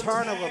for what a some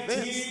turn of tag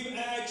events. team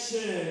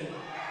action?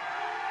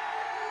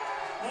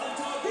 I'm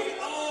talking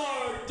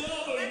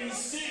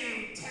RWC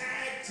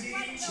Tag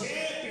Team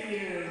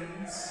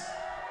Champions.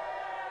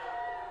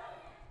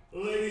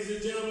 Ladies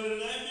and gentlemen,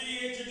 let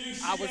me introduce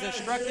you I was guys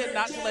instructed to their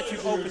not to let you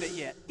open it challengers.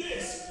 yet.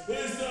 This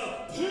is the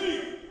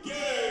Pink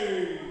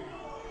Game.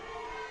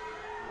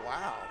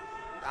 Wow.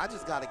 I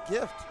just got a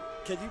gift.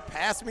 Can you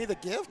pass me the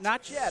gift?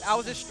 Not yet. I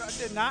was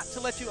instructed not to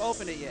let you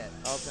open it yet.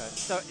 Okay.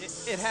 So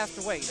it has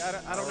to wait.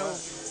 I don't know.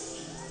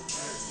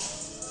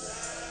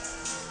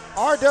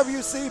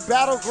 RWC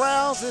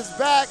Battlegrounds is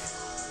back.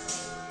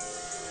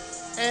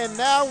 And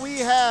now we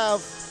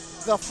have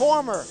the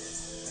former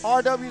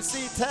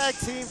RWC Tag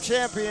Team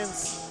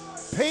Champions,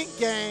 Pink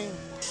Gang,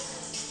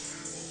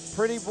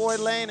 Pretty Boy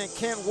Lane and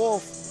Kent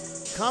Wolf,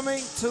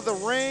 coming to the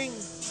ring.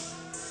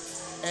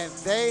 And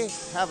they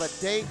have a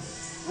date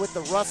with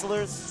the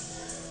Rustlers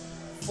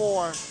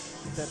for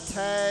the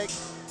Tag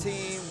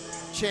Team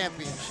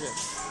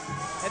Championships.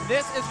 And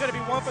this is going to be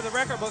one for the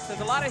record books. There's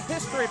a lot of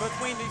history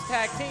between these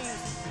tag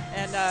teams.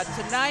 And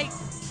tonight's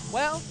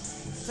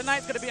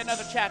going to be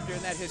another chapter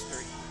in that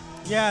history.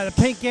 Yeah, the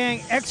Pink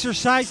Gang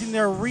exercising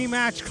their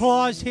rematch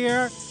clause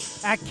here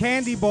at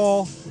Candy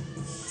Bowl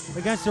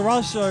against the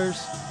Rustlers.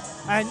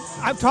 And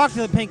I've talked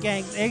to the Pink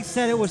Gang. They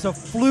said it was a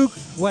fluke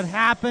what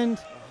happened,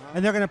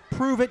 and they're going to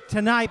prove it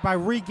tonight by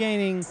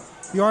regaining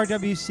the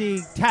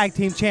RWC Tag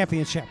Team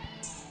Championship.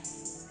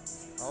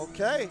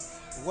 Okay,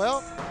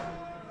 well,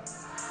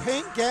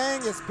 Pink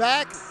Gang is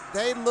back.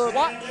 They look.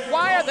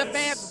 Why are the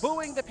fans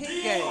booing the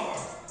Pink Gang?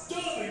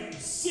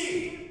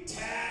 WC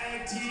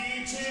Tag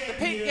Team Champions. The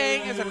Pink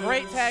Gang is a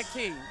great tag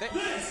team.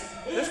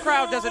 This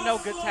crowd doesn't know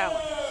good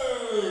talent.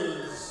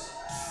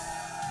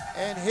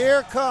 And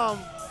here come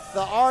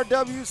the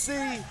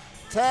RWC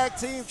Tag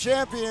Team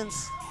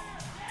Champions,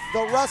 the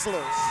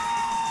Rustlers.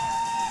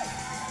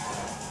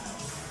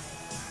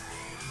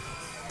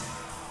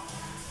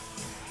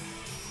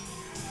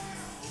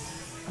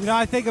 You know,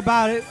 I think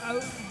about it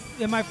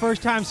in my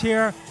first times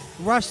here,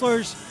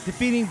 Rustlers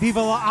defeating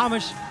Viva La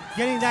Amish,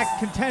 getting that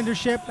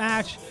contendership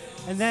match,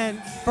 and then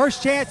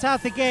first chance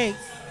out the gate,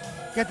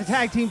 get the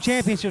tag team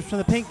championships from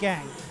the Pink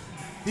Gang.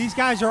 These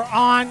guys are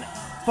on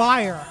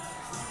fire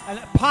and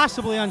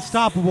possibly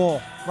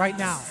unstoppable right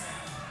now.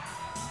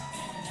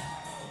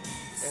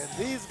 And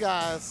these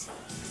guys,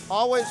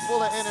 always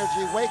full of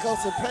energy,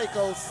 Wacos and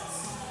Pecos,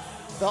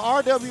 the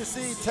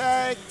RWC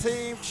Tag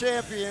Team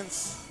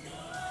Champions,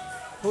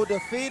 who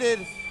defeated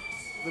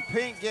the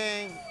Pink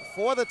Gang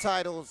for the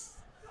titles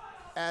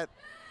at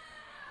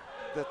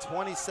the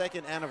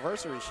 22nd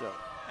anniversary show.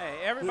 Hey,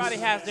 everybody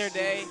has their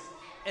day,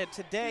 and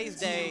today's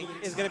day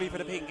is going to be for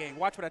the Pink Gang.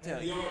 Watch what I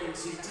tell you. The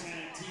RWC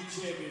Tag Team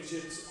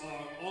Championships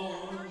are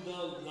on the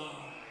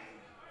line.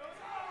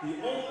 The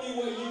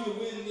only way you can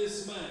win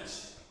this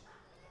match,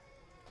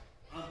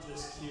 I'm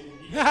just kidding.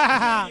 You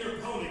got to beat your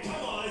opponent. Come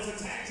on,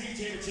 it's a Tag Team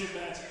Championship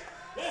match.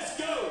 Let's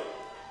go.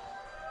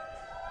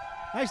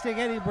 Nice to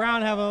Eddie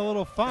Brown having a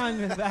little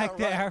fun back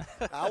there.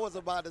 I was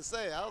about to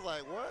say, I was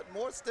like, what?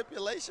 More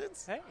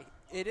stipulations? Hey,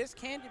 it is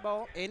Candy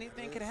Bowl.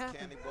 Anything can happen.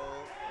 Candy Bowl.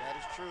 That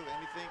is true.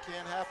 Anything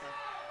can happen.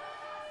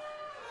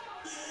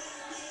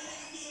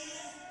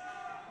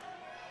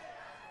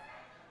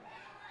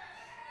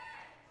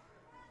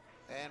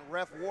 And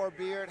Ref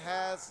Warbeard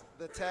has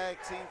the Tag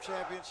Team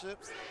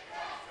Championships.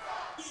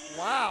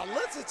 Wow,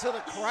 listen to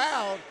the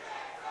crowd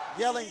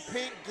yelling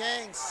Pink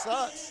Gang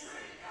sucks.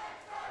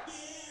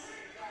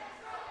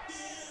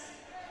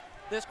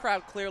 This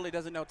crowd clearly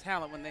doesn't know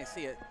talent when they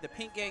see it. The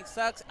Pink Gang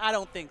sucks? I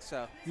don't think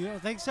so. You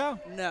don't think so?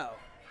 No.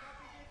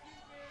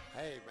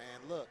 Hey,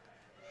 man, look.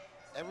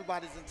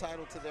 Everybody's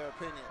entitled to their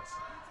opinions.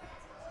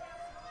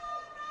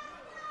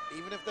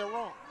 Even if they're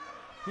wrong.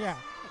 Yeah.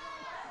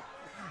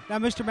 Now,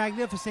 Mr.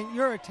 Magnificent,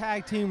 you're a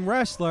tag team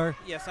wrestler.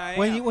 Yes, I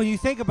When am. you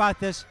think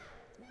about this,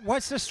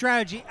 what's the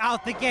strategy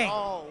out the gate?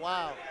 Oh,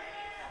 wow.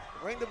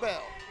 Ring the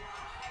bell.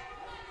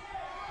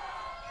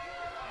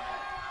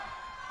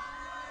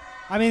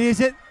 I mean,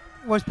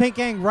 was Pink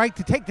Gang right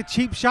to take the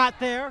cheap shot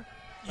there?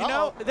 You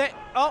know,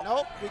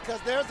 Nope, because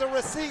there's a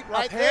receipt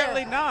right there.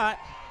 Apparently not.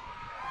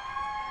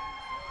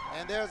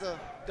 And there's a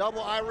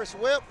double Irish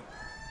whip.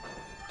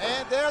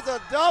 And there's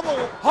a double.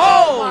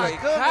 Holy my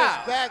goodness,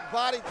 cow. back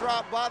body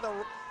drop by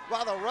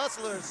the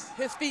Rustlers.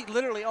 His feet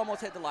literally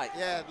almost hit the light.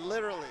 Yeah,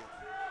 literally.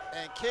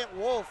 And Kent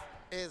Wolf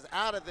is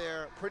out of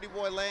there. Pretty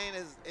Boy Lane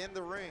is in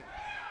the ring.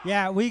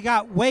 Yeah, we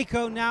got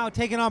Waco now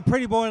taking on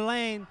Pretty Boy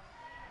Lane.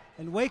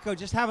 And Waco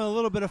just having a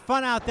little bit of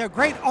fun out there.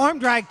 Great arm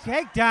drag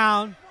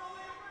takedown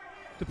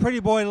to Pretty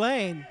Boy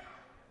Lane.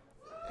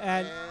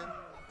 And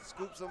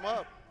scoops him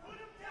up.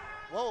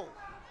 Whoa,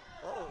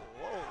 whoa,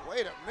 whoa,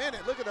 wait a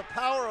minute. Look at the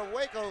power of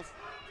Waco's.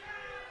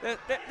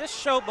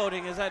 This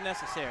showboating is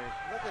unnecessary.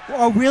 Look at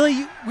oh,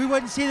 really? We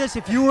wouldn't see this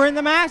if you were in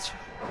the match?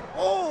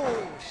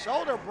 Oh,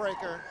 shoulder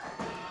breaker.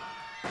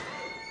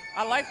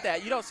 I like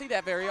that. You don't see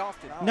that very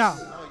often. No.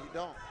 No, you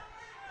don't.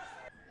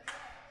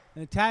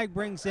 And the tag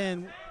brings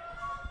in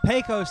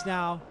Pecos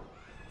now.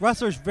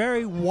 Wrestler's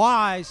very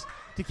wise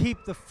to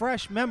keep the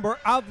fresh member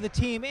of the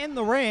team in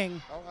the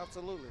ring. Oh,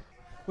 absolutely.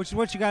 Which is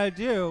what you got to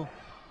do.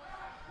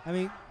 I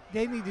mean,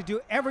 they need to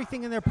do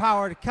everything in their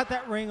power to cut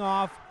that ring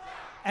off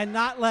and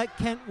not let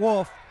Kent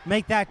Wolf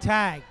make that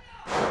tag.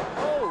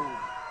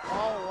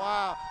 Oh,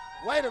 wow.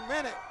 Wait a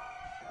minute.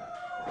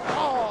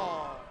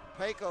 Oh,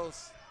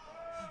 Pecos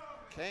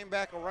came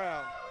back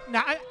around.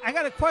 Now, I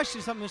got to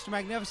question something, Mr.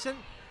 Magnificent.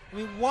 I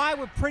mean, why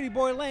would Pretty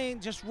Boy Lane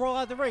just roll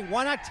out the ring?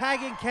 Why not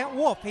tag in Kent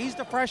Wolf? He's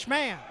the fresh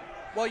man.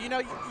 Well, you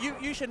know,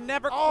 you should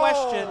never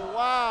question. Oh,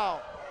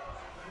 wow.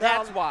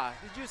 That's Now, why.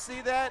 Did you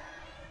see that?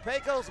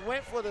 Pecos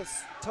went for the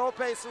tope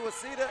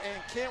suicida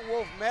and Kent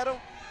Wolf met him.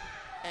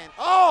 And,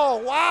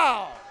 oh,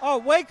 wow. Oh,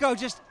 Waco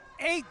just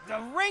ate the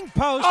ring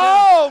post.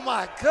 Oh,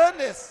 my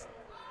goodness.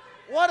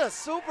 What a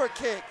super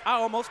kick. I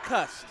almost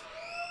cussed.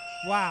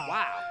 Wow.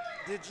 Wow.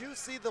 Did you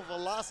see the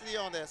velocity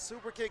on that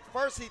super kick?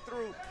 First, he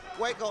threw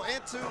Waco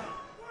into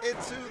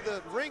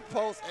the ring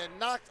post and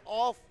knocked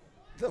off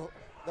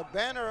the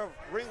banner of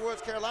Ring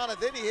Wars Carolina.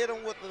 Then he hit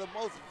him with the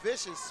most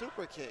vicious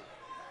super kick.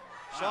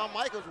 Shawn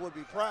Michaels would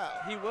be proud.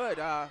 He would.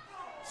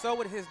 So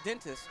would his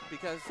dentist,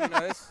 because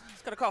it's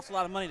going to cost a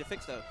lot of money to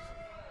fix those.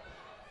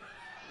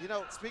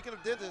 Speaking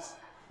of dentists,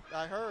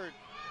 I heard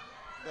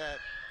that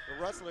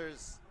the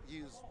wrestlers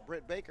use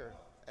Britt Baker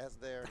as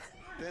their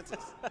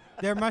dentist.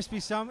 There must be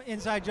some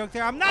inside joke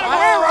there I'm not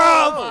aware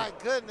of. Oh, my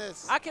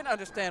goodness. I can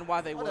understand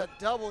why they What would. a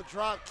double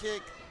drop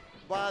kick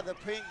by the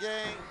Pink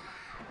Gang.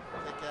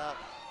 Kick out.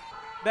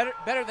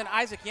 Better than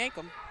Isaac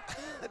Yankem.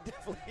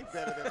 Definitely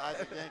better than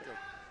Isaac Yankem.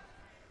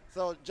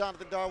 So,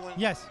 Jonathan Darwin,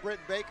 yes. Britt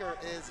Baker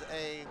is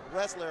a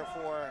wrestler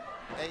for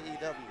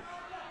AEW.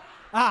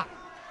 Ah.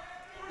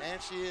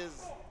 And she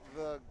is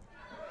the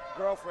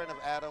girlfriend of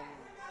Adam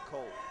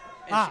Cole.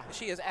 And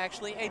she is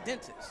actually a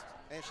dentist.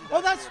 And she's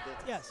Oh, that's a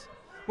dentist. yes.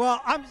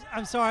 Well,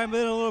 I'm sorry, I'm a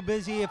little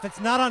busy. If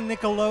it's not on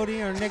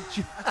Nickelodeon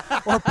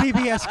or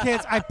PBS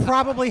Kids, I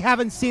probably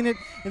haven't seen it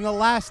in the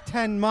last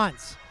 10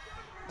 months.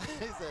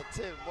 He said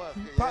 10 months.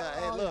 Yeah,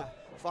 hey, look,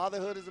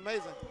 fatherhood is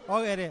amazing.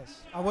 Oh, it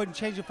is. I wouldn't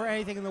change it for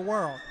anything in the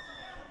world.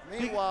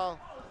 Meanwhile,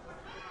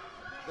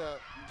 the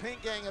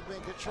Pink Gang have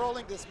been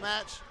controlling this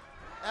match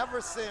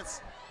ever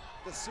since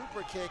the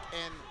super kick,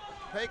 and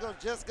Pecos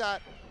just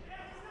got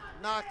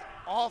knocked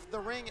off the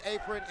ring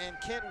apron, and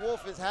Kent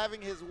Wolf is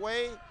having his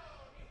way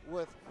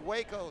with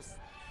Wacos.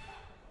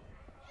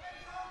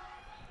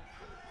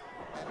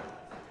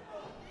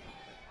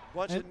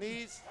 Bunch of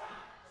knees.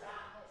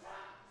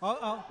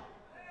 Uh-oh.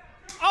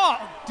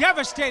 Oh,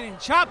 devastating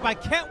chop by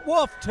Kent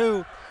Wolf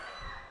to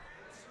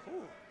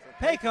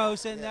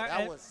Pecos. And Yeah,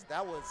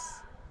 that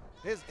was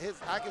his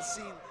I can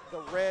see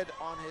the red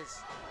on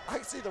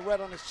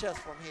his chest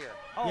from here.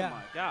 Oh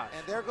my gosh.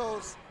 And there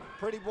goes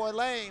Pretty Boy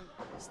Lane.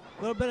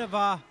 A little bit of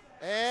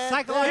And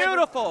psychological.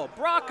 Beautiful.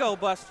 Bronco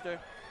Buster.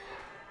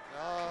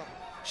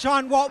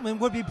 Sean Waltman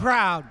would be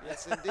proud.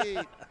 Yes,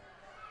 indeed.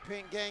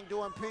 Pink Gang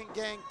doing Pink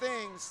Gang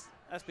things.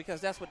 That's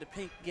because that's what the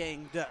Pink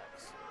Gang does.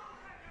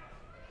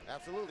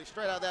 Absolutely.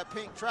 Straight out of that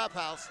pink trap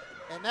house.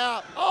 And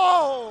now,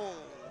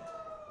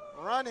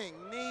 running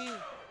knee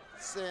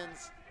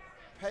sends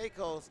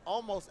Pecos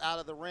almost out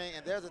of the ring.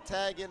 And there's a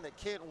tag in to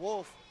Kent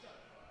Wolf.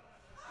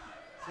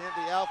 Kent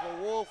the Alpha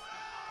Wolf.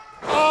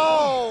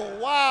 Oh,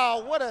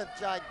 wow. What a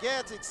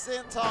gigantic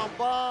senton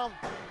bomb.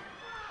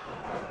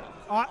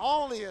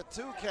 Only a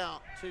 2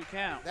 count. 2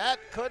 count. That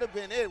could have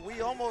been it.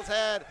 We almost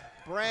had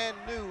brand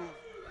new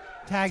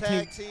Tag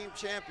team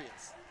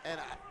champions.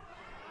 And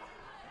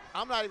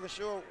I'm not even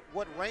sure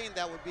what reign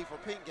that would be for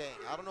Pink Gang.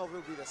 I don't know if it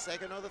would be the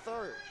second or the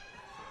third.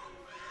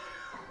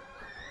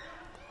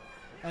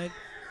 And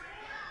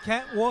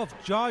Kent Wolf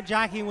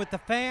jaw-jacking with the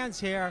fans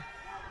here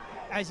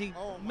as he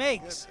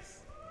makes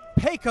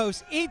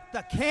Pecos eat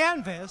the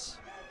canvas.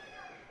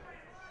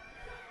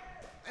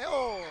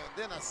 Oh,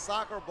 then a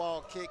soccer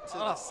ball kick to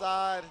the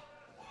side.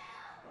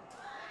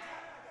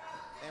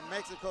 In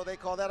Mexico, they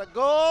call that a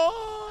goal.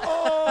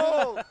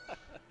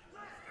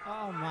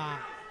 Oh, my.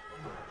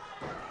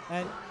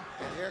 And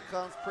here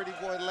comes Pretty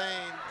Boy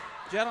Lane.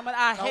 Gentlemen,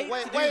 I hate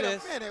to do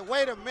this.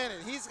 Wait a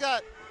minute. He's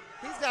got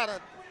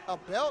a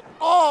belt.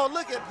 Oh,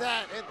 look at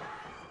that.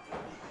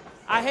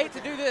 I hate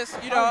to do this.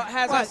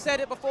 As I said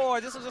it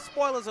before, this is a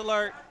spoilers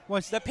alert.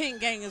 The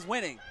Pink Gang is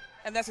winning.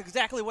 And that's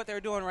exactly what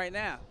they're doing right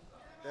now.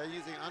 They're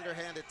using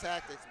underhanded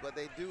tactics, but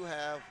they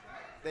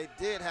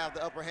did have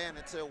the upper hand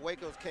until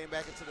Wacos came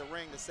back into the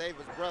ring to save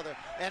his brother.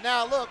 And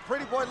now look,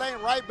 Pretty Boy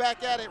Lane right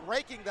back at it,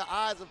 raking the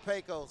eyes of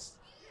Pecos.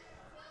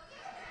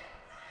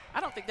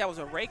 I don't think that was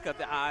a rake of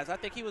the eyes. I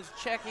think he was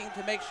checking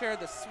to make sure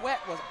the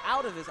sweat was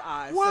out of his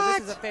eyes. What? So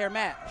this is a fair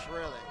match.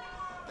 Really?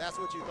 That's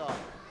what you thought.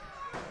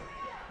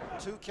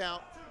 2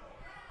 count,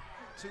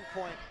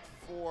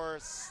 2.469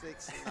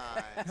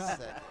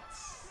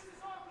 seconds.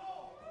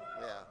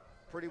 Yeah.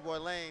 Pretty Boy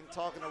Lane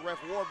talking to Ref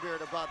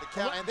Warbeard about the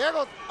count. And there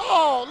goes,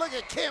 look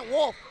at Kent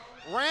Wolf.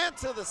 Ran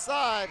to the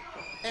side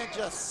and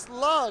just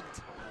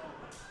slugged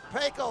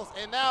Pecos.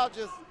 And now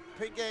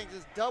Pink Gang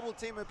just double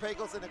teaming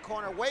Pecos in the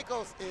corner.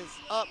 Wacos is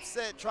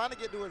upset, trying to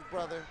get to his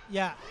brother.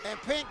 Yeah. And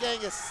Pink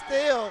Gang is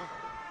still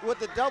with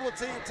the double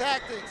team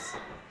tactics.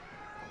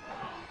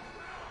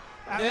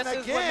 This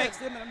is what makes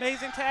them an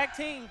amazing tag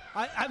team.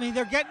 I mean,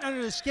 they're getting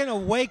under the skin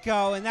of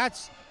Waco, and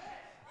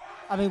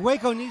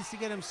Waco needs to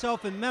get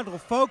himself in mental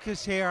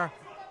focus here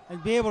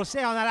and be able to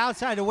stay on that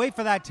outside to wait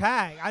for that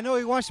tag. I know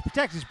he wants to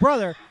protect his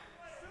brother,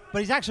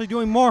 but he's actually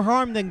doing more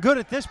harm than good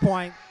at this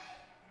point.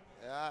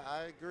 Yeah,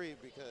 I agree,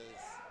 because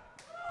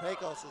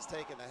Pecos is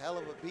taking a hell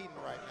of a beating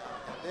right now.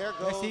 And there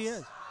goes. Yes, he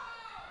is.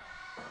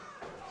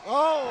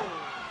 Oh,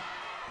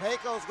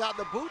 Pecos got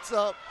the boots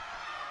up.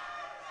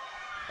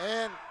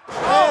 And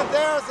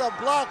there's a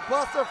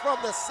blockbuster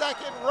from the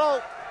second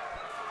rope.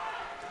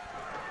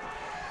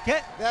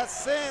 That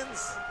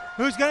sends.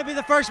 Who's going to be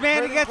the first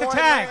man to get the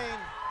tag?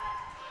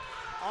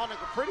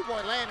 Pretty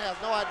Boy Lane has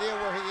no idea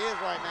where he is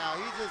right now.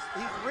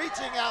 He's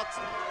reaching out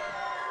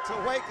to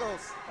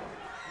Wacos.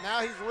 Now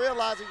he's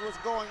realizing what's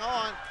going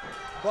on.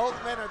 Both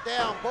men are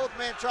down. Both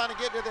men trying to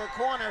get to their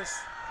corners.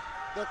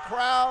 The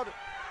crowd.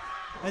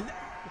 And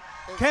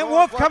Kent going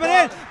Wolf for coming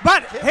a in, ball.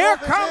 but Kent here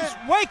Wolf is comes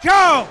in.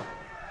 Waco.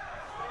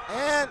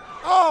 And,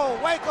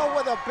 Waco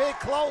with a big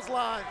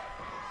clothesline.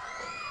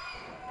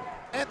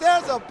 And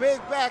there's a big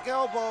back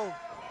elbow.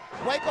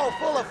 Waco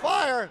full of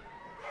fire.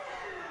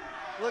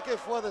 Looking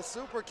for the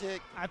super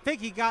kick. I think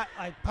he got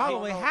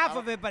probably know. half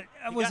of it, but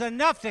it was got-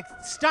 enough to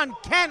stun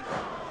Kent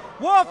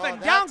Wolf, Oh,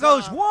 and that down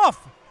goes time.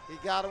 Wolf. He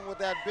got him with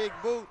that big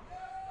boot.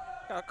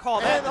 Gotta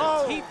call that And,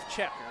 the teeth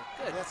checker.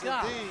 Good Yes,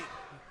 God. indeed.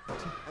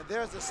 And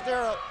there's the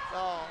stirrup.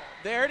 Oh,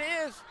 There it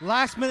is.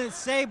 Last minute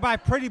save by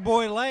Pretty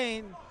Boy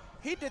Lane.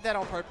 He did that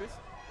on purpose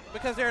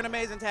because they're an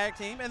amazing tag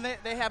team and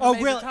they have Oh,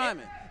 amazing really?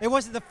 timing. It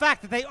wasn't the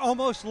fact that they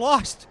almost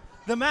lost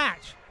the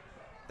match.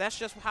 That's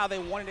just how they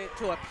wanted it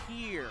to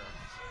appear.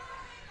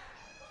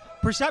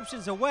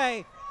 Perception's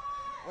away.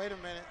 wait a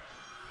minute.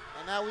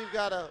 And now we've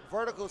got a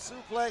vertical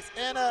suplex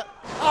and a,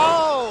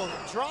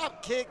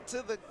 drop kick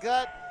to the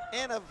gut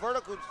and a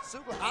vertical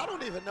suplex. I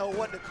don't even know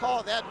what to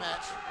call that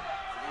match.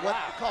 What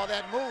to call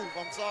that move,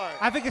 I'm sorry.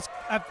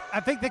 I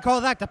think they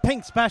call that the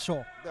Pink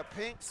Special. The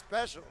Pink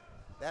Special.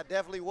 That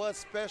definitely was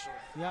special.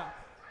 Yeah.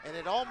 And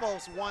it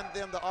almost won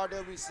them the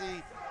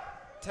RWC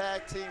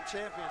Tag Team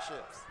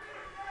Championships.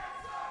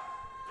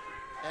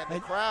 And the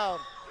crowd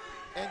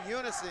in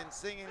unison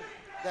singing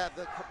that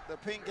the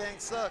Pink Gang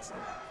sucks.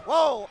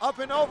 Whoa, up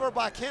and over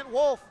by Kent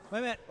Wolf. Wait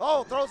a minute.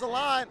 Oh, throws a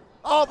line.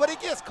 Oh, but he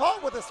gets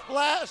caught with a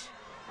splash.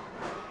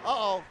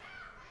 Uh-oh.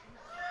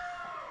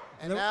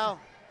 And now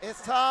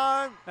it's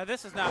time Now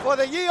this is not for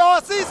the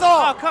Yeehaw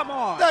Seesaw. Oh, come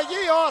on. The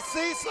Yeehaw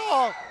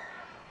Seesaw.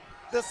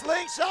 The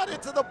slingshot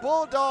into the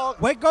Bulldog.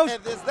 Wait, goes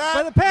And is that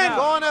for the pin.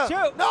 gonna?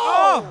 Two. No.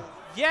 Oh.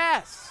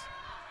 Yes.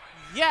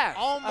 Yes.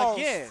 Almost.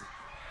 Again.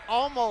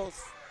 Almost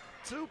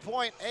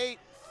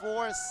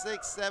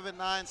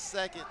 2.84679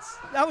 seconds.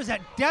 That was a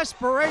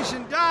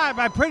desperation dive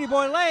by Pretty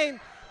Boy Lane,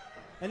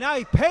 and now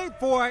he paid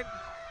for it.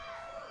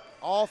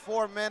 All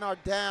four men are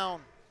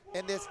down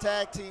in this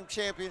tag team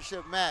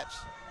championship match.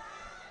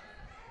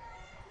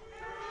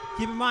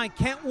 Keep in mind,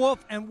 Kent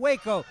Wolf and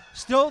Waco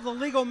still the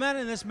legal men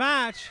in this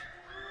match.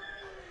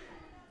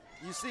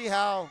 You see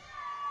how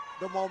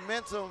the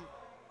momentum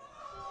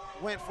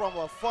went from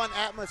a fun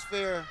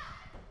atmosphere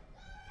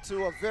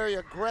to a very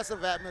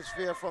aggressive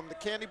atmosphere from the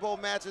Candy Bowl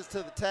matches to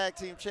the tag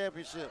team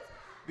championship,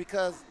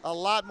 because a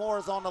lot more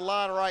is on the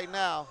line right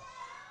now.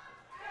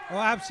 Oh,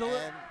 absolutely.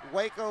 And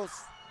Waco's,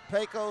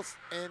 Pecos,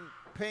 and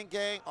Pink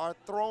Gang are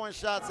throwing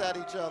shots at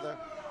each other.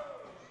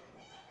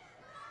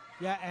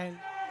 Yeah, and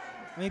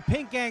I mean,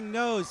 Pink Gang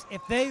knows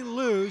if they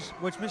lose,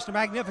 which Mr.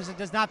 Magnificent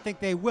does not think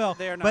they will,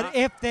 They're but not.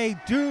 if they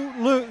do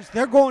lose,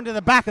 they're going to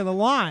the back of the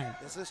line,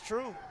 This is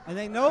true. and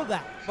they know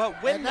that. But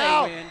when And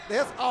now they win,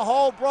 there's a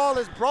whole brawl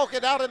is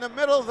broken out in the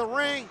middle of the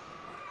ring.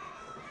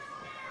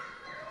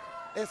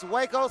 It's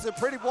Waco's and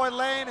Pretty Boy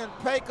Lane and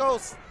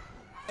Pecos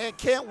and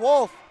Kent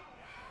Wolf.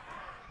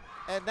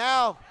 And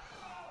now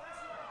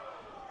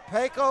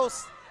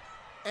Pecos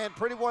and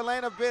Pretty Boy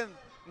Lane have been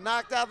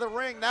knocked out of the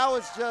ring. Now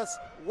it's just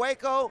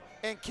Waco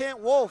and Kent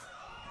Wolf.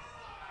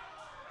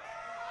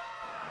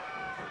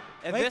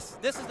 and Wait.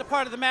 this is the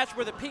part of the match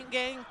where the Pink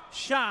Gang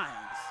shines.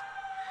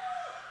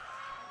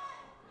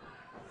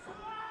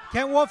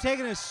 Kent Wolf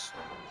taking his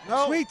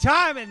No. sweet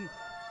time, and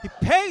he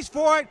pays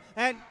for it,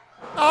 and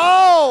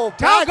Oh,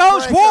 Down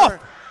goes backbreaker. Wolf.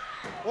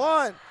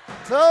 1,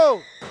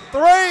 2,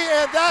 3,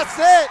 and that's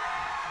it.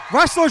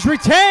 wrestlers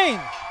retain.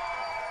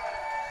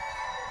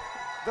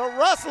 The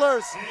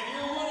Rustlers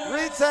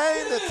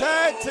retain the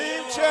tag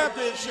team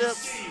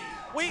championships.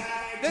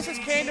 This is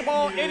Candy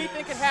Bowl.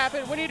 Anything can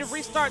happen. We need to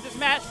restart this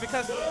match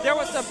because there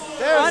was some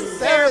There's-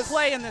 unfair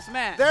play in this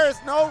match. There is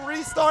no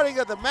restarting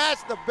of the match.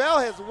 The bell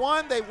has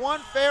won. They won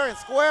fair and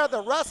square.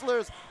 The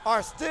Rustlers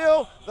are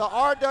still the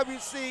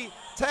RWC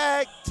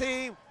Tag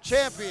Team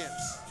Champions.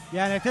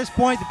 Yeah, and at this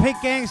point, the Pink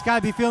Gang's got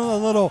to be feeling a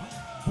little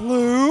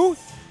blue.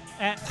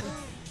 And,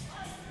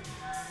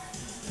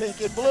 Pink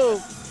and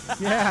blue.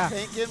 yeah,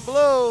 Pink and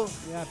blue.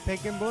 yeah,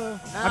 pink and blue.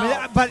 Now- I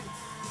mean, but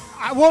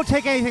I won't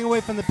take anything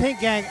away from the Pink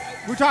Gang.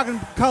 We're talking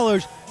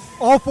colors.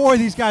 All four of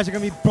these guys are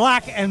going to be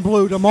black and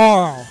blue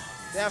tomorrow.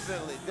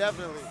 Definitely,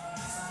 definitely.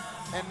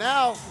 And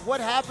now,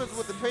 what happens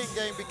with the Pink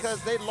Gang because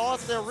they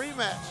lost their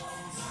rematch?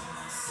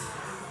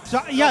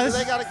 So yeah, Do this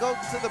they is, got to go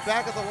to the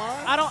back of the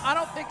line? I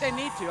don't think they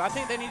need to. I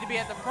think they need to be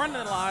at the front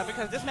of the line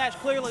because this match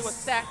clearly was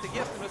stacked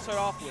against them to start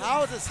off with.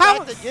 How is it How-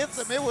 stacked against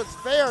them? It was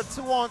fair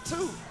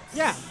 2-on-2.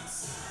 yeah.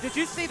 Did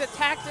you see the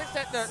tactics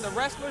that the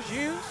wrestlers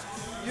used?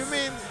 You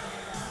mean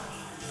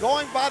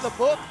going by the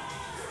book?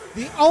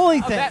 The only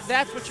Oh, thing,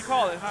 that's what you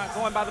call it, huh?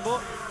 Going by the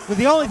book? but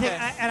the only thing,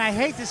 Okay. and I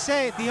hate to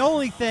say it, the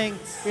only thing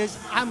is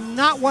I'm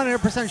not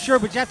 100% sure,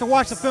 but you have to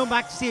watch the film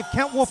back to see if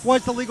Kent Wolf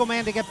was the legal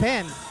man to get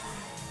pinned.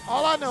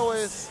 All I know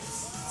is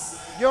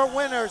your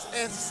winners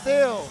and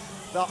still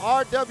the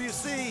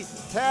RWC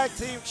Tag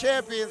Team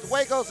Champions,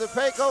 Wacos and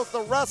Pecos,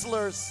 the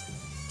Rustlers.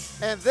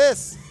 And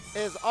this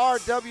is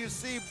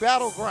RWC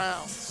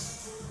Battlegrounds.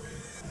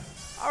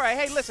 All right,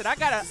 hey, listen, I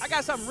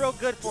got something real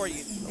good for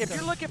you. If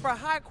you're looking for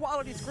high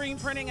quality screen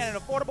printing at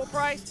an affordable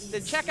price,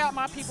 then check out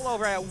my people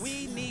over at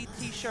We Need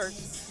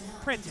T-Shirts.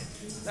 Printed.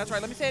 That's right.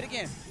 Let me say it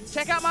again.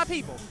 Check out my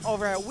people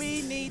over at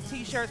We Need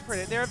T-Shirts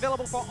Printed. They're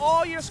available for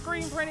all your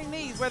screen printing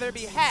needs, whether it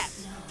be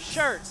hats,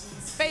 shirts,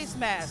 face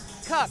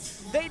masks,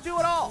 cups. They do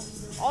it all.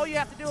 All you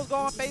have to do is go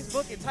on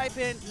Facebook and type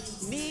in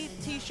Need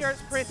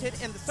T-Shirts Printed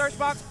in the search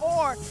box,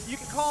 or you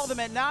can call them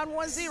at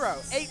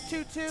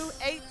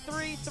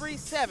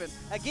 910-822-8337.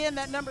 Again,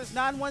 that number is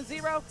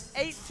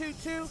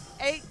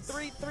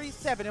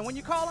 910-822-8337. And when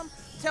you call them,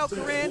 tell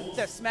Corinne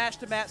that Smash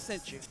the Mat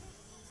sent you.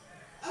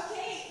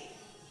 Okay,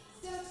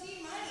 so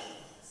G Money.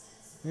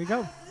 There you go. I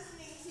was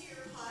listening to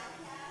your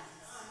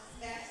podcast on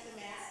Smash the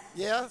Mat.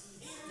 Yeah? You were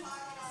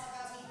talking all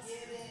about me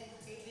giving and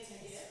creating a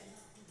gift.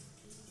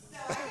 So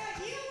I got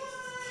you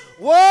one.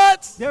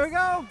 What? There we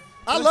go.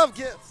 I love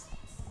gifts.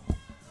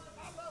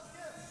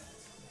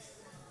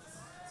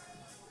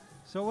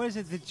 So what is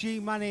it that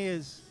G Money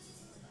is?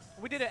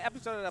 We did an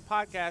episode of the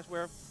podcast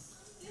where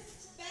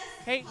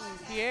Peyton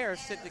Pierre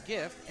sent the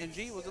gift, and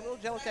G was a little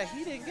jealous that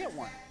he didn't get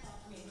one.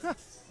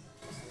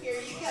 Here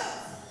you go.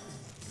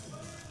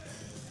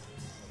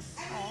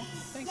 Oh,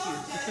 thank Don't you.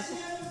 judge him.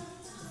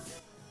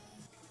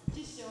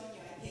 Just showing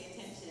you I pay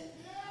attention.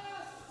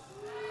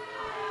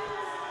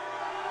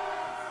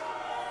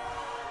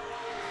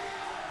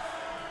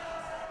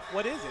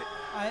 What is it?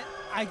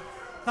 I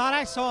thought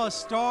I saw a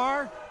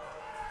star.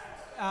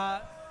 Boy,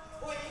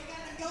 you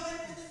gotta go in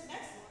for this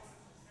next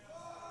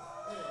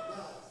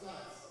one.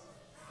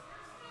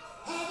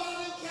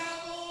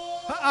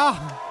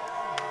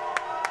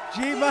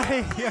 G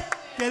Money, you're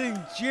getting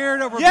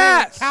jeered over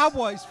Yes! being a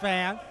Cowboys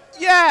fan.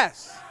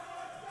 Yes!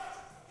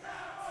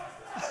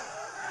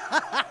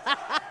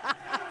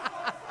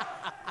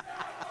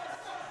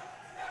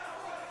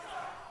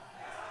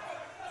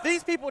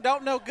 These people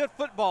don't know good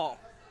football.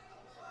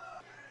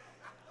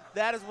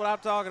 That is what I'm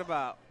talking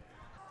about.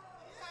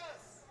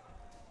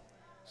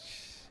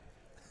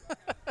 I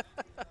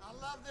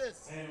love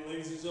this. And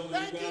ladies and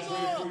gentlemen, you guys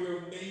ready for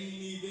your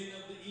main event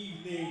of the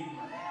evening?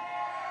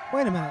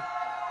 Wait a minute.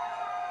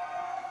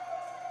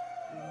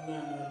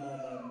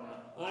 No.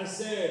 I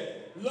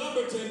said,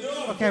 Lumberton,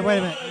 North Okay, wait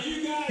a Carolina, minute.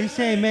 you guys He's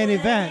saying ready main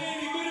for your event.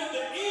 main event of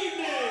the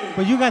evening?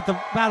 But you got the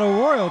Battle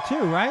Royal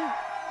too, right?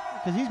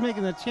 Because he's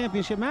making the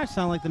championship match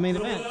sound like the main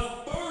event.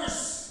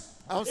 First,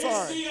 I'm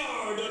sorry. it's the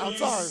RWC I'm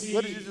sorry.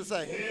 What did you just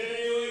say?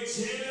 Heavyweight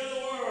champion of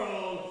the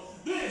world.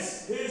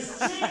 This is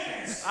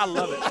Chance. I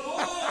love it.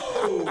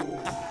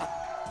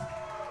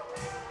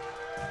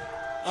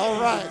 All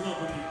right.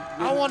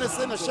 I want to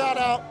send a shout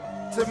out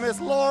to Miss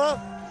Laura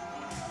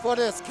for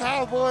this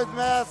Cowboys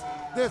mask,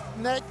 this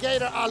neck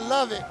gaiter. I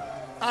love it.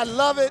 I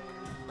love it.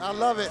 I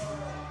love it.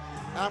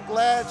 I'm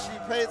glad she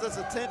pays us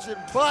attention,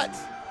 but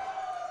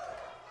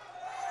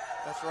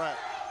that's right.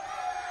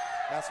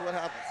 That's what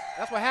happens.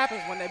 That's what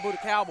happens when they boo the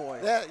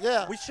Cowboys.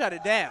 Yeah. We shut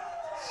it down.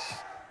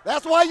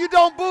 That's why you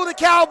don't boo the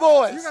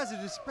Cowboys. You guys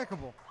are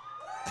despicable.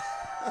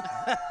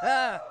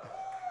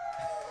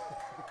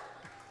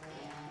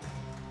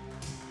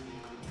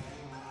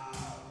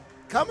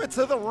 Coming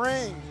to the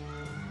ring,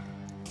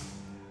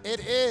 it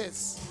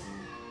is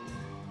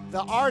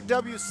the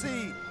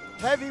RWC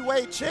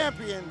heavyweight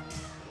champion,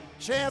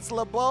 Chance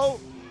LeBeau,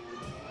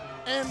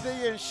 and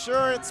the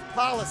insurance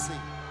policy.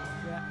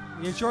 Yeah.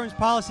 The insurance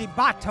policy,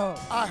 Bato.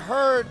 I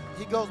heard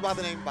he goes by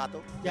the name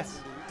Bato. Yes.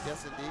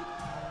 Yes, indeed.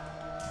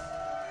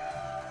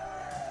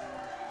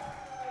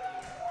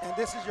 And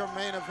this is your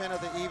main event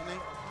of the evening.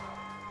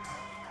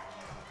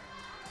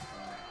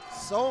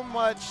 So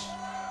much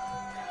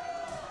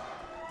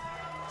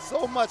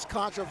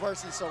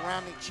controversy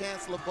surrounding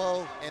Chance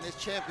LeBeau and his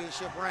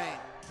championship reign.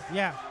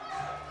 Yeah.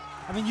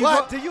 I mean,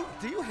 But do you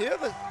hear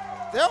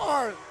there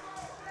are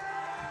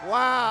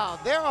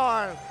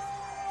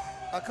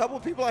a couple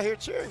of people out here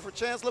cheering for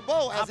Chance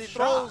LeBeau as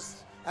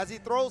he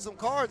throws some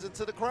cards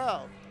into the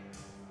crowd.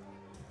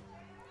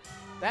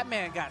 That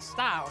man got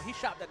style. He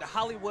shopped at the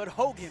Hollywood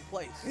Hogan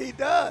place. He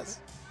does.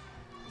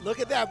 Look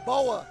at that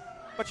boa.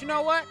 But you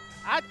know what?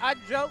 I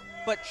joke,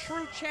 but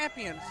true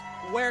champions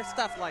wear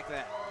stuff like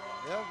that.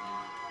 Yeah.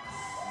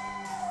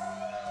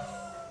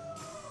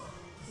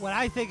 What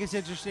I think is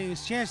interesting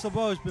is Chance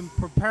LeBeau has been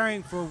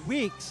preparing for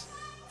weeks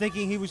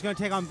thinking he was going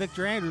to take on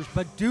Victor Andrews,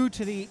 but due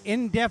to the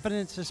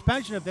indefinite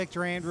suspension of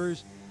Victor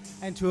Andrews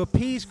and to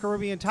appease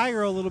Caribbean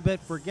Tiger a little bit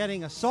for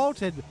getting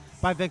assaulted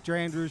by Victor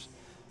Andrews,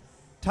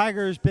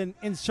 Tiger has been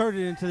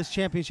inserted into this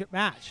championship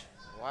match.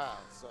 Wow.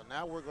 So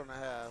now we're going to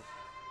have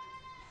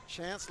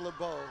Chance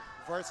LeBeau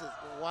versus,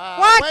 wow.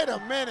 What? Wait a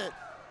minute.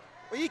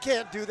 Well, you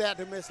can't do that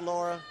to Miss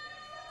Laura.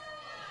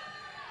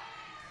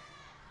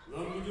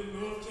 Lumberton,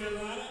 North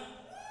Carolina,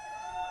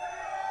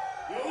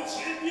 your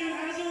champion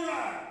has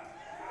arrived.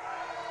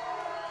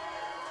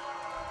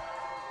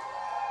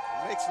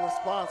 Mixed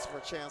response for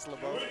Chance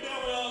LeBeau. We're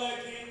done with all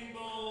that candy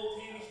bowl,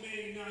 candy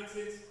schmandy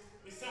nonsense.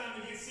 It's time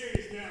to get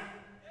serious now.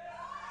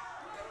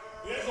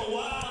 There's a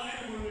wild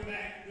animal in the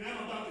back, and I'm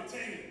about to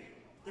tame it.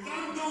 Because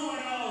I'm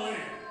going all in.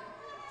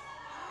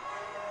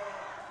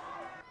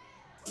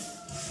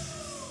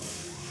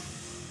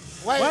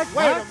 Wait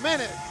What? a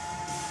minute.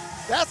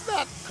 That's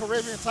not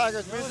Caribbean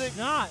Tiger's music. It's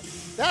not.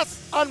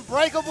 That's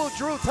unbreakable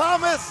Drew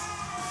Thomas.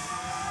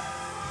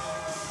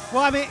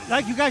 Well, I mean,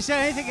 like you guys said,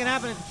 anything can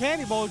happen at the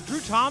Candy Bowl. Drew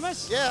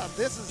Thomas? Yeah,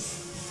 this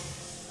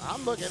is,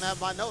 I'm looking at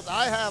my notes.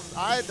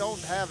 I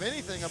don't have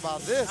anything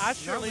about this. I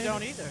surely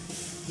don't either.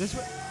 This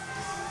was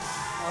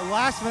a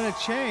last-minute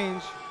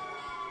change.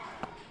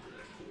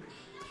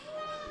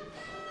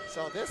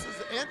 So this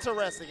is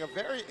interesting, a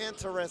very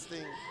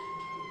interesting,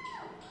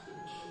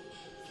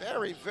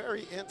 very,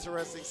 very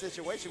interesting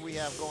situation we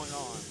have going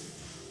on.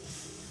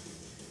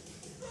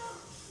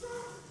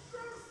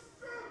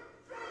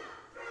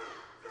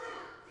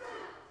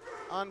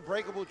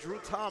 Unbreakable Drew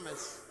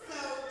Thomas.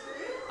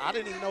 I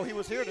didn't even know he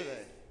was here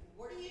today.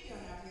 What are you doing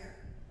out here?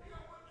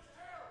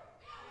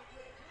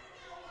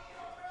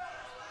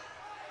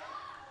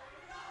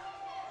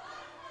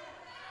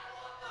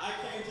 I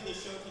came to the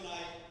show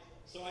tonight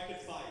so I could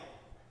fight.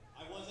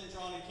 I wasn't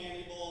drawn in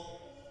Candy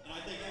Bowl, and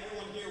I think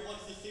everyone here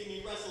wants to see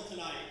me wrestle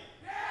tonight.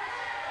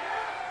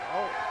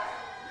 Oh,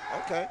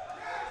 okay.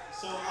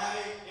 So I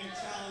am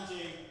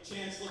challenging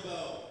Chance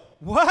LeBeau.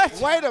 What?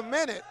 Wait a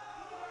minute.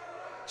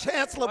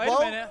 Chance Wait a LeBeau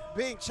minute.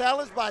 being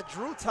challenged by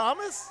Drew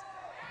Thomas?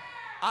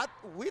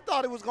 We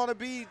thought it was going to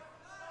be.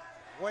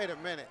 Wait a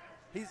minute.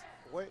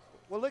 Well,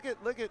 look at.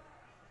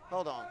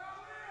 Hold on.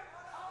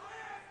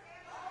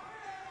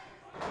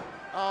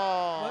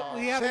 Oh,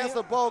 Chance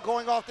LeBeau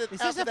going off after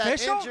that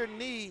official? injured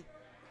knee.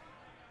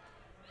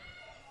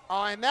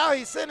 Oh, and now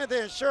he's sending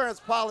the insurance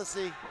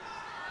policy.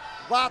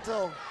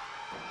 Vato.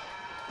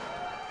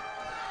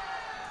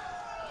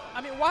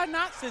 I mean, why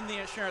not send the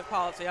insurance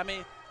policy? I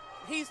mean,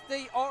 he's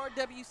the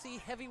RWC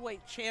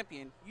heavyweight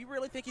champion. You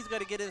really think he's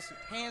going to get his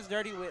hands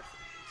dirty with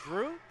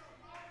Drew?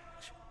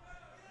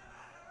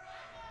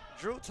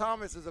 Drew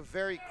Thomas is a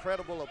very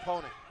credible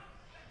opponent.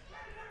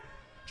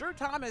 Drew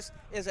Thomas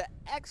is an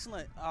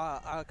excellent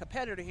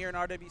competitor here in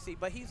RWC,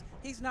 but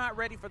he's not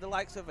ready for the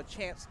likes of a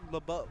Chance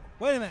LeBeau.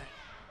 Wait a minute.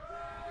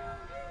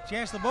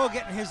 Chance LeBeau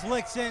getting his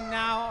licks in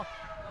now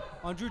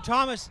on Drew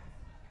Thomas.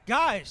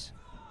 Guys.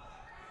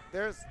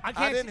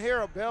 I didn't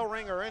hear a bell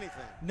ring or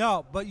anything.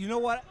 No, but you know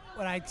what?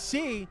 What I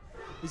see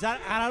is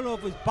that I don't know if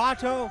it was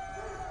Bato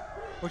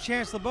or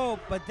Chance LeBeau,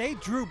 but they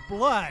drew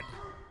blood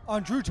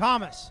on Drew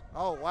Thomas.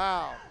 Oh,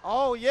 wow.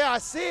 Oh, yeah, I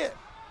see it.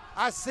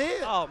 I see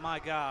it. Oh, my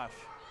gosh.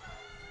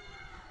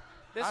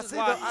 This is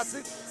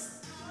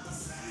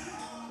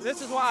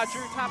why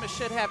Drew Thomas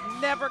should have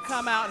never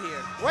come out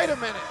here. Wait a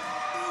minute.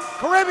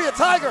 Caribbean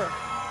Tiger.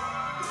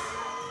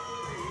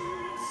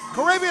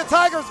 Caribbean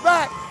Tiger's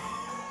back.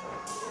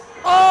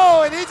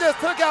 Oh, and he just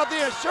took out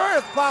the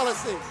insurance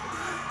policy.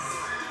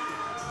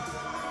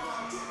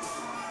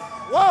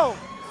 Whoa,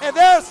 and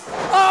there's,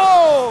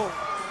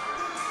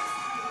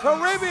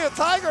 Caribbean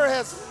Tiger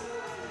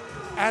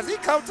has he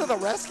come to the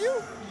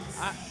rescue?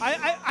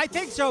 I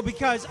think so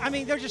because, I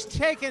mean, they're just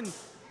taking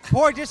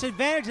poor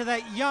disadvantage of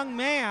that young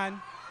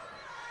man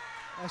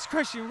as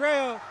Christian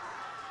Rayo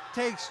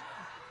takes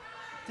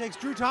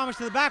Drew Thomas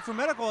to the back for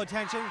medical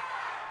attention.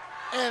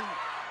 And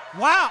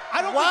wow,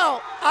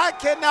 I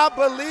cannot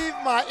believe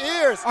my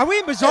ears. Are we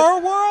in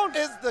Bizarro World?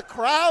 Is the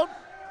crowd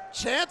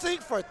chanting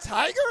for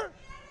Tiger?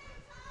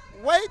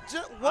 Wait,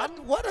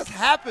 what has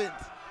happened?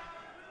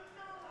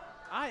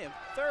 I am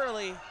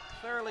thoroughly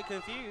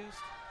confused.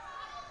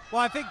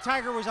 Well, I think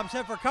Tiger was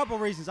upset for a couple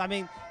reasons. I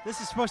mean,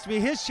 this is supposed to be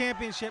his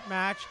championship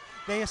match.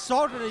 They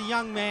assaulted a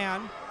young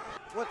man.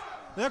 What?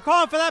 They're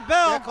calling for that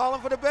bell. They're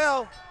calling for the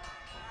bell.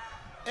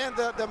 And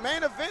the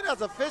main event has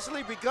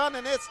officially begun,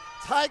 and it's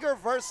Tiger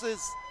versus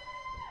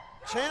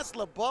Chance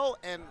LeBeau,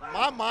 and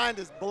my mind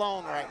is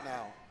blown right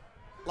now.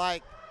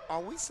 Like, are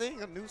we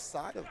seeing a new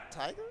side of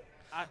Tiger?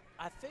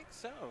 I think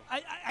so.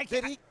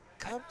 Did he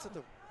come to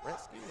the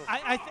rescue?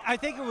 I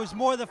think it was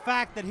more the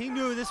fact that he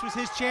knew this was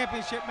his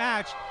championship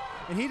match,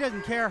 and he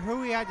doesn't care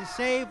who he had to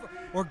save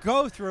or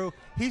go through.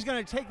 He's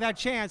going to take that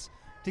chance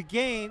to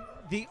gain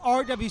the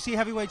RWC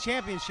Heavyweight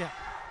Championship.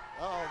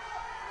 Uh-oh.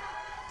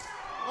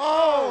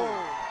 Oh!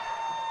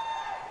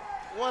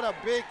 What a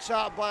big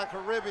shot by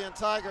Caribbean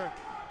Tiger,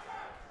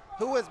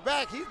 who is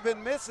back. He's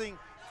been missing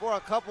for a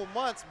couple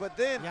months, but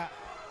then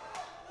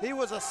he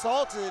was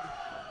assaulted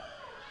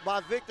by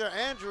Victor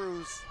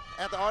Andrews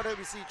at the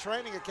RWC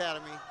Training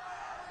Academy.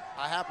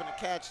 I happened to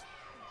catch.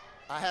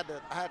 I had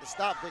to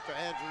stop Victor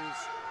Andrews.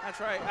 That's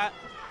right.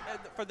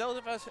 For those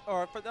of us,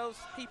 or for those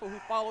people who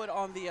follow it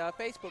on the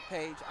Facebook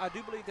page, I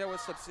do believe there was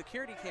some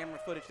security camera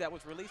footage that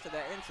was released of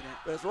that incident.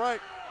 That's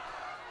right.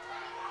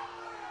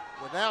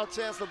 Well, now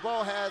Chance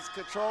LeBeau has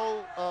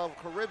control of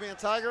Caribbean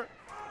Tiger.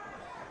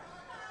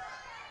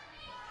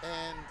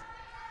 And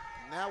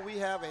now we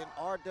have an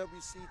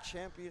RWC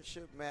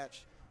Championship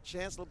match.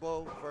 Chance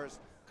LeBeau versus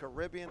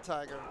Caribbean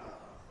Tiger.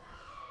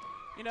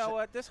 You know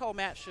what? This whole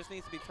match just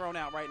needs to be thrown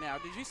out right now.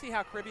 Did you see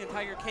how Caribbean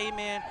Tiger came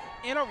in,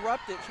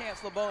 interrupted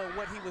Chance LeBeau in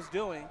what he was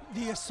doing?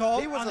 The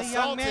assault on the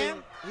young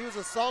man? He was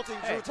assaulting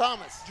Drew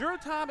Thomas. Drew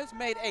Thomas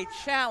made a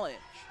challenge.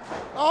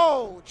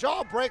 Oh,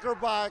 jawbreaker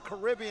by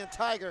Caribbean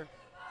Tiger.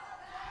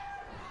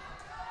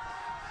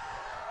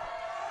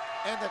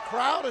 And the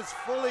crowd is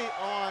fully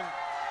on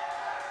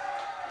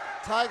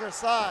Tiger's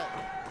side.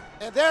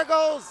 And there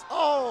goes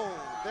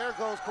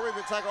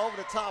Caribbean Tiger over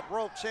the top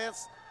rope.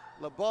 Chance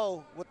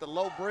LeBeau with the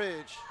low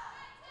bridge.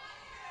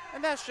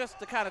 And that's just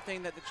the kind of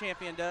thing that the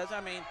champion does.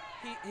 I mean,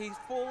 he's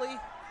fully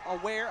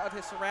aware of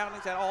his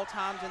surroundings at all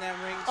times in that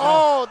ring. So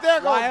Oh, there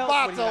goes why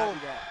else would he not Vato do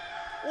that?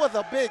 with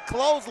a big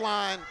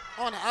clothesline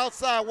on the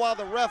outside while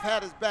the ref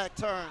had his back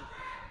turned.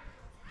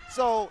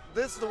 So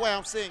this is the way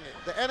I'm seeing it.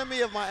 The enemy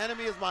of my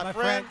enemy is my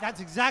friend.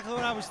 That's exactly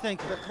what I was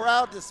thinking. The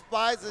crowd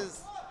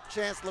despises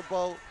Chance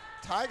LeBeau.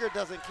 Tiger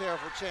doesn't care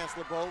for Chance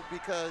LeBeau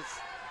because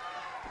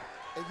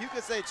if you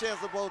could say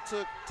Chance LeBeau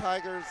took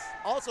Tiger's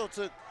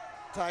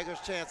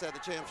chance at the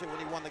championship when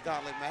he won the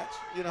gauntlet match,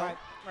 you know.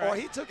 Right. Or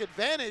he took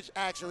advantage,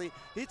 actually,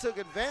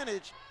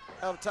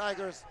 of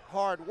Tiger's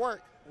hard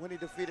work when he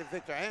defeated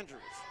Victor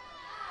Andrews.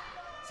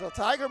 So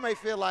Tiger may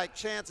feel like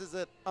Chance is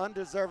an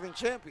undeserving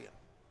champion.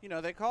 You know,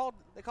 they call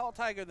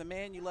Tiger the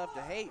man you love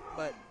to hate,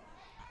 but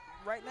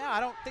right now I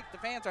don't think the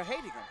fans are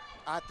hating him.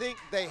 I think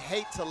they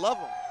hate to love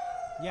him.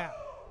 Yeah.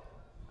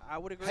 I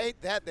would agree.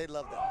 Hate that, they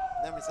love that.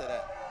 Let me say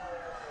that.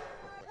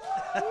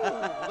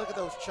 Ooh, look at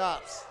those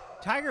chops.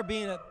 Tiger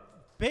being a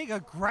big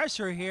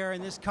aggressor here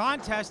in this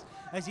contest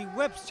as he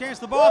whips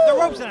Chance LeBeau off the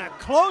ropes and a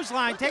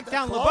clothesline takes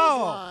down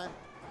LeBeau.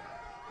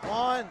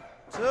 1,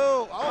 2,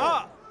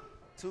 oh.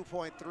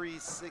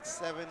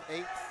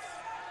 2.3678.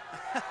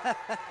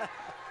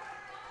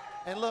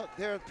 And look,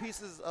 there are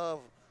pieces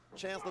of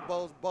Chance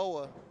LeBeau's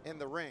boa in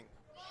the ring.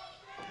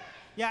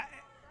 Yeah.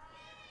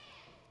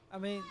 I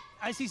mean,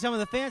 I see some of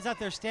the fans out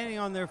there standing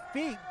on their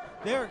feet.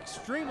 They're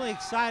extremely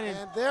excited.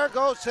 And there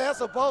goes Chance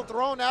LeBeau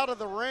thrown out of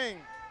the ring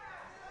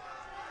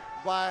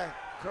by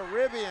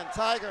Caribbean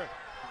Tiger,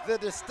 the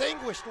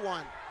distinguished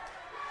one.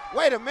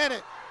 Wait a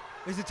minute.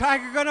 Is the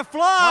Tiger going to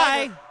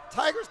fly?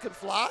 Tigers can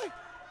fly?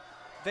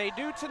 They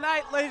do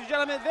tonight, ladies and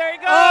gentlemen. There he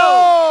goes.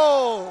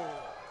 Oh!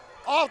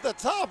 Off the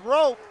top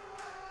rope.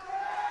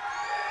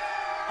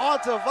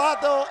 Onto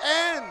Vato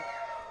and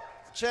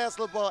Chance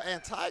LeBeau.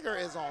 And Tiger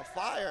is on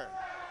fire.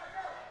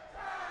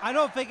 I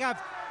don't think I've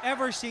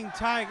ever seen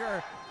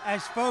Tiger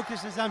as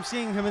focused as I'm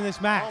seeing him in this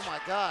match. Oh, my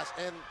gosh.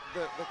 And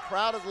the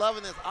crowd is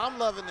loving this. I'm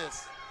loving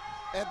this.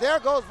 And there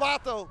goes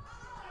Vato.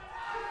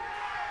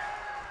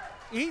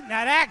 Eating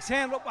that axe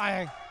handle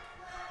by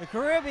the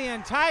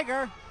Caribbean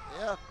Tiger.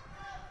 Yeah.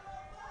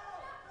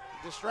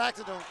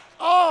 Distracted him.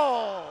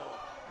 Oh!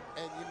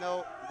 And you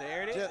know,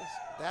 there it is.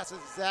 That's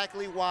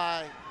exactly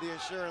why the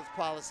insurance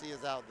policy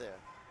is out there.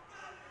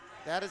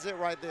 That is it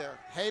right there.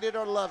 Hate it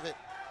or love it.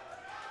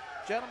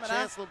 Gentlemen,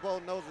 Chance LeBeau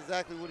knows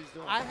exactly what he's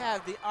doing. I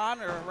have the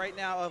honor right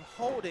now of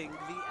holding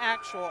the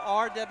actual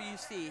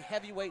RWC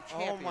heavyweight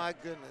champion. Oh, my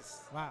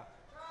goodness. Wow.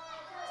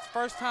 It's the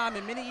first time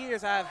in many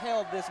years I've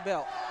held this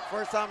belt.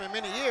 First time in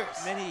many years.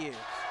 Many years.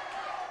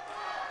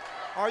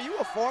 Are you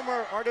a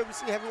former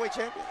RWC heavyweight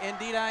champion?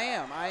 Indeed I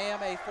am. I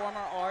am a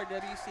former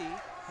RWC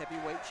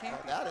heavyweight champion.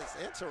 Oh, that is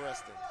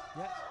interesting.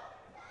 Yeah.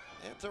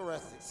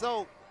 Interesting.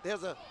 So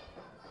there's a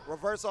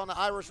reverse on the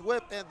Irish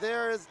whip, and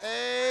there is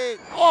a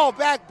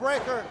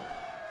backbreaker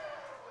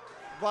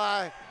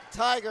by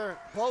Tiger.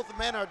 Both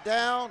men are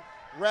down.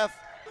 Ref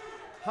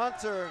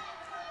Hunter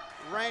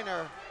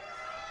Rayner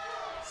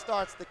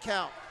starts the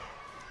count.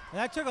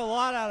 That took a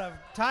lot out of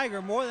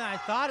Tiger, more than I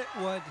thought it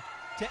would,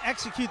 to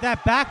execute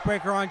that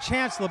backbreaker on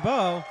Chance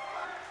LeBeau.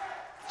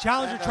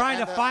 Challenger trying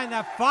to find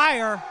that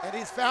fire. And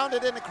he's found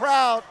it in the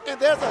crowd. And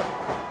there's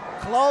a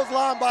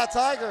clothesline by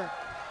Tiger.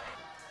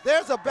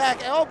 There's a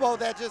back elbow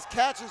that just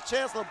catches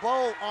Chance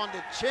LeBeau on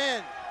the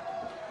chin.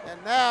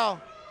 And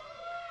now,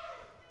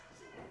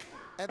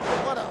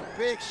 what a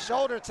big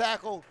shoulder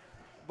tackle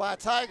by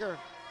Tiger.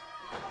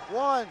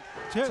 1,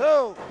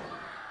 2.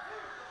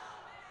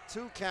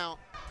 2 count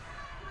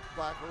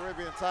by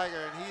Caribbean Tiger,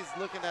 and he's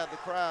looking at the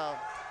crowd.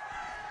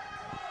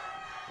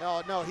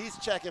 No, he's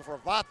checking for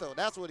Vato.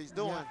 That's what he's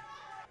doing. Yeah.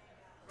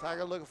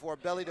 Tiger looking for a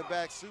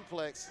belly-to-back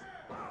suplex.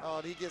 Oh,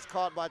 and he gets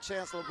caught by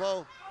Chance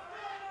LeBeau.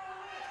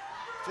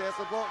 Chance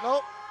LeBeau,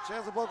 nope.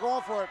 Chance LeBeau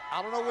going for it.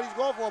 I don't know what he's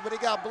going for, but he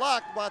got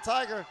blocked by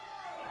Tiger.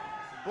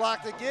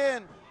 Blocked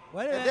again.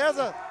 Wait a minute. And there's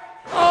a,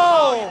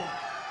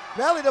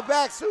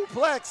 belly-to-back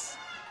suplex.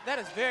 That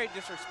is very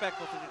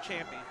disrespectful to the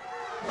champion.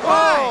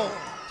 Why?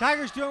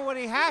 Tiger's doing what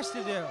he has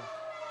to do.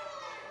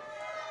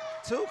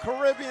 2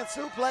 Caribbean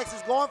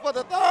suplexes, going for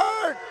the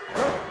third.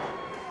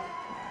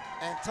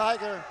 And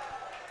Tiger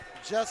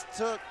just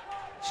took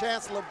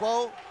Chance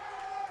LeBeau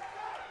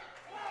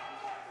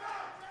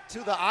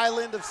to the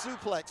island of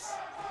suplex.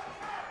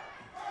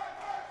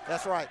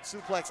 That's right,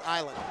 Suplex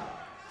Island.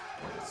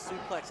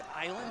 Suplex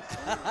Island?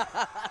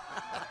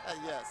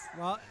 Yes.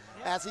 Well,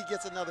 as he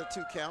gets another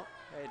 2 count.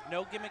 Hey,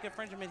 no gimmick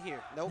infringement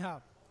here. Nope.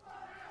 No.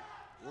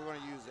 We're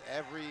going to use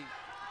every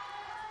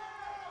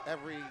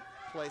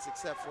place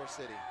except for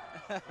city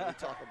when we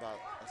talk about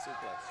a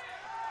suplex.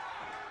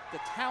 The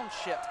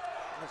township.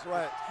 That's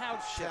right.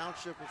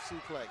 Township of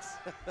suplex.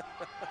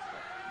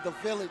 The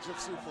village of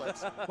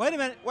suplex. Wait a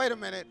minute. Wait a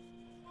minute.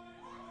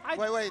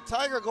 Wait.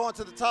 Tiger going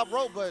to the top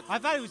rope, but I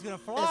thought he was going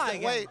to fly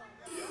again. Wait.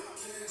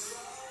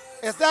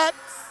 Is that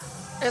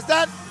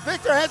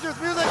Victor Andrews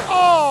music?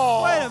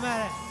 Oh! Wait a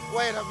minute.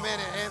 Wait a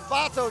minute. And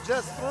Vato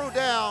just threw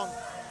down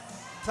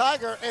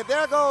Tiger, and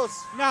there goes.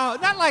 No,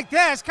 not like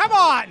this. Come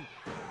on.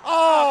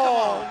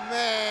 Oh,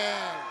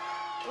 man.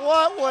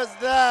 What was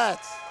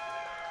that?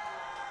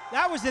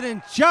 That was an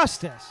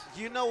injustice.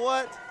 You know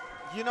what?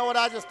 You know what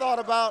I just thought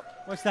about?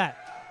 What's that?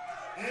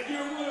 And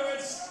your winner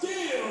is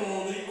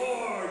still the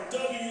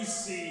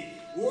RWC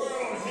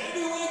World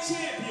Heavyweight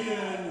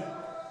Champion,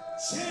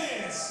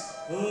 Chance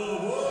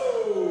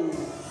LeBeau.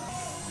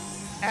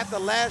 At the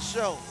last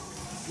show,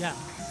 Yeah.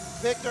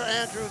 Victor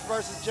Andrews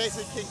versus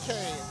Jason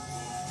Kincaid.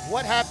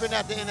 What happened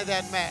at the end of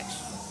that match?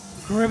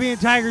 Caribbean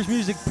Tigers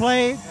music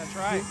played. That's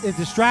right. It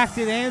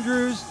distracted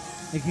Andrews,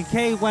 and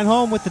Kincaid went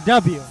home with the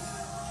W.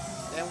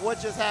 And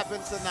what just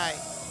happened tonight?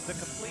 The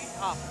complete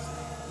opposite.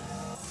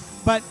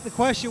 But the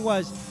question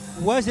was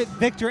it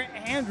Victor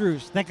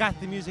Andrews that got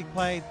the music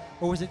played,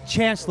 or was it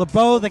Chance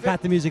LeBeau that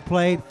got the music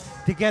played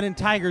to get in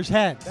Tiger's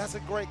head? That's a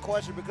great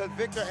question because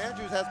Victor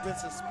Andrews has been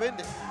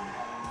suspended.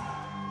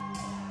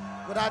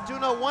 But I do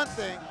know one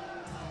thing.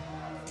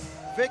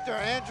 Victor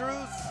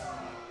Andrews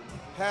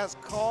has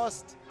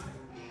cost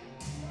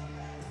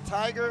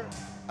Tiger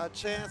a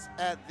chance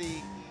at the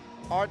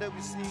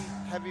RWC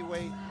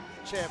Heavyweight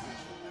Championship.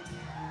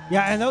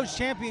 Yeah, and those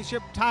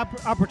championship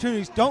top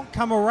opportunities don't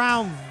come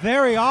around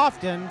very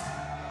often.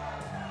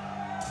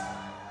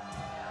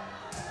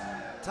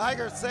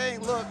 Tiger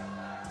saying, look,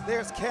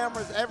 there's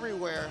cameras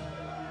everywhere.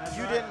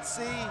 You didn't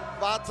see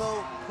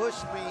Vato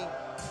push me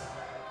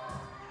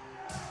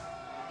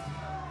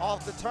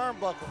off the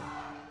turnbuckle.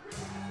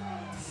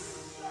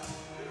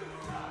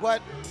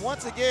 But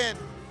once again,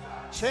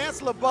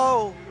 Chance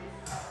LeBeau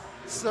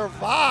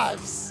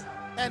survives,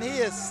 and he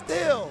is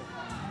still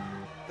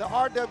the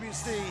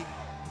RWC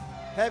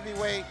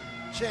Heavyweight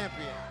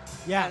Champion.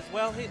 Yeah. As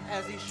well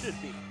as he should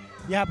be.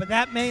 Yeah, but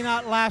that may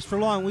not last for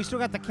long. We still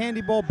got the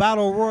Candy Bowl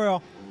Battle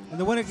Royal, and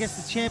the winner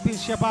gets the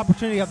championship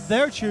opportunity of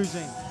their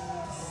choosing.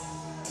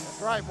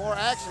 That's right, more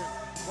action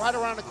right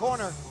around the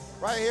corner,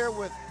 right here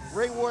with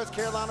Ring Wars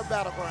Carolina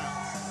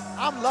Battlegrounds.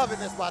 I'm loving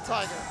this by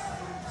Tiger.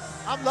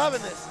 I'm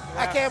loving this.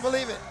 I can't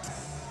believe it.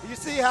 You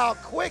see how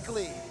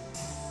quickly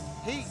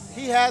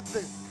he had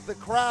the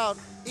crowd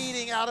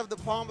eating out of the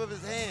palm of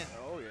his hand.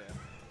 Oh, yeah.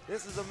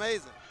 This is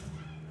amazing.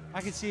 I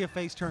can see a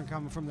face turn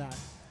coming from that.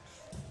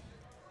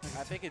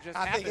 I think it just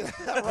I happened.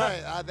 think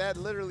right. That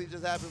literally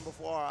just happened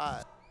before our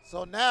eyes.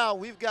 So now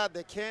we've got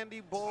the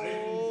Candy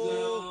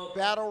Bowl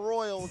Battle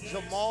Royal.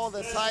 Jamal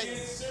the Titan.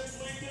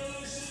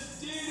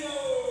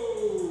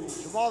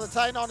 Jamal the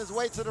Titan on his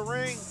way to the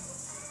ring.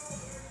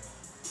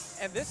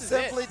 And this is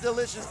Simply it.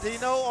 Delicious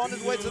Dino on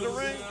his way to the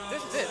ring.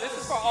 This is it. This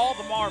is for all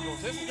the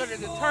marbles. This is going to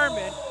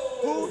determine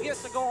who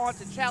gets to go on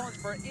to challenge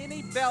for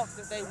any belt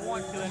that they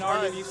want to in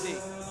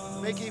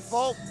RWC. Mickey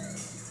Folk.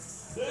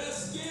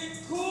 Let's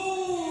get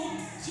Cool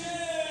J.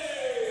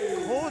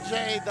 Cool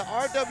J, the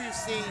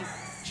RWC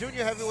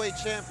Junior Heavyweight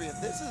Champion.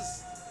 This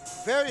is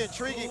very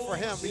intriguing for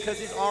him because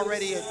he's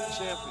already a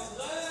champion.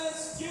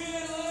 Let's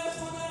get, last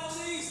but not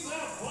least, the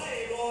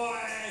Playboy,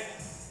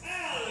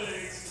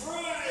 Alex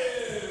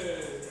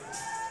Bryant.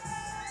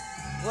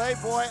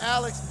 Playboy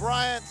Alex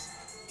Bryant.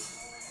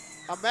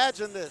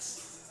 Imagine this.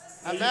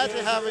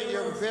 Imagine having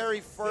your very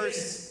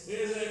first. This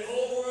is an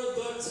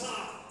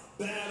over-the-top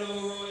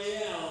battle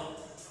royale.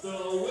 The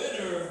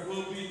winner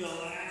will be the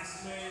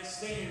last man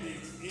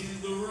standing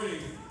in the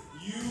ring.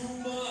 You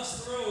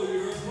must throw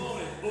your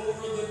opponent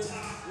over the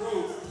top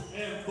rope,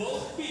 and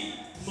both feet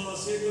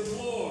must hit the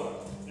floor.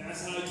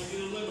 That's how you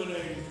get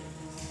eliminated.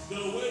 The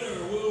winner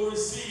will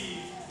receive,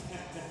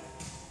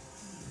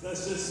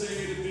 let's just say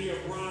it'd be a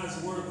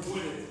prize worth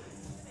winning.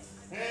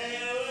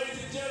 And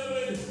ladies and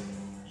gentlemen,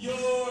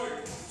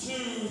 your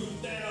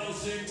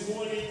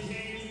 2020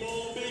 Candy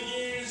Bowl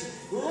begins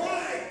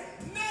right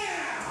now.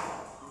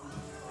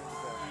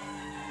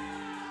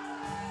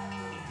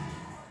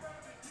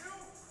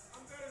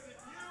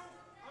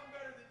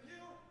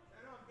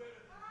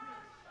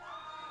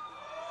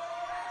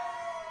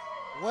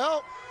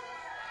 Well,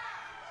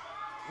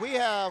 we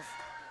have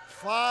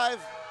 5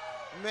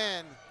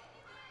 men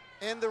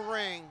in the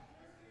ring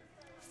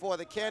for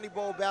the Candy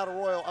Bowl Battle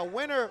Royal. A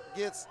winner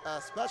gets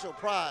a special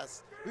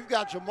prize. We've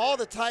got Jamal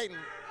the Titan,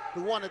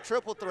 who won a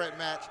triple threat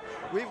match.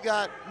 We've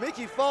got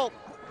Mickey Folk,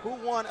 who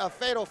won a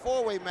fatal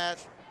 4-way match.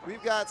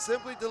 We've got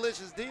Simply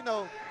Delicious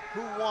Dino,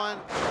 who won.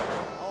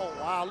 Oh,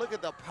 wow, look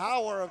at the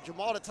power of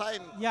Jamal the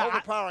Titan,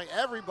 overpowering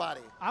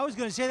everybody. I was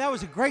going to say that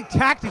was a great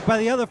tactic by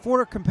the other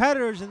 4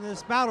 competitors in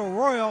this Battle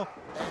Royal.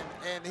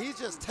 And he's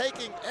just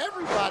taking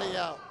everybody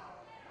out.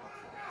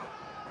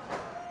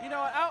 You know,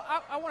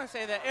 I want to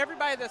say that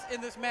everybody that's in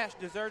this match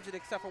deserves it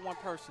except for one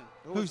person.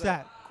 Who's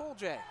that? Cool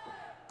J.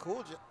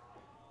 Cool J.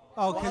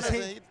 Oh, because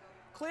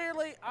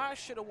Clearly, I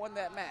should have won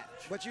that match.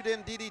 But you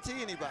didn't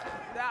DDT anybody.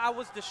 I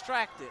was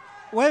distracted.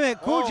 Wait a minute,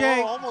 Cool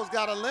J. Almost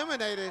got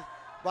eliminated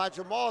by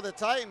Jamal the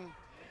Titan.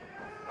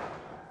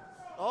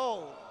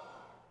 Oh.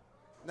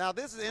 Now,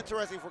 this is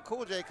interesting for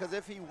Cool J because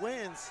if he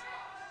wins,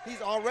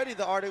 he's already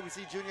the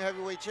RWC Junior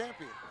Heavyweight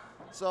Champion.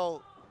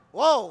 So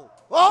Whoa,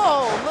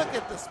 whoa, look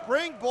at the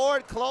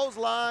springboard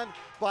clothesline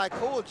by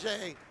Cool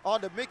J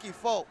on the Mickey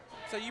Folk.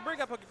 So you bring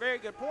up a very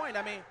good point.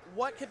 I mean,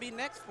 what could be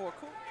next for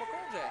Cool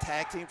J?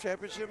 Tag team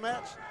championship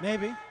match?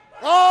 Maybe.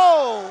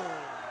 Oh!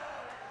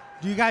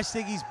 Do you guys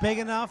think he's big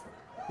enough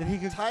that he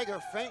could Tiger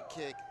feint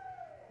kick.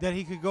 that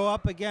he could go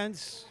up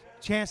against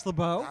Chance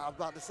LeBeau? I was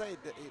about to say,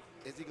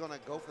 is he going to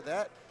go for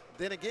that?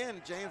 Then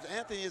again, James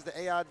Anthony is the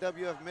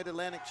AIWF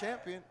Mid-Atlantic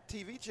champion,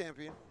 TV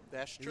champion.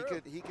 That's true.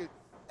 He could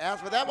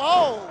ask for that.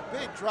 Oh,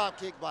 big drop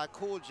kick by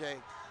Cool J.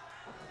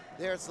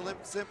 There's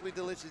Simply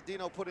Delicious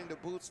Dino putting the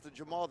boots to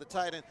Jamal the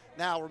Titan.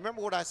 Now,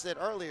 remember what I said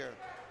earlier.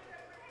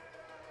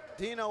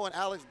 Dino and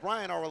Alex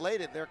Bryant are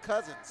related. They're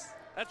cousins.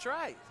 That's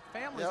right.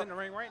 Family's in the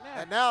ring right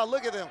now. And now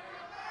look at them,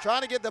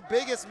 trying to get the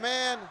biggest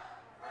man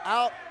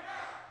out.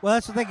 Well,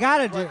 that's what they got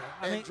to do.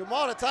 And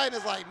Jamal the Titan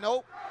is like,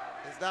 nope,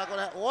 it's not going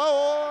to happen.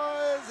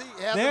 Whoa,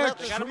 he hasn't left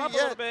the got him street up a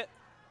yet. little bit.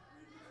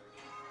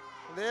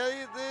 There he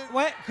is.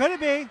 Wait, could it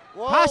be?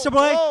 Whoa, Possibly.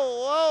 Whoa,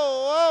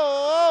 whoa, whoa,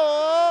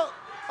 whoa, whoa.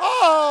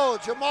 Oh,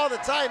 Jamal the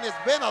Titan has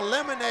been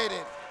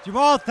eliminated.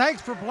 Jamal,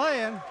 thanks for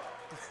playing.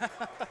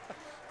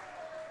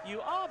 You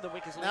are the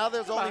weakest link. Now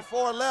there's Come only on.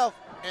 4 left,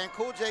 and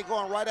Cool J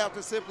going right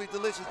after Simply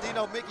Delicious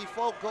Dino. Mickey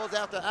Folk goes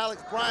after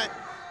Alex Bryant.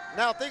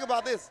 Now think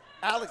about this.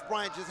 Alex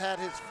Bryant just had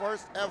his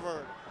first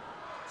ever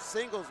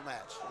singles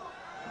match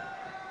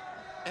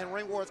in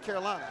Ring Wars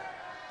Carolina.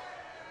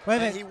 Wait a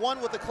And minute. he won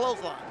with the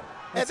clothesline.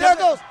 And It's there a-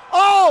 goes,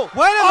 oh!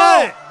 Wait a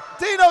minute.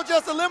 Dino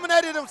just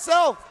eliminated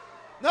himself.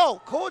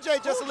 No, Cool J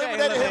just Cool J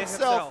eliminated eliminated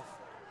himself.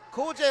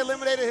 Cool J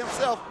eliminated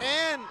himself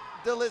and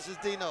Delicious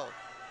Dino.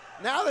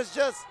 Now there's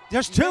just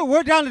Two.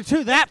 We're down to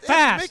 2 that it's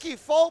fast. Mickey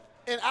Folk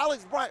and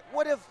Alex Bryant.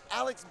 What if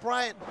Alex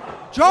Bryant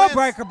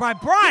Jawbreaker by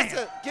Bryant.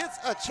 gets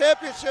a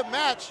championship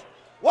match?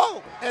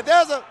 Whoa! And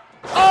there's the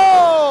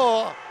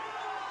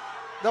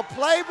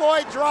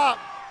Playboy drop.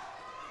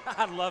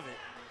 I love it.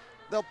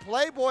 The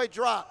Playboy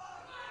drop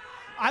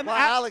I'm by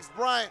Alex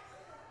Bryant.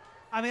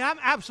 I'm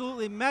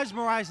absolutely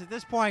mesmerized at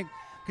this point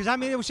because,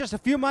 it was just a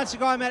few months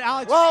ago I met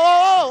Alex. Whoa,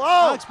 whoa, whoa,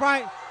 whoa. Alex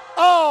Bryant.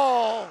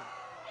 Oh!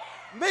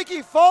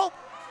 Mickey Folk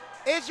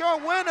is your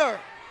winner.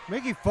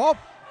 Mickey Folk.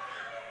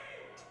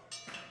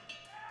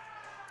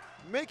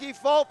 Mickey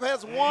Folk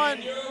has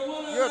won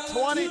your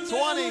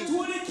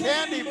 2020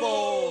 Candy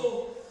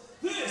Bowl.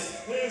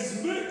 This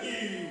is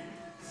Mickey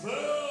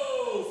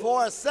Folk.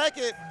 For a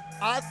second,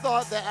 I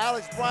thought that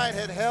Alex Bryant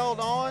had held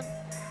on.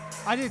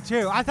 I did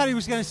too. I thought he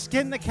was going to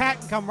skin the cat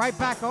and come right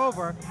back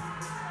over.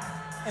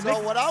 And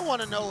So what I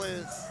want to know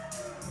is,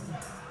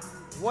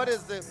 what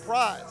is the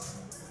prize?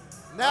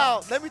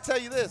 Now, let me tell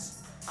you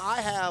this.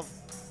 I have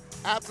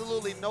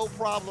absolutely no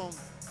problem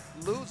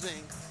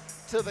losing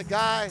to the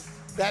guy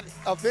that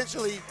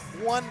eventually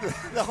won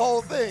the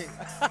whole thing.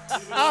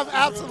 I'm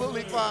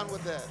absolutely fine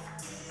with that.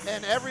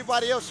 And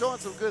everybody else showing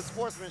some good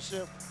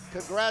sportsmanship,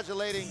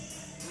 congratulating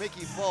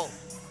Mickey Folk.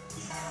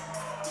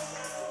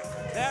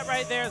 That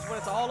right there is what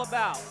it's all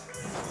about.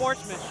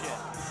 Sportsmanship.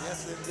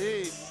 Yes,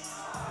 indeed.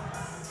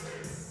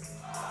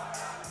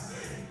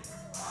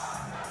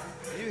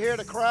 You hear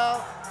the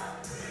crowd?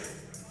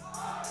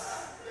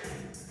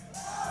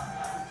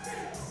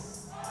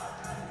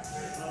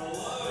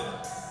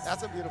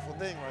 That's a beautiful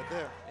thing right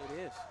there. It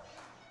is.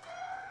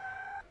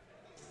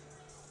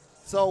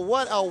 So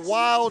what a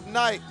wild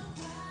night.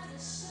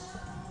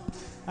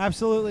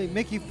 Absolutely.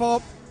 Mickey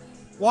Folk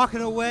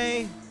walking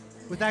away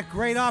with that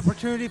great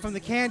opportunity from the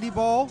Candy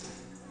Bowl.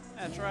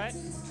 That's right.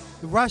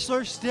 The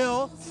wrestlers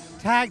still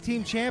tag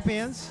team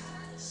champions.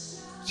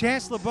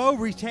 Chance LeBeau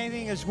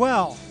retaining as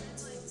well.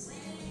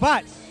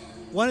 But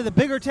one of the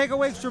bigger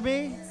takeaways for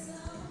me,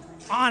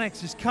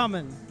 Onyx is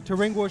coming to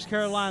Ring Wars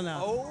Carolina.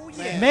 Oh,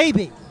 yeah.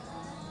 Maybe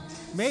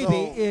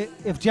So-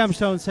 if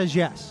Gemstone says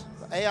yes.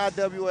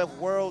 AIWF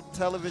World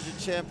Television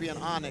Champion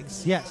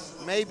Onyx. Yes.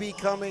 May be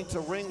coming to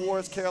Ring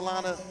Wars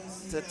Carolina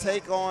to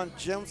take on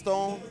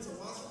Gemstone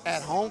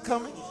at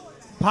Homecoming.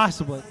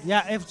 Possibly.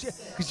 Yeah,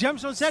 because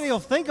Gemstone said he'll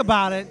think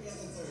about it.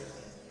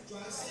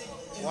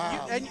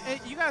 Wow. And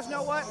you guys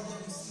know what?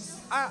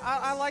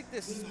 I like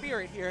this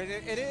spirit here.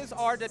 It is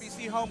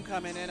RWC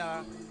Homecoming, and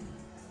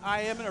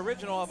I am an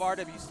original of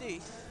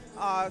RWC.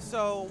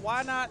 So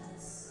why not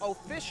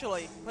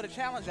officially put a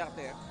challenge out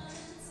there?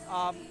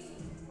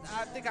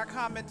 I think I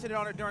commented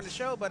on it during the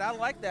show, but I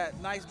like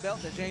that nice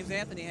belt that James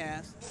Anthony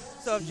has.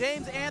 So if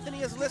James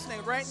Anthony is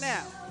listening right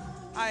now,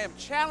 I am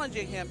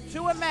challenging him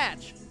to a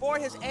match for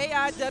his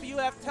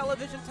AIWF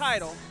television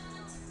title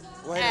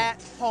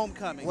at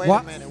Homecoming. Wait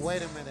a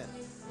minute.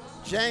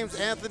 James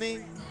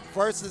Anthony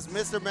versus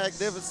Mr.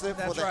 Magnificent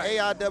That's for the right.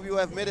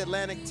 AIWF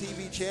Mid-Atlantic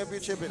TV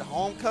Championship at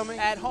Homecoming.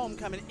 At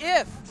Homecoming,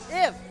 if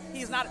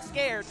he's not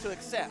scared to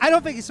accept. I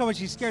don't think it's so much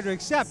he's scared to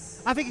accept.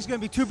 I think he's going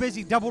to be too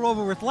busy doubled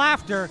over with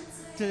laughter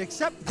to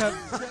accept to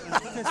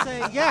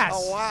say yes.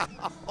 Oh, wow.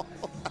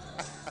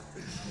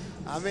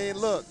 I mean,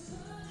 look,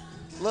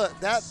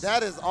 that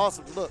is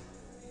awesome. Look,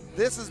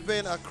 this has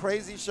been a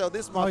crazy show.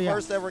 This is my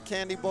first ever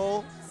Candy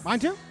Bowl. Mine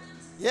too?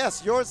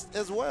 Yes, yours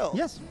as well.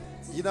 Yes.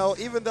 You know,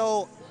 even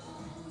though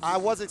I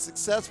wasn't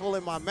successful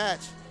in my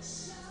match,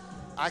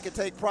 I can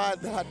take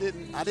pride that I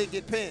didn't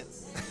get pinned.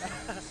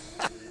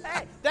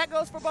 Hey, that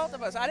goes for both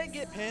of us. I didn't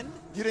get pinned.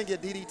 You didn't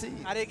get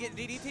DDT. I didn't get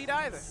DDT'd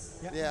either.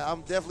 Yeah,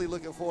 I'm definitely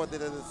looking forward to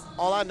this.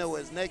 All I know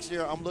is next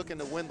year I'm looking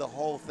to win the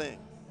whole thing.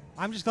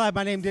 I'm just glad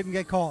my name didn't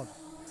get called.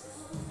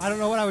 I don't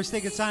know what I was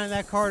thinking signing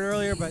that card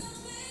earlier, but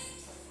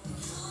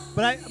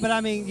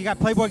I mean, you got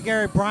Playboy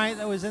Gary Bryant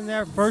that was in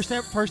there first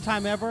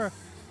time ever.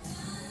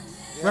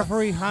 Yeah.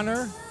 Referee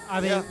Hunter. I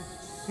mean,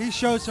 he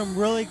showed some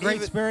really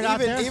great spirit out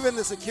there. Even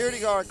the security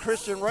guard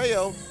Christian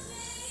Rayo,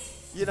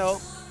 you know.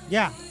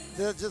 Yeah.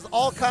 There's just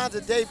all kinds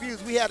of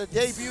debuts. We had a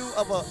debut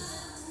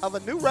of a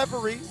new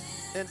referee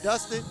in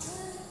Dustin.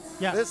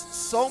 Yeah. There's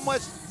so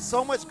much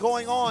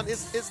going on.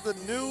 It's a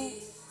new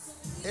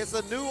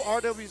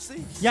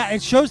RWC. Yeah,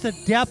 it shows the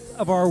depth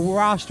of our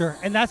roster,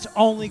 and that's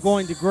only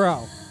going to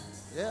grow.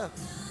 Yeah.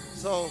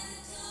 So,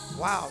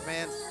 wow,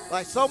 man.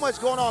 Like, so much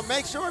going on.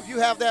 Make sure if you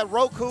have that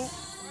Roku,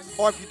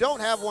 or if you don't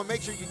have one,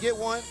 make sure you get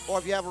one. Or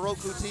if you have a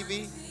Roku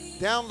TV,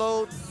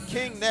 download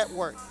King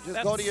Network.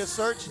 Just go to your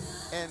search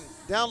and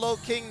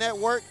download King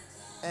Network.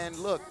 And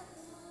look,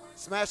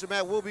 Smash the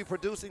Mat will be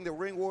producing the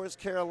Ring Wars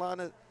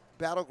Carolina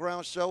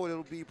Battleground show.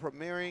 It'll be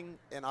premiering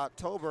in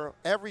October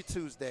every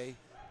Tuesday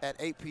at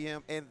 8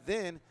 p.m. And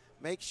then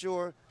make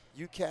sure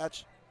you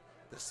catch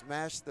the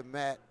Smash the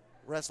Mat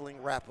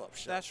Wrestling Wrap-Up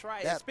show. That's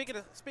right. And speaking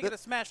of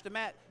Smash the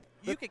Mat,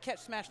 you can catch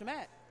Smash the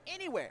Mat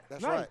anywhere.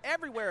 That's right.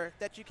 Everywhere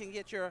that you can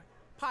get your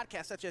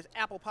podcasts, such as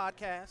Apple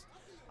Podcasts,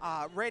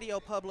 Radio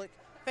Public,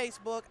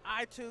 Facebook,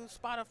 iTunes,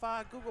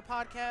 Spotify, Google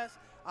Podcasts,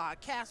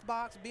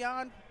 CastBox,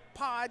 Beyond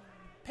Pod,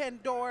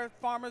 Pandora,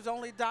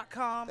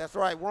 FarmersOnly.com. That's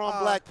right. We're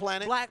on Black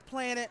Planet. Black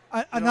Planet.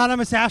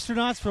 Anonymous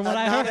astronauts, from what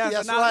I heard.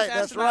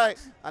 That's right.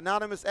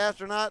 Anonymous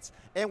astronauts.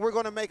 And we're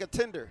going to make a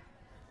Tinder.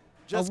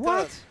 Just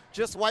what?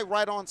 Just swipe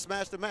right on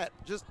Smash the Mat.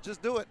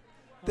 Just do it.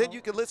 Then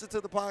you can listen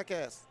to the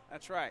podcast.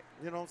 That's right.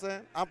 You know what I'm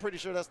saying? I'm pretty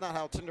sure that's not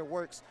how Tinder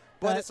works,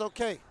 but it's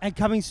okay. And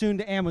coming soon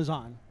to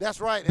Amazon. That's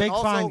right. Big and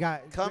also fine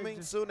guy.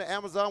 Coming soon to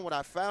Amazon, when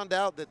I found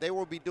out that they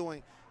will be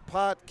doing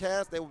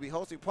podcasts, they will be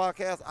hosting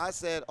podcasts, I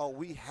said,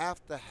 we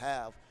have to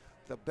have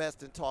the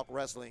best in talk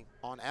wrestling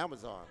on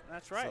Amazon.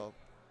 That's right. So,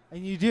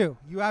 and you do.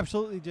 You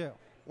absolutely do.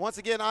 Once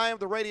again, I am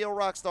the radio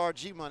rock star,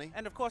 G Money.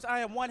 And, of course, I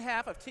am one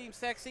half of Team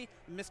Sexy,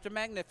 Mr.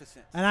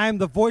 Magnificent. And I am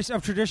the voice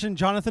of tradition,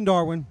 Jonathan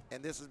Darwin.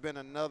 And this has been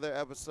another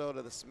episode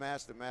of the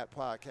Smash the Mat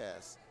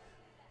podcast.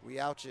 We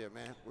out here,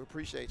 man. We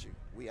appreciate you.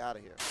 We out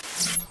of here.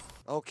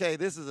 Okay,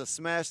 this is a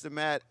Smash the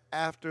Mat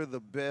After the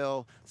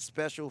Bell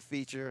special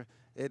feature.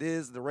 It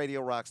is the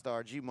radio rock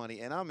star, G Money,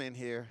 and I'm in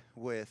here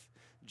with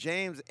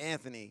James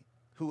Anthony,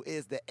 who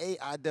is the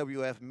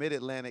AIWF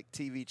Mid-Atlantic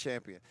TV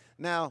champion.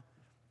 Now,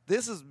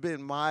 this has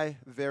been my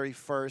very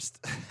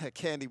first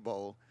Candy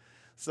Bowl.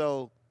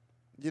 So,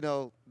 you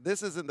know,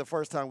 this isn't the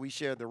first time we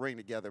shared the ring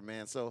together,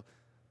 man. So,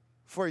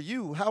 for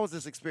you, how was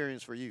this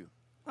experience for you?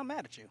 I'm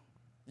mad at you.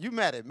 You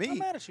mad at me? I'm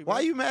mad at you, Why bro.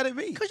 are you mad at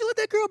me? Because you let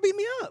that girl beat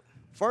me up.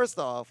 First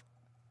off,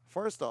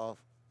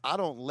 I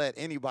don't let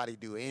anybody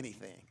do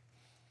anything.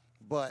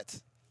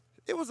 But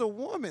it was a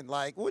woman.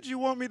 Like, what'd you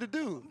want me to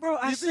do? Bro,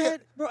 I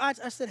said,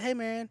 hey,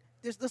 man,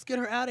 let's get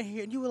her out of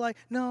here. And you were like,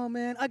 no,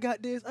 man, I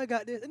got this.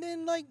 And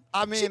then, like,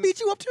 she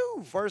beat you up,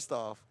 too. First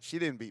off, she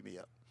didn't beat me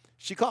up.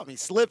 She caught me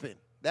slipping.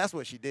 That's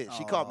what she did.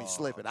 She caught me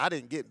slipping. I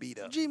didn't get beat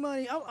up.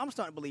 G-Money, I'm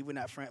starting to believe we're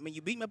not friends. I mean,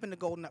 you beat me up in the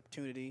Golden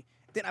Opportunity.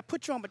 Then I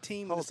put you on my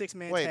team with the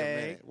 6-man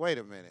tag. Wait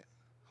a minute.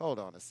 Hold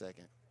on a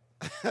second.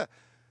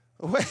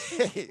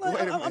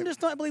 I'm just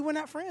starting to believe we're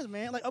not friends,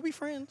 man. Like, are we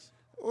friends?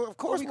 Well, of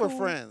course we're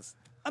friends.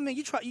 I mean,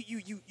 you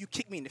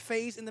kicked me in the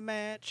face in the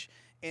match,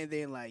 and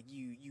then like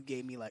you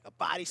gave me like a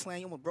body slam.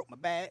 You almost broke my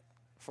back.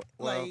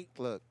 Well,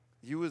 look,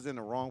 you was in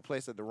the wrong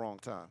place at the wrong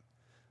time.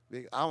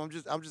 I'm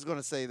just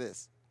gonna say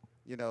this.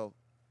 You know,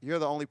 you're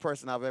the only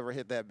person I've ever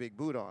hit that big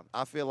boot on.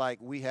 I feel like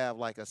we have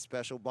like a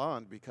special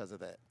bond because of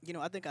that. You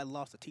know, I think I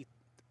lost a teeth,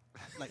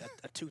 like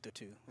a tooth or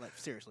two. Like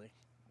seriously.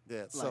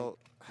 Yeah. So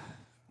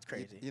it's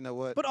crazy. You know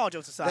what? But all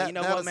jokes aside, you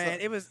know what, man?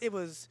 It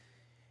was.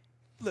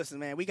 Listen,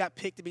 man, we got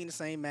picked to be in the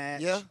same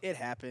match. Yeah. It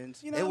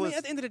happens. You know, I mean,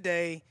 at the end of the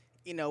day,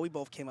 you know, we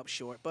both came up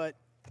short, but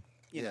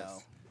you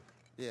know.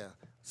 Yeah.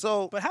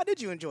 So. But how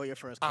did you enjoy your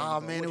first game? Oh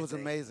man, it was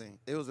amazing.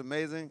 It was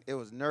amazing. It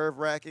was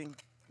nerve-wracking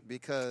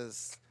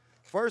because,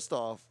 first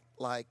off,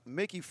 like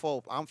Mickey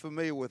Fope, I'm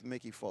familiar with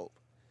Mickey Fope,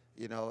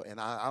 you know, and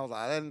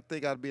I didn't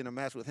think I'd be in a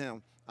match with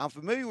him. I'm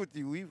familiar with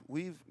you.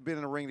 We've been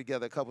in a ring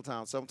together a couple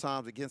times,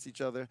 sometimes against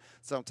each other,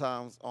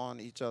 sometimes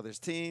on each other's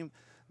team.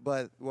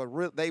 But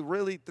they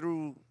really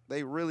threw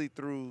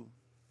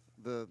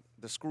the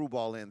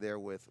screwball in there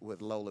with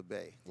Lola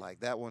Bay.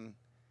 Like that one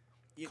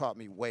caught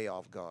me way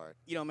off guard.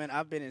 You know, man,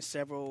 I've been in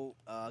several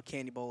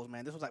Candy Bowls,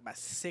 man. This was like my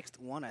 6th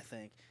one, I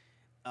think.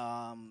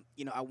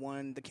 You know, I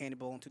won the Candy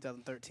Bowl in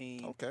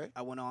 2013. Okay.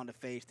 I went on to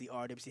face the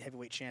RWC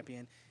Heavyweight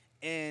Champion,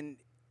 and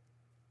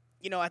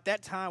you know, at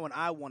that time when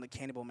I won the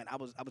Candy Bowl, man, I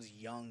was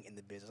young in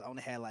the business. I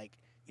only had like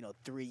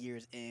 3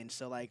 years in,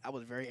 so like I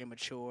was very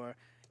immature.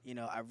 You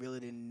know, I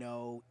really didn't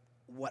know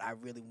what I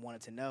really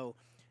wanted to know.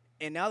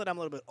 And now that I'm a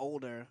little bit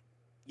older,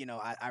 you know,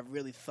 I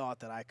really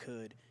thought that I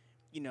could,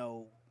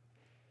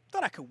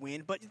 thought I could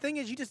win. But the thing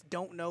is, you just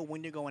don't know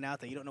when you're going out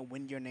there. You don't know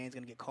when your name's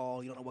going to get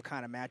called. You don't know what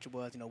kind of match it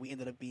was. We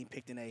ended up being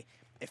picked in a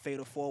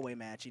fatal four-way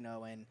match,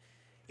 and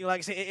like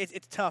I said,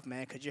 it's tough,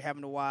 man, because you're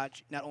having to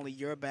watch not only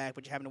your back,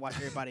 but you're having to watch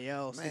everybody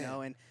else,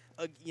 and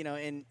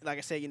and like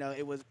I said,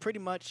 it was pretty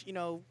much,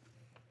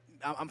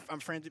 I'm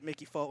friends with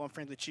Mickey Folk, I'm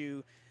friends with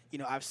you,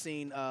 I've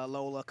seen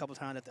Lola a couple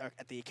times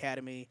at the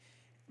academy,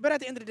 but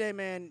at the end of the day,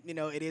 man,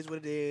 it is what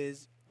it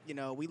is.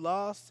 We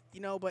lost,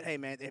 but hey,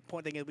 man, the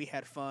important thing is we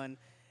had fun,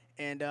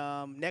 and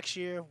next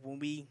year when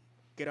we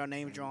get our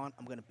names drawn,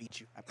 I'm gonna beat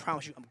you. I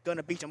promise you, I'm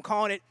gonna beat you. I'm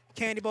calling it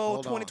Candy Bowl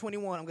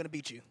 2021. I'm gonna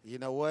beat you. You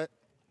know what?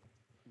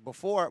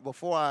 Before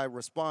I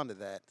respond to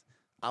that,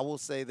 I will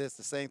say this,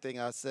 the same thing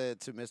I said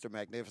to Mr.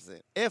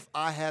 Magnificent. If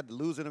I had to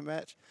lose in a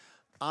match,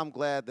 I'm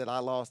glad that I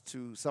lost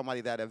to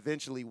somebody that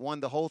eventually won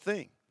the whole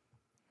thing.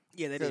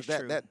 Yeah, that is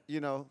true. That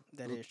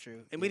is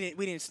true. And we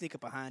didn't sneak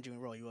up behind you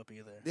and roll you up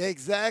either.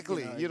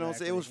 Exactly.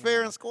 Exactly. It was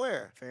fair and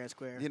square. Fair and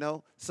square.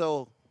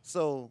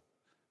 So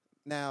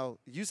now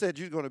you said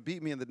you're going to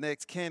beat me in the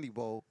next Candy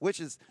Bowl, which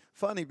is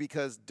funny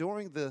because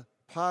during the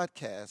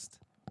podcast,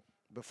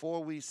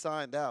 before we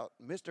signed out,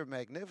 Mr.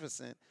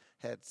 Magnificent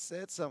had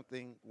said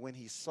something when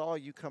he saw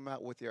you come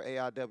out with your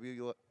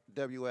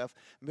AIWF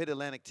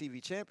Mid-Atlantic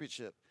TV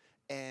Championship.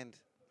 And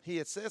he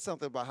had said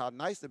something about how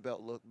nice the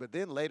belt looked. But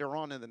then later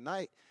on in the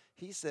night,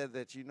 he said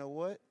that, you know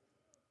what?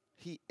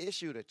 He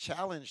issued a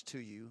challenge to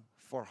you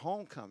for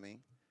homecoming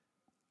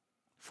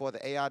for the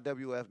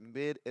AIWF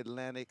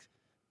Mid-Atlantic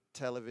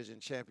Television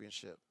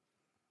Championship.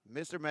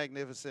 Mr.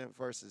 Magnificent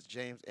versus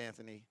James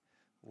Anthony.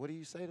 What do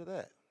you say to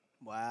that?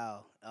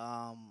 Wow.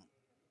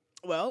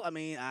 Well, I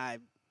mean,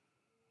 I'm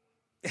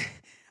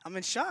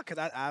in shock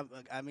because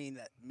I mean,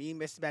 me and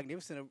Mr.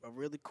 Magnificent are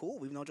really cool.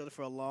 We've known each other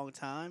for a long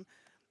time,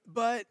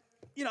 but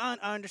I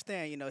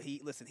understand.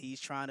 He's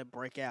trying to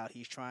break out.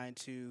 He's trying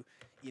to,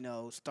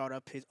 start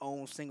up his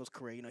own singles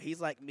career.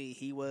 He's like me.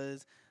 He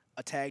was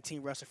a tag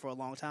team wrestler for a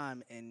long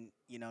time, and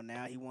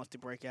now he wants to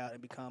break out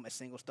and become a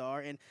single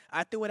star. And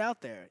I threw it out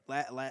there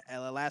last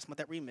month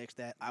at Remix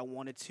that I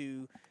wanted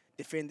to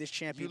defend this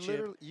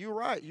championship. You're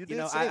right. You did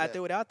say I that.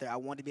 threw it out there. I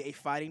wanted to be a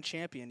fighting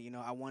champion.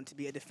 I wanted to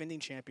be a defending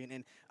champion,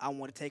 and I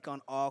want to take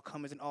on all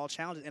comers and all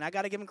challenges. And I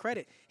got to give him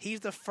credit. He's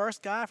the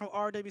first guy from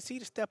RWC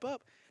to step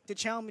up to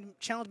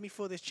challenge me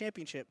for this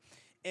championship.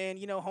 And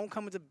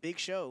Homecoming's a big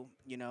show.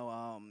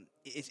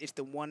 It's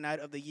the one night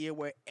of the year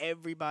where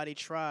everybody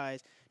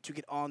tries to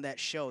get on that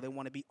show. They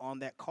want to be on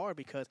that card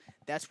because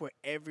that's where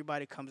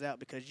everybody comes out,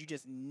 because you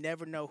just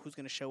never know who's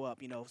going to show up.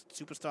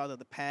 Superstars of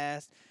the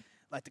past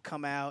like to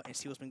come out and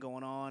see what's been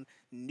going on.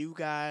 New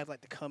guys like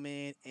to come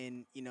in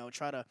and,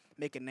 try to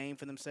make a name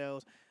for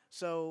themselves.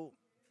 So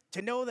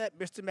to know that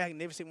Mr.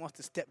 Magnificent wants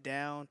to step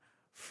down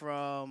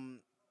from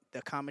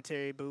the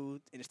commentary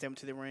booth and step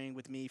into the ring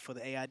with me for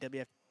the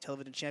AIWF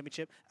Television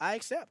Championship, I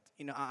accept.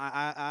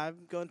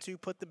 I'm going to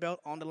put the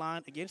belt on the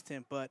line against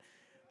him. But,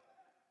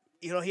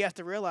 he has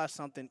to realize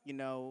something.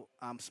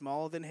 I'm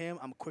smaller than him.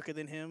 I'm quicker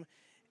than him.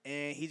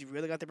 And he's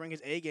really got to bring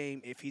his A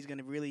game if he's going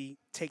to really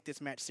take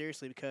this match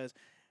seriously, because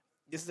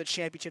this is a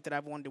championship that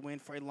I've wanted to win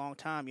for a long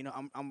time.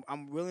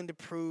 I'm willing to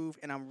prove,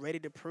 and I'm ready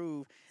to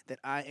prove that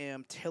I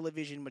am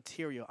television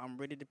material. I'm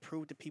ready to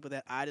prove to people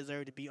that I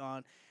deserve to be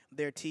on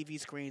their TV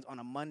screens on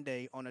a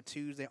Monday, on a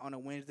Tuesday, on a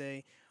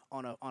Wednesday,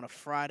 on a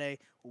Friday,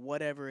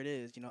 whatever it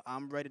is.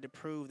 I'm ready to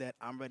prove that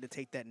I'm ready to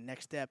take that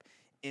next step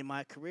in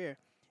my career.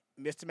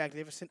 Mr.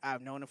 Magnificent,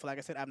 I've known him for, like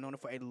I said, I've known him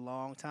for a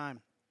long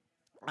time.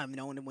 I've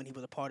known him when he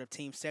was a part of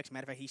Team Sex.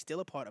 Matter of fact, he's still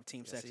a part of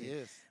Team Sex. He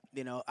is.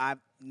 I've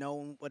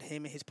known what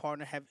him and his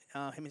partner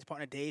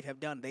Dave have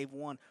done. They've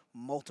won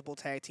multiple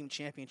tag team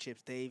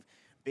championships. They've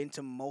been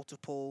to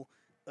multiple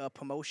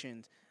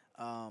promotions.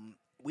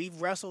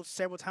 We've wrestled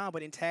several times,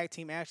 but in tag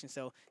team action.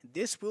 So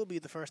this will be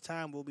the first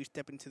time we'll be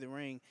stepping to the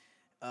ring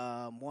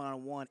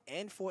one-on-one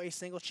and for a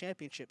singles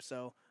championship.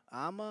 So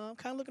I'm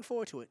kind of looking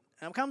forward to it.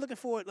 And I'm kind of looking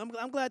forward.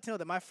 I'm glad to know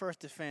that my first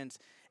defense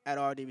at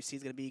RWC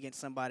is going to be against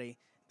somebody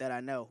that I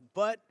know.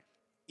 But,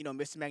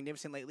 Mr.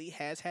 Magnificent lately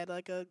has had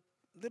like a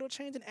little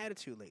change in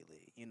attitude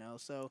lately,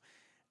 So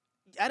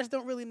I just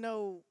don't really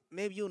know.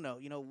 Maybe you'll know.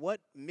 What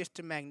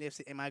Mr.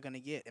 Magnificent am I going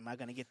to get? Am I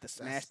going to get the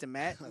smash the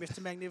mat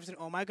Mr. Magnificent,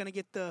 or am I going to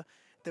get the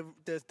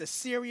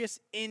serious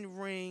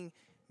in-ring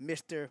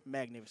Mr.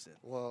 Magnificent?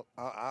 Well,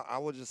 I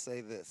will just say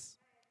this.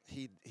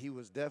 He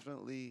was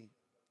definitely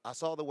 – I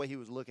saw the way he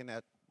was looking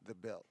at the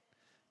belt.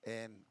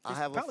 And I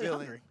have a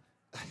feeling –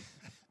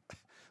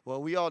 well,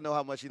 we all know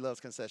how much he loves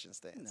concession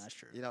stands. That's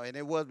true. And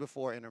it was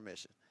before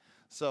intermission.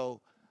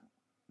 So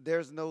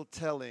there's no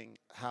telling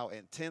how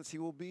intense he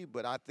will be,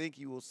 but I think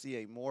you will see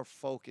a more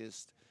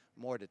focused,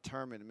 more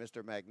determined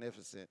Mr.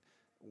 Magnificent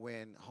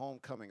when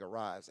homecoming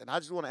arrives. And I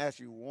just want to ask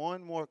you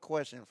one more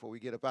question before we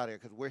get up out of here,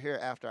 because we're here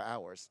after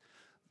hours.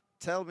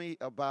 Tell me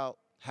about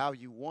how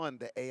you won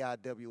the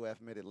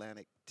AIWF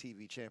Mid-Atlantic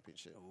TV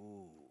Championship.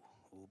 Oh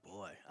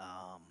boy.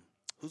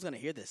 Who's going to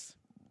hear this?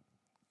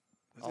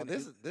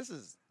 This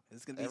is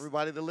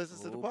everybody that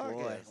listens to the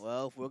podcast. Boy.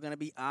 Well, if we're going to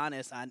be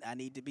honest, I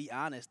need to be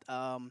honest.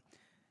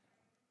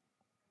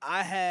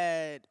 I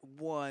had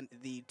won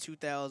the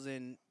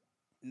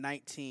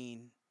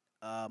 2019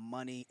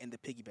 Money in the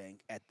Piggy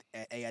Bank at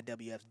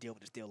AIWF's Deal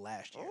with the Steel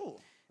last year. Oh,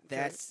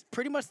 That's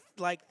pretty much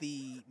like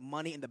the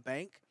Money in the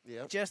Bank.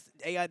 Yep. Just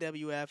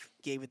AIWF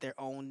gave it their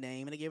own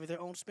name and they gave it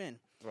their own spin.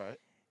 Right.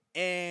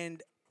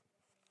 And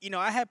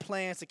I had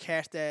plans to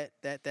cash that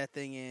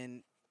thing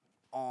in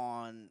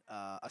on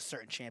a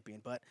certain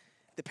champion, but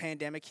the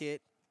pandemic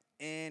hit,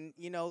 and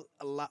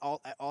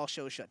all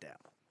shows shut down.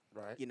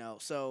 Right.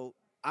 So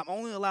I'm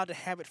only allowed to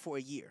have it for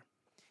a year,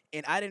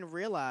 and I didn't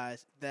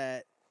realize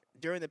that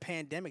during the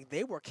pandemic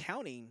they were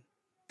counting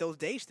those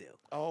days still.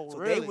 Oh, so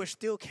really? They were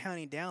still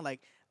counting down.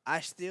 Like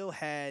I still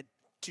had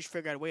to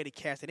figure out a way to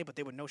cash it in, but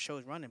there were no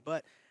shows running.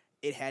 But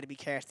it had to be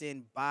cashed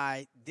in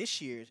by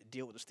this year's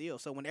Deal with the Steel.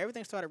 So when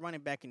everything started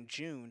running back in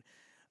June,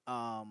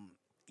 I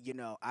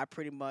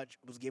pretty much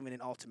was given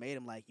an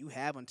ultimatum, like, you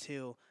have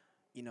until,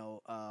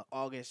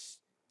 August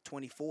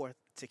 24th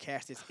to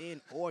cash this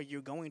in, or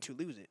you're going to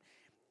lose it.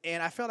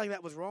 And I felt like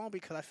that was wrong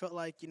because I felt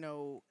like,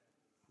 no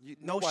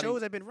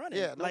shows have been running.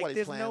 Yeah, like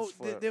there's plans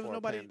there was for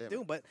nobody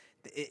doing. But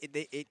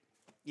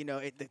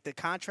the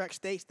contract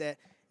states that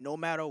no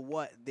matter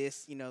what,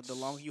 this, the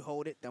longer you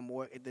hold it, the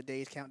more the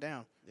days count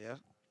down. Yeah.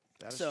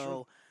 That is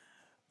true.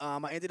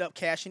 I ended up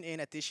cashing in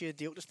at this year's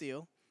Deal with the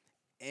Steel,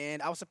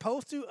 and I was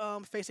supposed to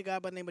face a guy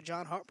by the name of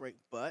John Heartbreak,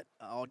 but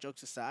all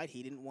jokes aside,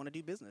 he didn't want to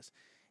do business,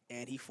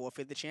 and he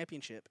forfeited the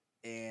championship,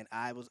 and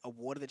I was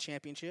awarded the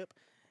championship,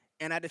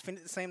 and I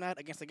defended the same night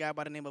against a guy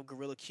by the name of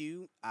Gorilla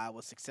Q. I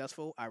was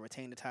successful. I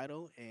retained the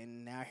title,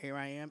 and now here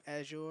I am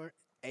as your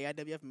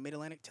AIWF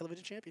Mid-Atlantic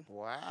Television Champion.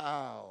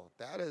 Wow.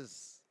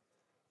 That's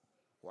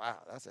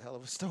a hell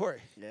of a story.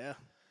 Yeah.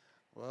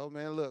 Well,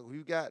 man, look,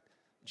 we've got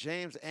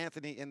James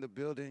Anthony in the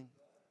building.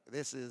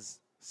 This is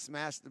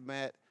Smash the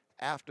Mat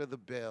After the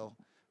Bell.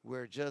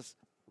 We're just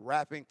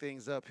wrapping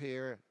things up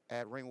here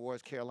at Ring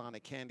Wars Carolina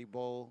Candy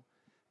Bowl,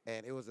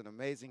 and it was an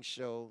amazing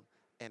show.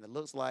 And it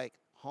looks like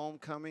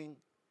homecoming.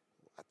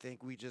 I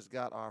think we just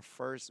got our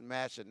first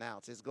match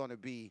announced. It's going to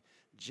be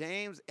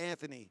James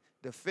Anthony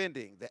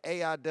defending the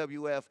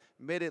AIWF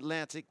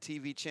Mid-Atlantic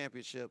TV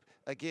Championship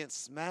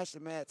against Smash the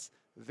Mat's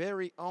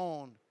very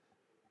own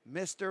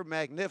Mr.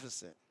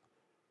 Magnificent.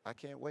 I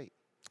can't wait.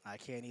 I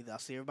can't either. I'll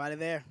see everybody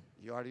there.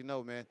 You already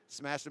know, man.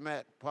 Smash the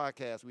Mat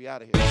podcast. We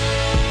out of here.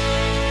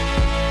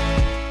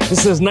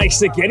 This is Night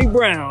Sick Eddie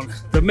Brown,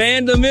 the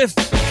man, the myth,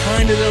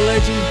 kind of the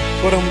legend,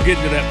 but I'm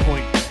getting to that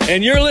point.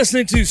 And you're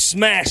listening to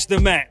Smash the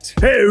Mat.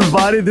 Hey,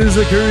 everybody, this is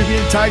the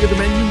Caribbean Tiger, the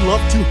man you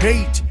love to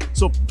hate.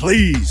 So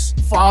please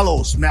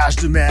follow Smash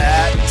the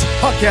Mat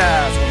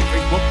podcast on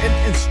Facebook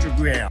and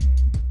Instagram.